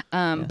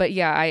 But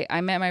yeah,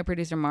 I met my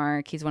producer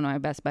Mark. He's one of my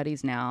best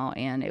buddies now,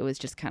 and it was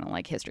just kind of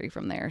like history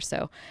from there.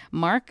 So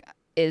Mark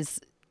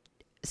is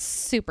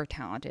super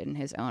talented in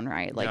his own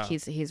right. Like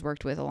he's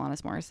worked with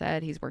Alanis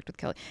Morissette. He's worked with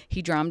Kelly.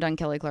 He drummed on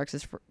Kelly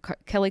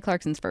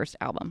Clarkson's first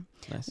album.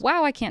 Nice.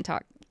 Wow, I can't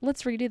talk.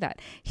 Let's redo that.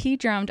 He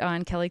drummed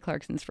on Kelly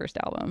Clarkson's first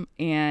album,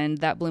 and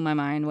that blew my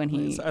mind when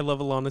he... I love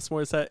Alanis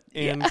Morissette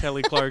and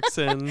Kelly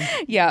Clarkson.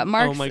 Yeah,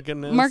 oh my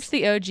goodness. Mark's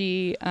the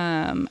OG.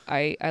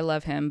 I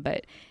love him,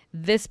 but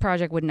this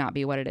project would not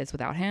be what it is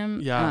without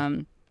him. Yeah.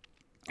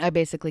 I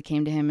basically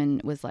came to him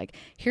and was like,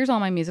 here's all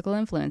my musical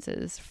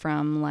influences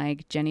from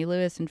like Jenny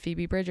Lewis and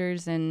Phoebe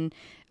Bridgers and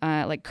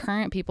like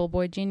current people,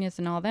 Boy Genius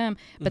and all them.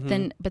 But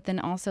then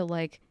also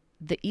like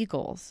the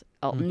Eagles,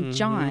 Elton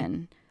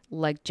John,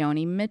 like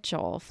Joni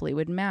Mitchell,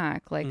 Fleetwood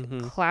Mac,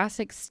 like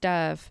classic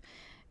stuff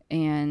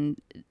and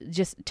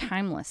just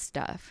timeless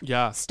stuff.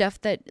 Yeah.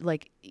 Stuff that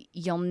like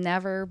you'll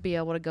never be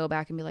able to go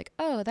back and be like,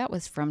 oh, that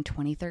was from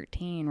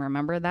 2013.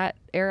 Remember that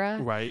era?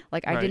 Right.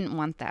 Like I didn't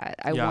want that.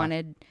 I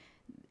wanted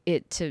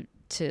it to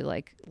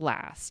like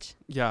last.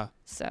 Yeah.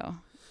 So.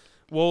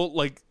 Well,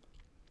 like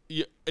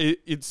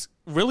it's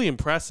really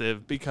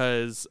impressive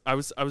because I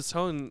was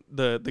telling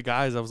the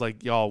guys, I was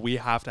like, y'all, we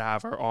have to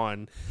have her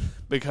on,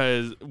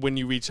 because when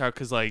you reach out,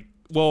 because like,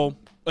 well,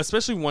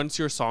 especially once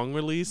your song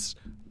released,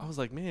 I was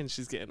like, man,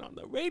 she's getting on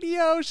the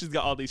radio, she's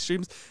got all these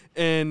streams,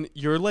 and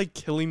you're like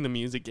killing the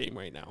music game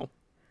right now.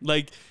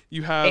 Like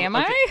you have. Am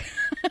I?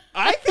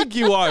 I think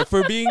you are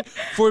for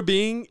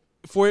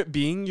it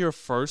being your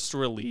first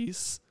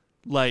release.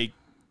 Like,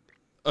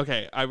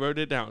 okay, I wrote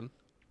it down.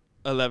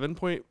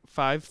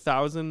 11.5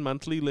 thousand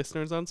monthly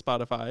listeners on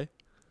Spotify,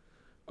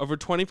 over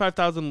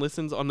 25,000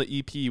 listens on the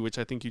EP, which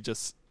I think you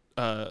just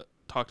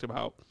talked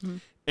about. Mm-hmm.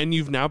 And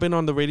you've now been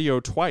on the radio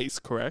twice,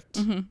 correct?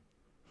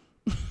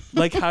 Mm-hmm.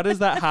 Like, how does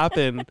that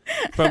happen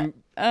from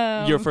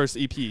your first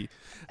EP?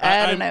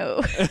 I don't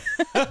know.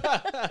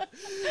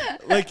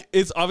 Like,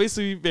 it's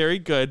obviously very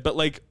good, but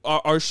like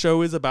our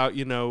show is about,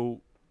 you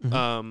know,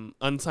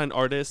 unsigned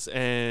artists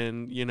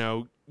and, you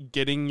know,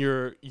 getting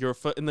your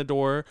foot in the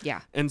door.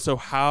 Yeah. And so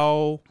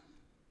how,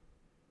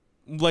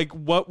 like,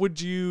 what would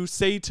you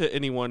say to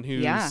anyone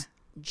who's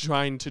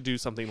trying to do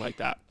something like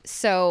that?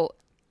 So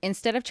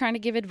instead of trying to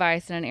give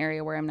advice in an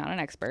area where I'm not an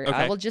expert,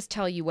 I will just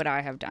tell you what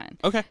I have done.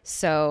 Okay.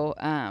 So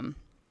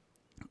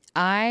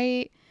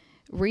I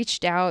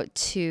reached out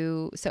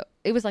to, so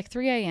it was like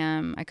 3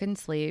 a.m. I couldn't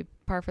sleep,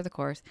 par for the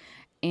course.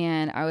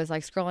 And I was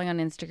like scrolling on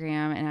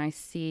Instagram and I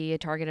see a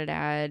targeted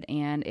ad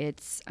and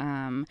it's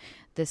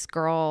this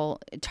girl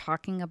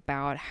talking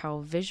about how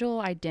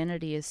visual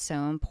identity is so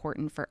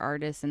important for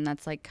artists. And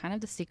that's like kind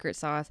of the secret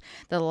sauce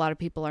that a lot of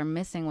people are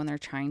missing when they're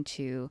trying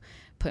to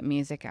put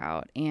music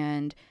out.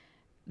 And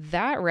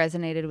that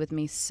resonated with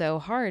me so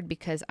hard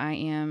because I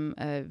am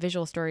a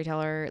visual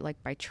storyteller,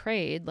 like by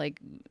trade, like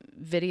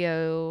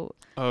video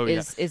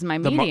is my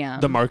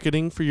medium. The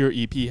marketing for your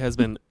EP has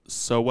been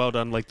so well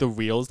done. Like the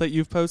reels that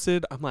you've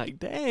posted, I'm like,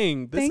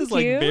 dang, this Thank is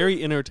like you.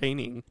 very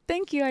entertaining.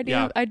 Thank you.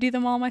 I do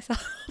them all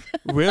myself.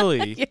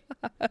 Really? Yeah.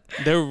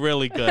 They're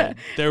really good.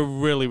 They're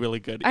really, really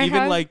good. I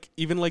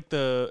Even like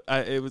the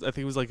I think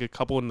it was like a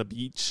couple in the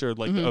beach or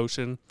like the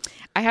ocean.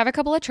 I have a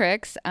couple of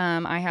tricks.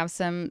 I have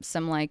some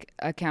like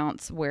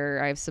accounts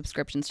where I have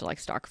subscriptions to like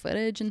stock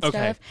footage and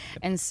stuff.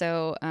 And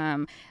so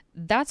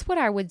that's what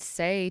I would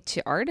say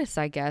to artists,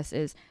 I guess,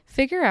 is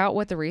figure out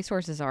what the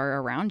resources are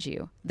around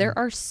you. There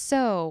are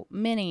so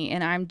many,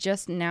 and I'm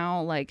just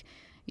now like,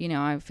 you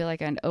know, I feel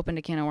like I opened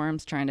a can of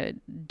worms trying to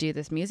do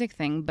this music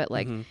thing, but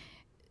like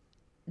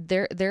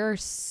there are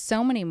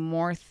so many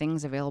more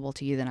things available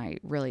to you than I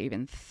really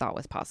even thought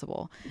was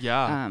possible.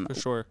 Yeah, for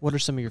sure. What are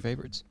some of your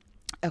favorites?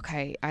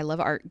 Okay, I love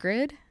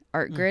ArtGrid.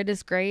 ArtGrid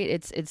is great.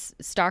 It's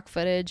stock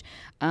footage,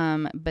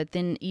 but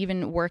then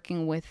even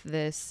working with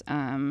this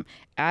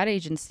ad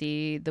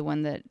agency, the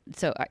one that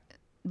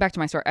back to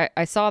my story.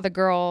 I saw the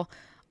girl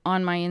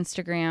on my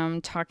Instagram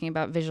talking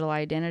about visual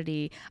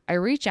identity. I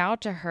reached out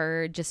to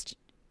her just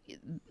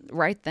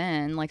right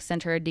then, like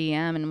sent her a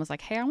DM and was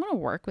like, hey, I want to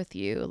work with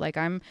you. Like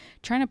I'm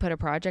trying to put a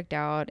project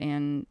out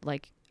and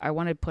like I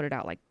want to put it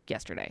out like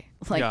yesterday.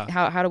 Like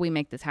how do we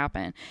make this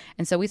happen?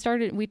 And so we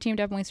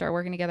teamed up and we started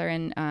working together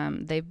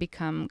and they've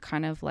become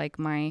kind of like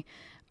my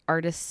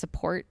artist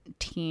support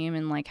team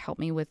and like help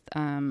me with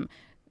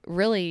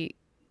really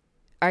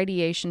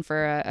ideation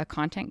for a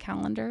content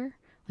calendar.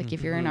 Like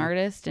if you're an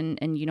artist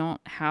and you don't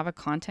have a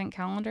content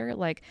calendar,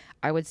 like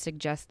I would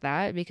suggest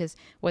that because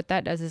what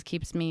that does is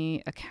keeps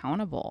me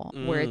accountable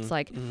where it's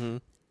like,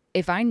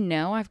 if I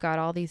know I've got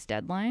all these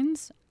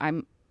deadlines,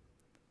 I'm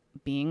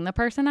being the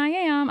person I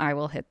am, I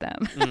will hit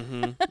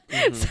them.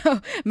 So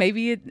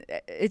maybe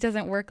it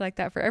doesn't work like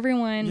that for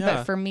everyone,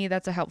 but for me,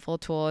 that's a helpful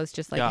tool is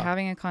just like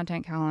having a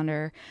content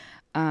calendar.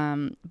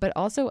 But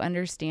also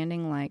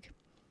understanding like,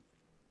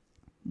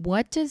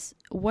 what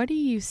do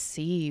you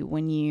see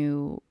when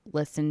you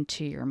listen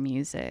to your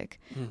music?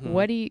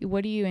 What are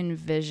you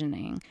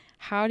envisioning?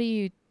 How do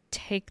you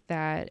take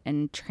that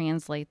and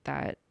translate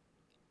that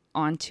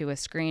onto a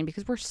screen?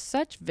 Because we're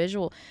such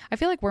visual. I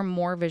feel like we're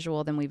more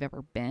visual than we've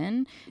ever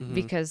been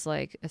because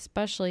like,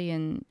 especially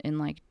in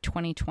like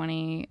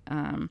 2020,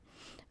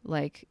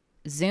 like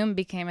Zoom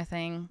became a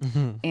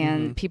thing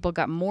and people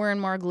got more and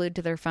more glued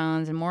to their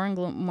phones and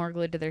more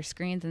glued to their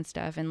screens and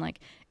stuff. And like,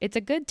 it's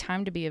a good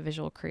time to be a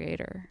visual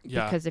creator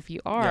because if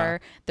you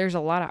are, there's a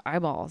lot of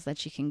eyeballs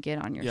that you can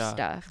get on your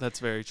stuff. That's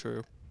very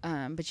true.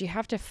 But you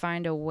have to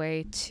find a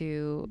way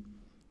to,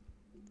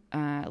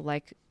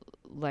 like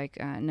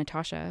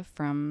Natasha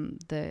from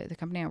the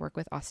company I work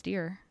with,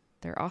 Austere,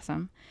 they're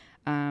awesome.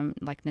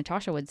 Like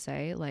Natasha would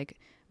say, like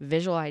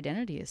visual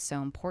identity is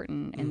so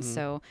important. And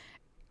so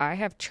I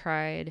have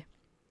tried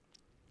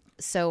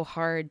so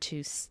hard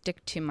to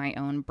stick to my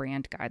own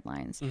brand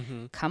guidelines.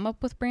 Come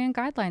up with brand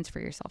guidelines for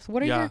yourself.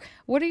 What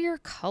are your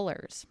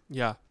colors?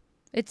 Yeah.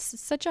 It's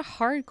such a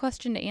hard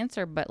question to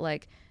answer, but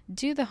like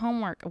do the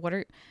homework. What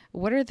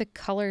are the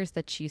colors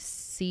that you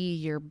see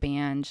your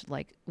band,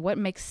 like what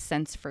makes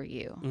sense for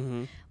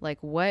you? Like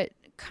what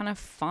kind of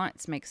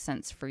fonts make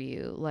sense for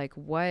you? Like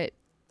what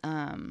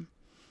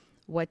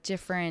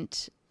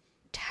different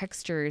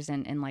textures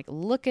and like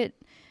look at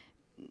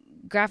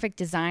graphic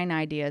design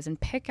ideas and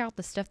pick out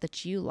the stuff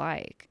that you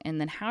like.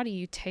 And then how do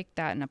you take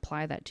that and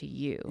apply that to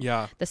you?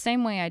 Yeah. The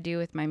same way I do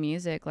with my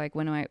music. Like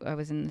when I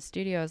was in the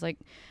studio, I was like,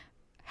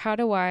 how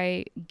do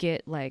I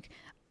get like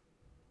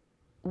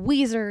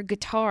Weezer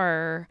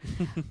guitar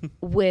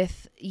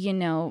with, you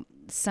know,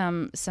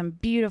 some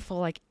beautiful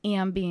like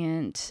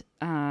ambient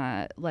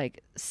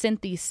like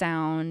synthy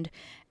sound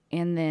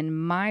and then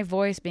my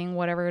voice being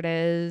whatever it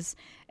is,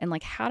 and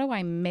like how do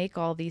I make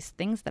all these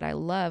things that I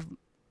love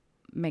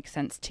make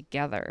sense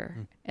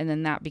together? And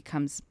then that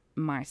becomes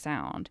my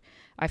sound.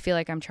 I feel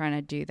like I'm trying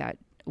to do that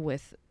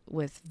with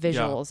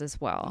visuals as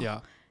well.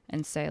 Yeah.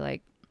 And say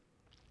like,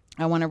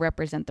 I want to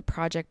represent the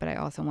project, but I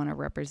also want to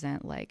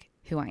represent like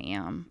who I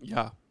am.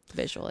 Yeah.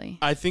 Visually.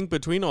 I think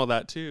between all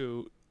that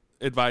too,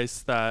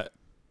 advice that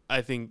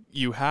I think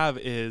you have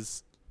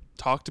is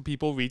talk to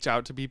people, reach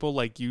out to people.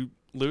 Like you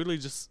literally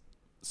just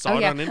saw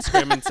it on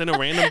Instagram and sent a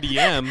random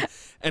DM,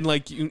 and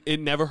like it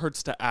never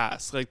hurts to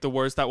ask. Like the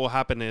worst that will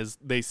happen is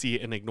they see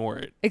it and ignore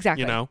it.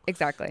 Exactly. You know?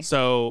 Exactly.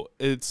 So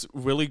it's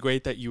really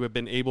great that you have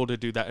been able to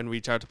do that and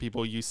reach out to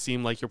people. You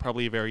seem like you're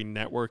probably a very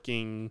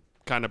networking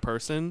kind of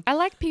person. I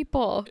like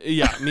people.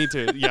 Yeah, me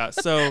too. Yeah.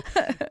 So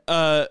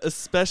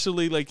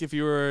especially like if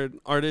you're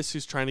an artist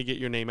who's trying to get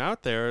your name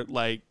out there,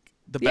 like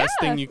the best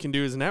thing you can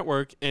do is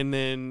network, and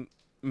then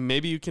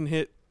maybe you can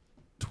hit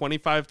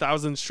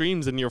 25,000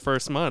 streams in your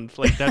first month.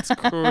 Like that's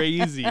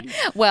crazy.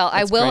 Well,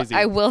 That's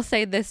I will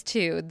say this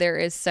too. There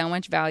is so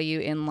much value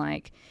in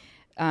like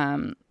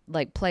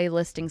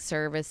playlisting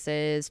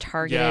services,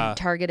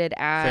 targeted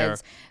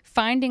ads,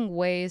 finding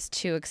ways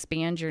to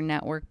expand your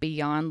network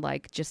beyond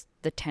like just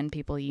the 10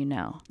 people you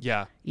know.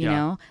 Yeah. You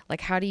know? Like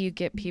how do you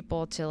get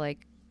people to like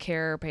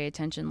care or pay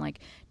attention? Like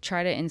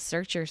try to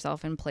insert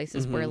yourself in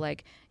places where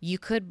like you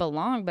could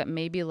belong, but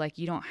maybe like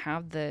you don't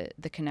have the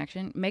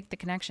connection. Make the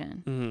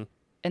connection.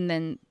 And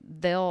then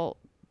they'll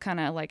kind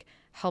of like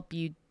help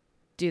you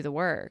do the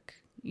work,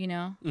 you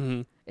know?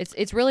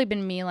 It's really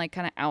been me like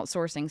kind of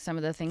outsourcing some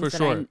of the things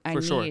I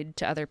need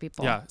to other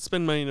people. Yeah.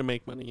 Spend money to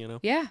make money, you know?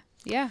 Yeah.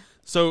 Yeah.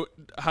 So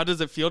how does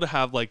it feel to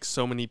have like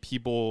so many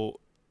people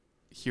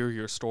hear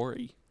your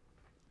story?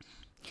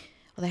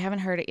 Well, they haven't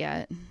heard it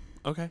yet.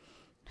 Okay.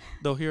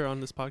 They'll hear it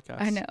on this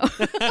podcast. I know.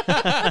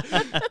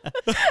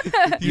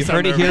 You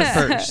heard it here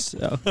first.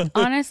 So.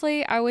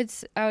 Honestly, I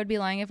would be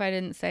lying if I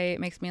didn't say it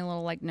makes me a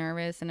little like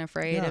nervous and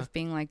afraid of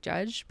being like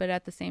judged. But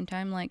at the same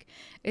time, like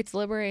it's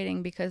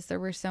liberating because there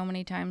were so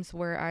many times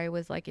where I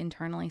was like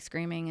internally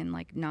screaming and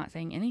like not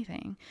saying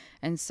anything.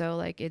 And so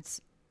like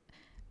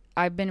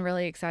I've been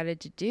really excited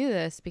to do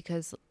this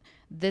because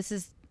this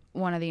is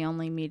one of the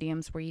only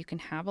mediums where you can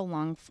have a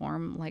long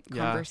form like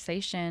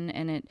conversation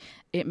and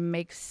it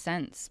makes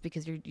sense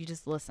because you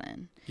just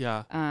listen.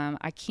 Yeah.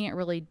 I can't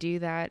really do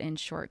that in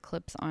short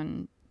clips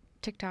on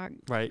TikTok.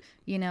 Right.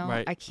 You know,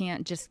 right. I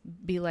can't just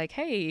be like,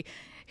 hey,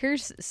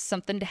 here's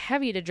something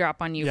heavy to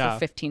drop on you for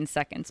 15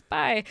 seconds.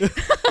 Bye.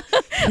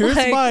 Here's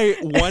my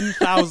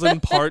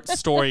 1,000 part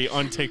story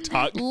on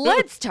TikTok.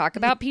 Let's talk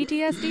about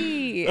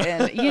PTSD.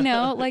 And, you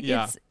know, like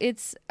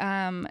it's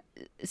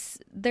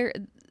there.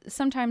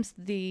 Sometimes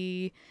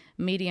the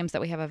mediums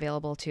that we have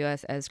available to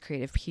us as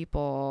creative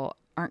people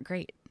aren't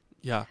great.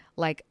 Yeah.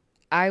 Like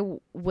I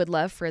would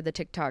love for the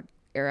TikTok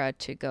era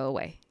to go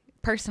away.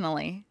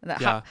 Personally,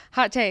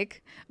 hot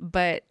take,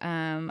 but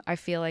I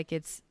feel like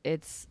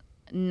it's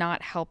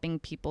not helping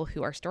people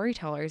who are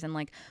storytellers and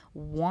like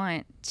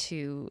want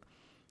to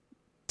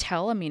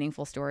tell a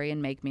meaningful story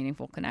and make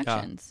meaningful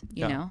connections.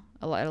 You know,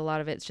 a lot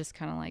of it's just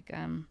kind of like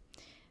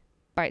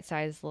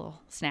bite-sized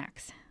little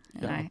snacks,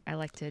 and I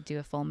like to do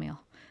a full meal.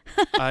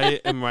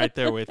 I am right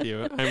there with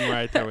you.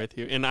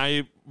 And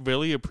I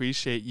really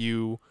appreciate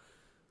you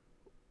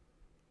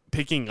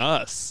picking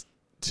us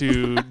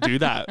to do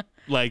that.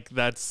 Like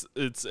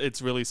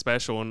it's really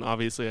special. And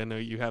obviously I know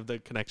you have the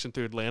connection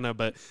through Atlanta,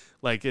 but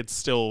like it's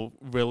still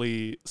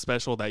really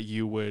special that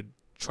you would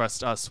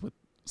trust us with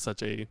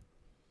such a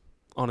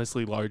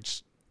honestly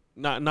large,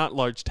 not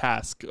large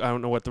task. I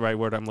don't know what the right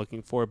word I'm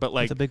looking for, but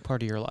like it's a big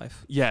part of your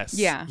life. Yes.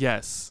 Yeah.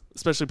 Yes.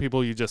 Especially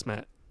people you just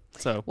met.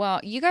 So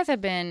well, you guys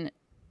have been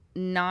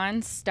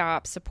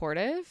nonstop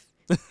supportive.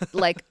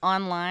 Like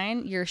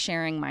online, you're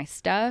sharing my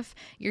stuff.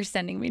 You're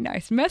sending me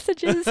nice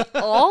messages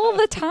all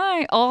the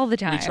time.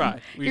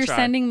 We try.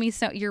 Sending me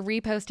you're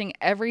reposting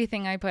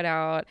everything I put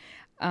out.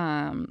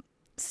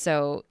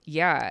 So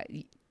yeah,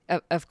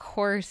 of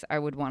course I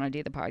would want to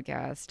do the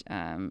podcast.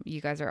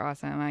 You guys are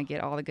awesome. I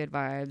get all the good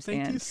vibes.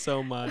 Thank you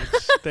so much.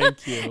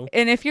 Thank you.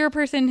 And if you're a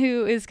person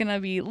who is going to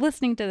be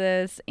listening to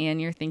this and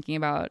you're thinking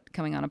about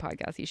coming on a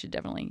podcast, you should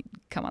definitely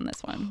come on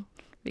this one.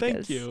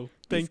 Thank you.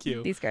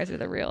 These guys are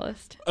the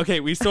realest. Okay,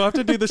 we still have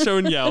to do the show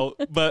and yell,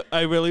 but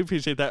I really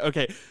appreciate that.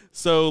 Okay,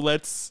 so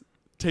let's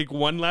take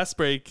one last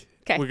break.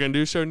 Okay. We're going to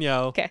do show and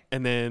yell. Okay.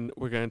 And then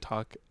we're going to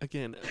talk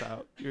again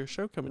about your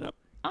show coming up.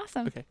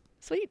 Awesome. Okay.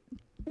 Sweet.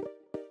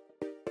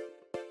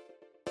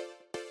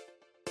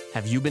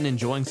 Have you been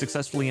enjoying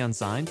Successfully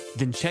Unsigned?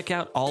 Then check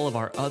out all of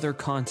our other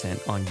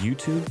content on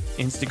YouTube,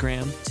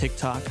 Instagram,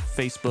 TikTok,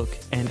 Facebook,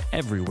 and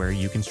everywhere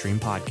you can stream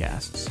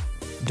podcasts.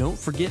 Don't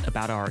forget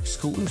about our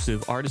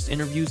exclusive artist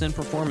interviews and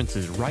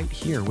performances right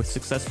here with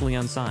Successfully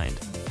Unsigned.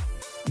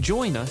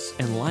 Join us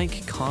and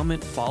like,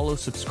 comment, follow,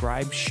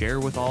 subscribe, share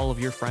with all of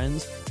your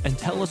friends, and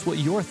tell us what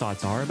your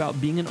thoughts are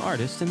about being an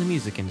artist in the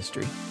music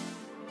industry.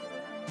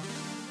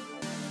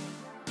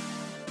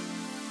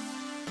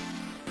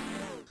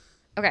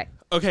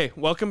 Okay,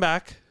 welcome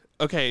back.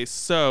 Okay,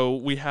 so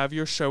we have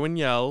your show and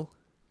yell.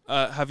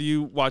 Have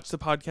you watched the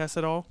podcast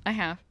at all? I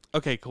have.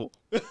 Okay, cool.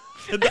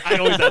 I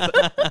always ask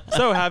that.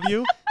 So, have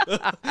you?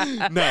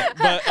 No,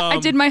 but I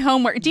did my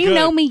homework. Do you good.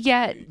 know me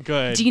yet?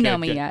 Good. Do you know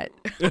good, me good.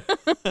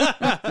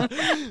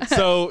 yet?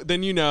 So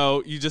then you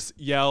just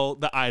yell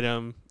the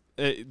item.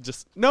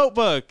 Just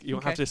notebook. You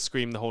don't have Okay. to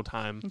scream the whole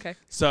time. Okay.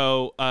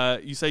 So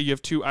you say you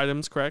have 2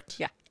 items, correct?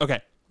 Yeah.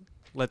 Okay.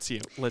 Let's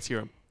hear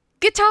them.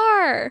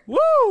 Guitar. Woo!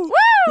 Woo!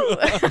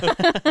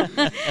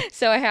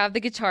 So I have the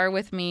guitar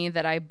with me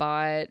that I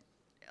bought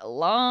a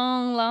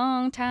long,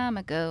 long time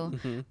ago.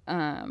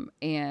 Mm-hmm.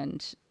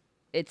 And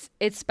it's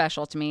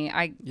special to me.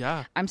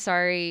 Yeah. I'm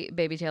sorry,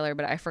 Baby Taylor,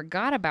 but I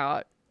forgot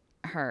about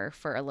her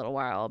for a little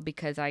while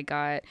because I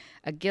got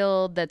a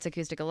Guild that's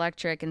acoustic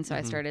electric, and so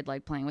I started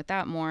like playing with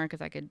that more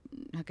because I could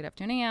hook it up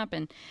to an amp,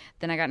 and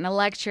then I got an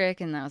electric,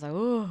 and I was like,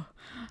 oh,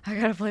 I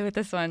gotta play with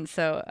this one.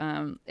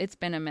 So it's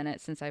been a minute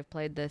since I've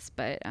played this,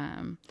 but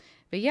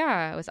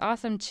yeah, it was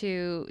awesome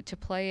to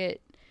play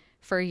it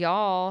for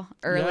y'all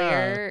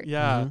earlier.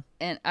 Yeah.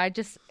 And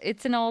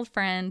it's an old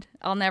friend.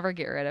 I'll never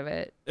get rid of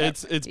it.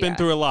 It's been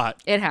through a lot.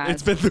 It has.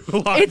 It's been through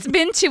a lot. It's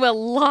been to a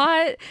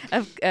lot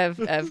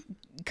of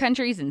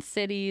countries and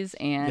cities,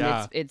 and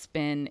Yeah. it's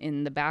been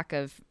in the back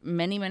of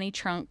many, many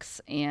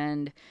trunks,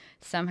 and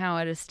somehow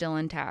it is still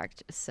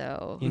intact.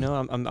 So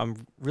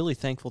I'm really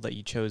thankful that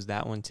you chose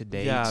that one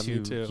today Yeah, me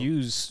to too.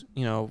 use,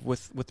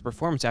 with the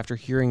performance after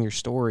hearing your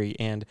story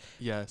and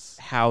Yes.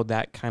 how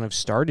that kind of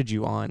started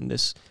you on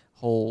this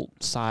whole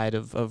side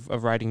of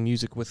writing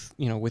music with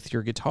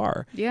your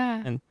guitar.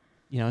 yeah, And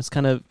it's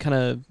kind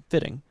of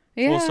fitting.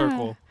 yeah. Full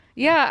circle.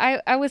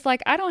 Yeah, I was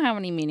like, I don't have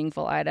any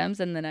meaningful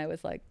items, and then I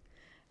was like,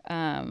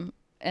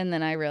 and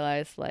then I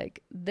realized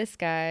like this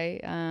guy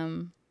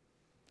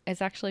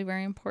is actually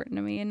very important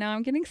to me, and now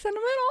I'm getting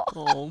sentimental.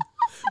 Oh.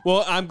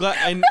 Well, I'm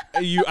glad.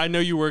 I know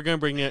you were gonna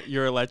bring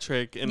your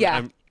electric, and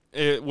Yeah.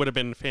 it would have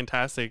been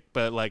fantastic.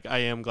 But like, I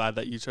am glad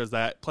that you chose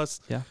that. Plus,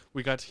 Yeah.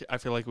 I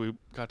feel like we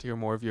got to hear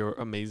more of your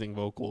amazing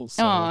vocals.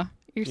 So, Aw,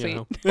 you're you sweet.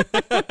 know.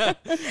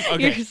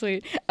 You're Okay.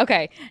 sweet.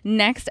 Okay,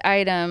 next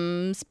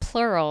items,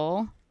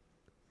 plural.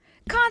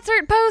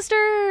 Concert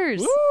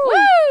posters.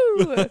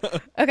 Woo!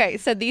 Okay,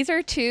 so these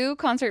are 2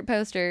 concert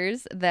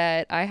posters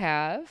that I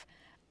have.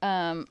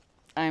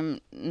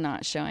 I'm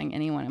not showing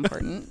anyone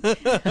important.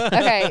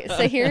 Okay,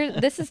 so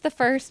this is the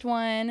first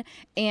one,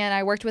 and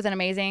I worked with an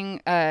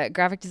amazing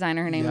graphic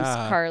designer. Her name is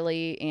Yeah.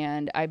 Carly,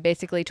 and I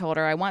basically told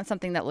her I want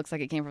something that looks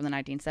like it came from the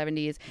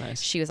 1970s.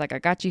 Nice. She was like, I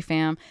got you,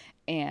 fam.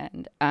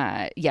 And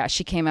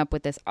she came up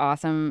with this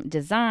awesome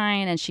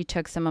design, and she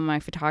took some of my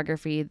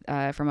photography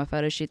from a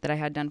photo shoot that I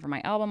had done for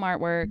my album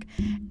artwork,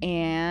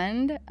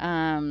 and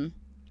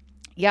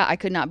I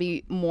could not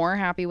be more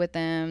happy with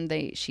them.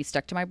 She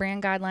stuck to my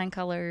brand guideline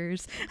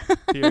colors.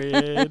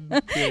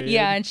 Period.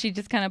 Yeah, and she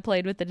just kind of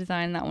played with the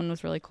design. That one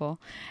was really cool.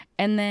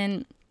 And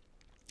then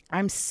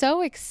I'm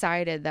so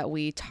excited that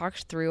we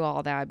talked through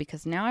all that,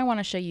 because now I want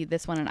to show you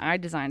this one, and I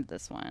designed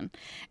this one.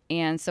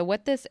 And so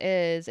what this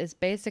is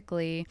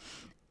basically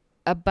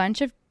a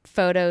bunch of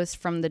photos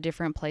from the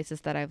different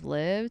places that I've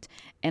lived,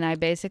 and I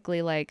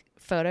basically like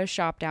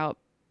photoshopped out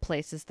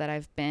places that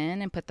I've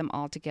been and put them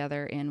all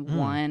together in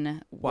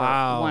one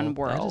world.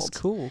 That is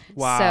cool.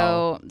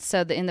 Wow.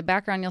 So in the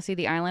background you'll see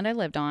the island I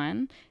lived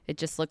on. It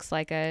just looks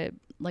like a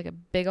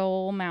big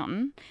old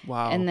mountain.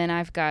 Wow. And then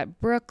I've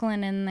got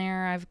Brooklyn in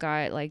there. I've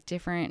got like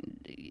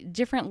different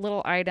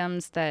little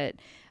items that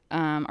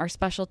are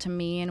special to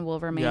me and will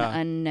remain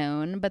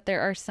unknown. But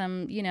there are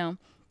some,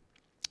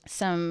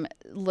 some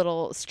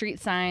little street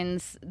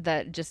signs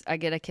that just I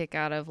get a kick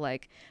out of.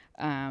 Like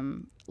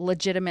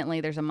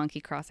legitimately, there's a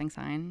monkey crossing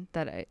sign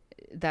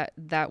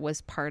that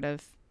was part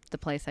of the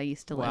place I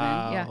used to live in.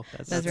 Yeah,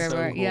 That's those were so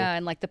everywhere. cool. Yeah,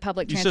 and like the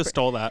public You should have transport.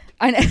 stole that.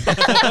 I know.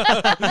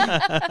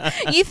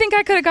 You think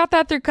I could have got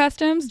that through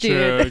customs,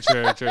 dude?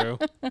 True.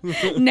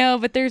 No,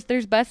 but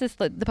there's buses,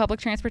 the public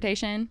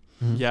transportation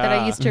Yeah. that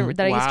I used to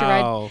ride,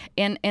 Wow.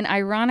 and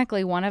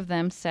ironically, one of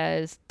them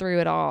says "through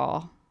it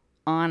all"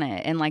 on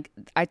it, and like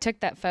I took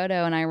that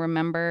photo, and I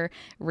remember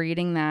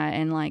reading that,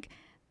 and like,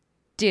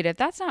 dude, if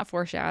that's not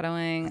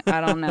foreshadowing,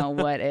 I don't know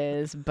what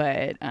is.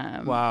 But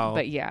Wow.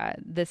 But yeah,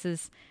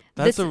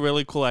 That's a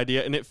really cool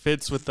idea, and it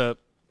fits with the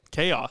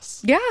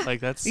chaos. Yeah. Like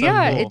that's so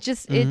yeah, cool. it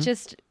just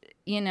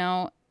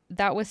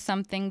that was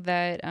something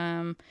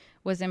that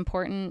was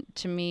important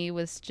to me,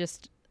 was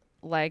just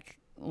like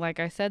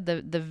I said,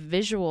 the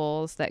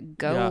visuals that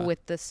go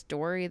with the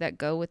story, that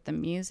go with the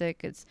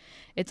music. It's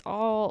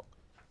all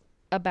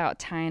about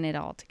tying it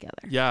all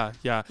together. Yeah.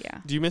 Yeah.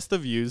 Do you miss the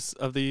views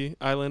of the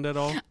island at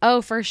all?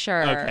 Oh, for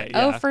sure. Okay,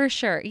 Oh, yeah. for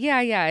sure.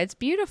 Yeah. It's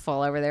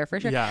beautiful over there, for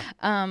sure. Yeah.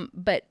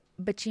 But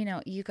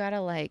you gotta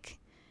like,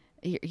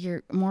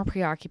 you're more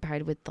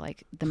preoccupied with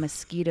like the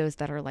mosquitoes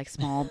that are like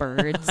small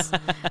birds.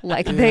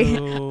 Like they.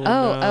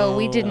 Oh,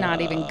 we did not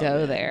even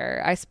go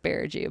there. I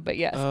spared you, but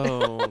yes.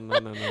 Oh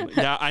no.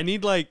 Yeah, I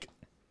need like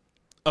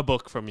a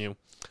book from you.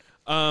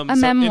 A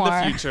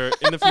memoir. In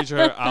the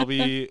future, I'll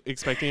be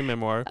expecting a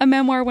memoir. A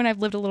memoir when I've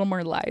lived a little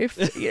more life.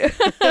 Yeah.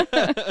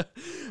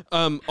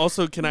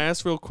 Also, can I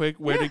ask real quick,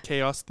 where did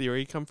chaos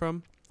theory come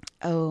from?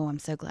 Oh, I'm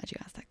so glad you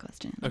asked that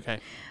question. Okay.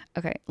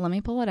 Okay, let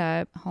me pull it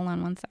up. Hold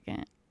on one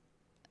second.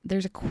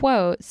 there's a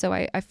quote. So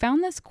I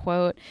found this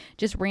quote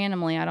just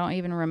randomly. I don't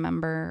even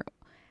remember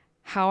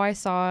how I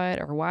saw it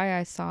or why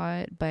I saw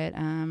it, but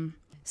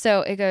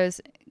so it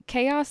goes,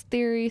 chaos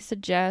theory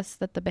suggests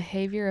that the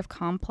behavior of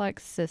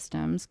complex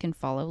systems can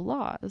follow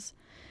laws,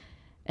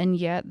 and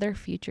yet their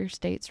future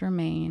states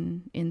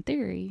remain, in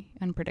theory,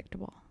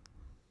 unpredictable.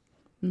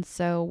 And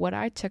so what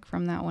I took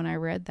from that when I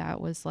read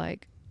that was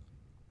like,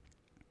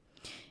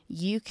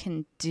 you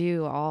can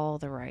do all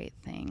the right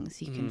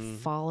things. You can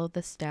follow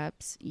the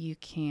steps. You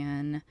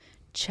can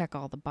check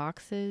all the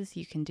boxes.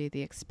 You can do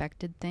the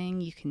expected thing.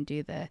 You can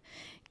do the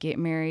get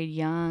married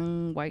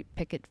young, white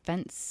picket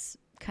fence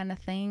kind of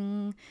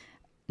thing.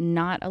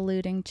 Not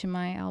alluding to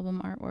my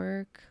album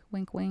artwork,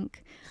 wink,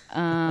 wink.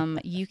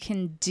 You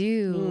can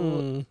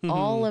do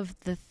all of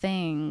the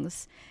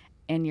things,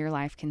 and your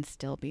life can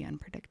still be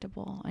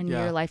unpredictable, and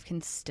your life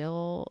can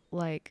still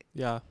like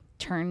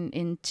turn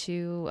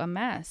into a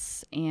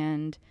mess.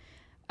 And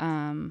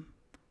I'm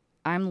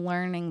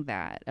learning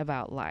that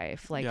about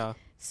life. Like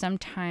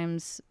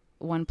sometimes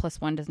 1 +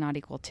 1 does not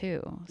equal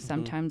 2.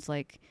 Sometimes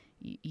like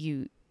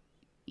you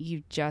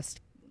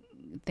just,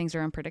 things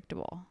are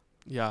unpredictable.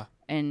 Yeah.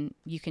 And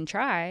you can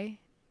try,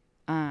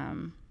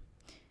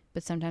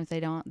 but sometimes they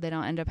don't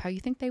end up how you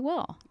think they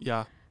will.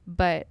 Yeah.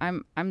 But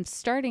I'm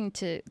starting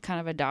to kind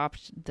of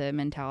adopt the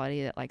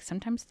mentality that like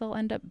sometimes they'll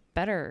end up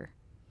better.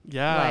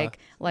 Yeah.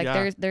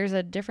 Like there's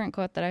a different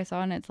quote that I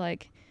saw, and it's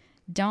like,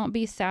 don't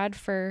be sad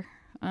for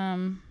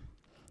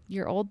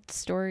your old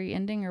story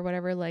ending or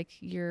whatever. Like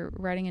you're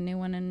writing a new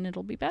one, and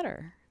it'll be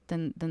better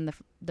than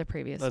the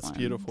previous one. That's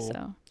beautiful.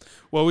 So,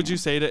 what would you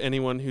say to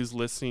anyone who's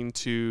listening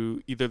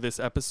to either this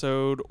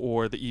episode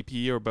or the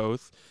EP or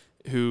both,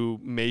 who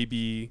may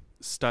be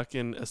stuck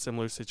in a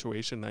similar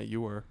situation that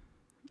you were?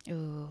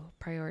 Ooh,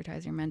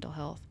 prioritize your mental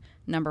health.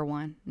 Number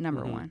one.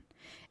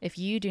 If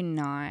you do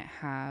not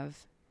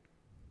have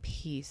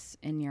peace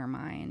in your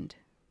mind,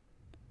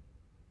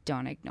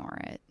 don't ignore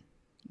it.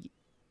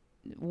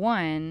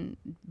 One,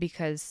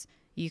 because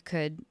it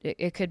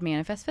could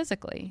manifest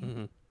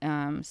physically.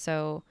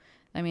 So,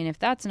 I mean, if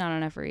that's not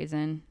enough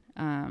reason,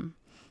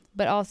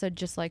 but also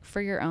just like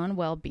for your own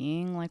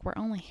well-being, like we're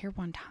only here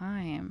one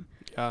time.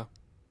 Yeah.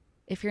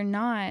 If you're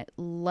not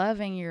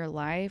loving your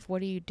life,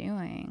 what are you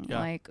doing? Yeah.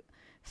 Like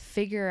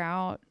figure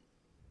out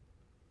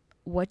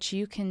what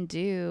you can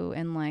do.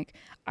 And like,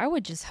 I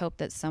would just hope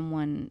that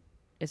someone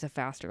is a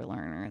faster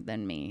learner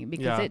than me,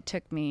 because it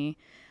took me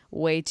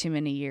way too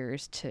many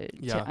years to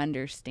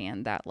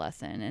understand that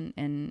lesson.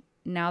 And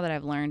now that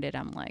I've learned it,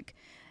 I'm like,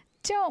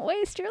 don't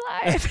waste your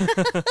life.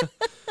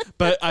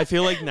 But I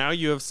feel like now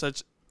you have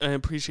such an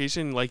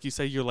appreciation. Like you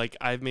said, you're like,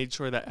 I've made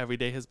sure that every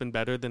day has been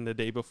better than the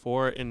day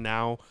before. And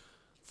now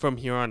from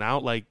here on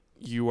out, like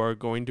you are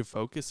going to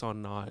focus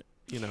on not,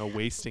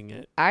 wasting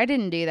it. I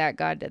didn't do that.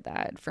 God did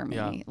that for me.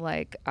 Yeah.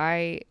 Like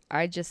I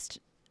just,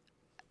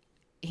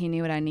 he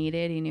knew what I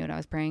needed. He knew what I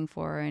was praying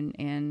for.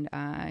 And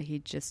he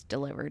just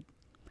delivered.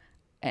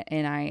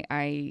 And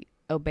I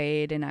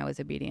obeyed, and I was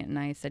obedient, and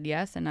I said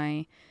yes. And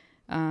I,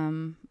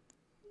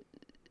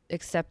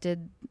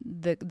 accepted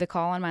the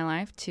call in my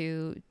life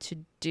to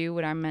do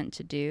what I'm meant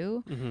to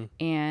do.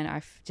 And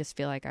I just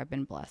feel like I've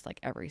been blessed like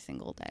every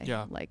single day.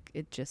 Yeah. Like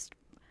it just,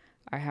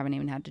 I haven't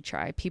even had to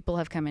try. People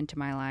have come into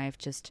my life,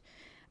 just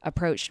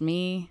approached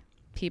me.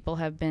 People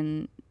have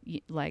been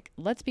like,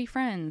 let's be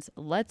friends.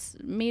 Let's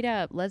meet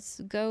up. Let's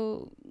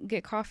go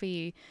get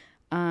coffee.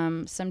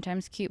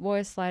 Sometimes cute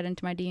boys slide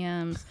into my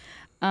DMs.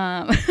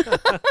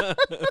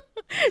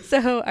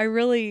 So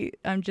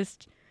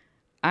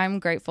I'm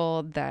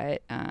grateful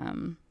that,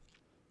 I'm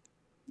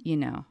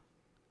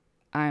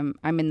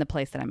in the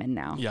place that I'm in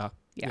now.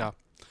 Yeah.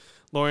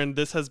 Lauren,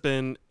 this has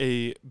been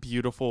a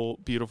beautiful,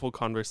 beautiful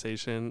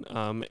conversation.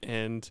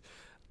 And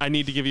I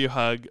need to give you a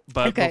hug,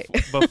 but okay.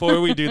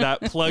 Before we do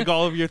that, plug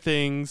all of your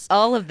things.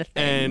 All of the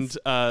things.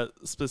 And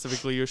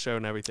specifically your show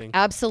and everything.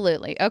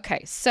 Absolutely.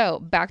 Okay, so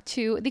back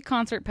to the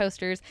concert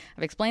posters.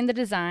 I've explained the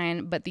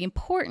design, but the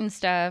important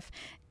stuff,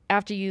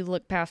 after you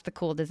look past the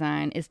cool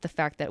design, is the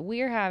fact that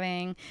we are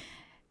having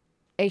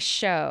a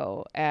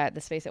show at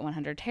the Space at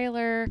 100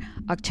 Taylor,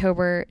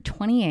 October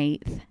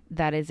 28th.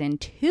 That is in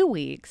 2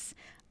 weeks.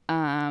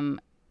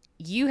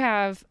 You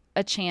have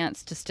a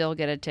chance to still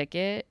get a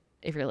ticket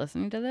if you're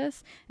listening to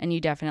this, and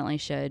you definitely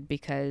should,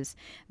 because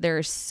there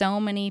are so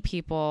many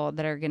people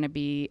that are going to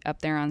be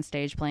up there on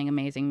stage playing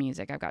amazing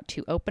music. I've got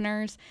 2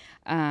 openers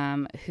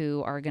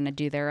who are going to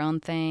do their own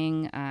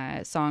thing,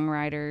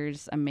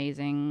 songwriters,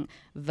 amazing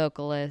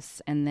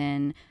vocalists, and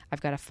then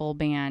I've got a full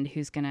band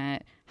who's going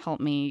to help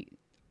me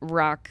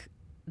rock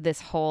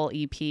this whole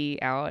EP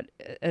out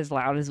as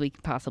loud as we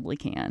possibly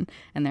can,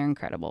 and they're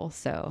incredible.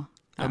 So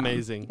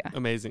amazing.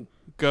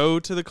 Go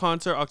to the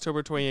concert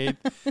October 28th.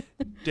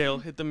 Dale,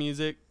 hit the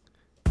music.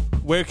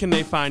 Where can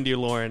they find you,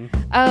 Lauren?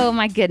 Oh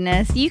my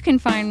goodness, you can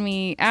find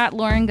me at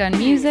Lauren Gunn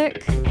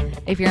Music.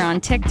 If you're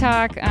on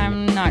TikTok,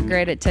 I'm not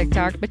great at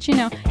TikTok, but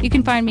you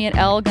can find me at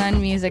L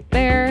Gunn Music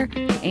there.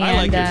 And I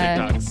like your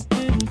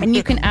TikToks. And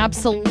you can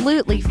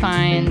absolutely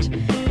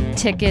find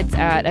tickets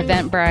at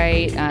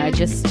Eventbrite.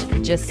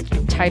 Just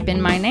type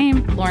in my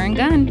name, Lauren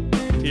Gunn.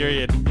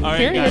 Period. All right,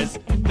 Period. guys.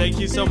 Thank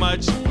you so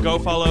much. Go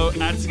follow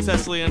at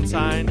Successfully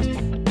Unsigned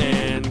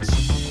and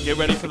get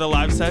ready for the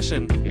live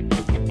session.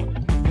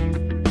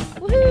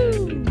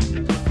 Woohoo!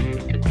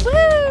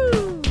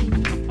 Woo!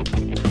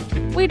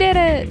 We did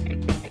it!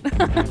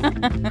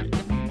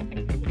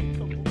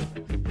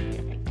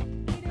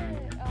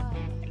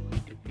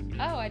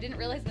 Oh, I didn't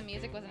realize the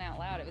music wasn't out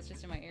loud. It was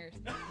just in my ears.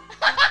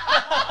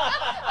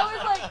 I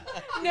was like,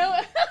 no.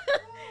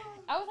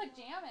 I was like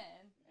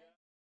jamming.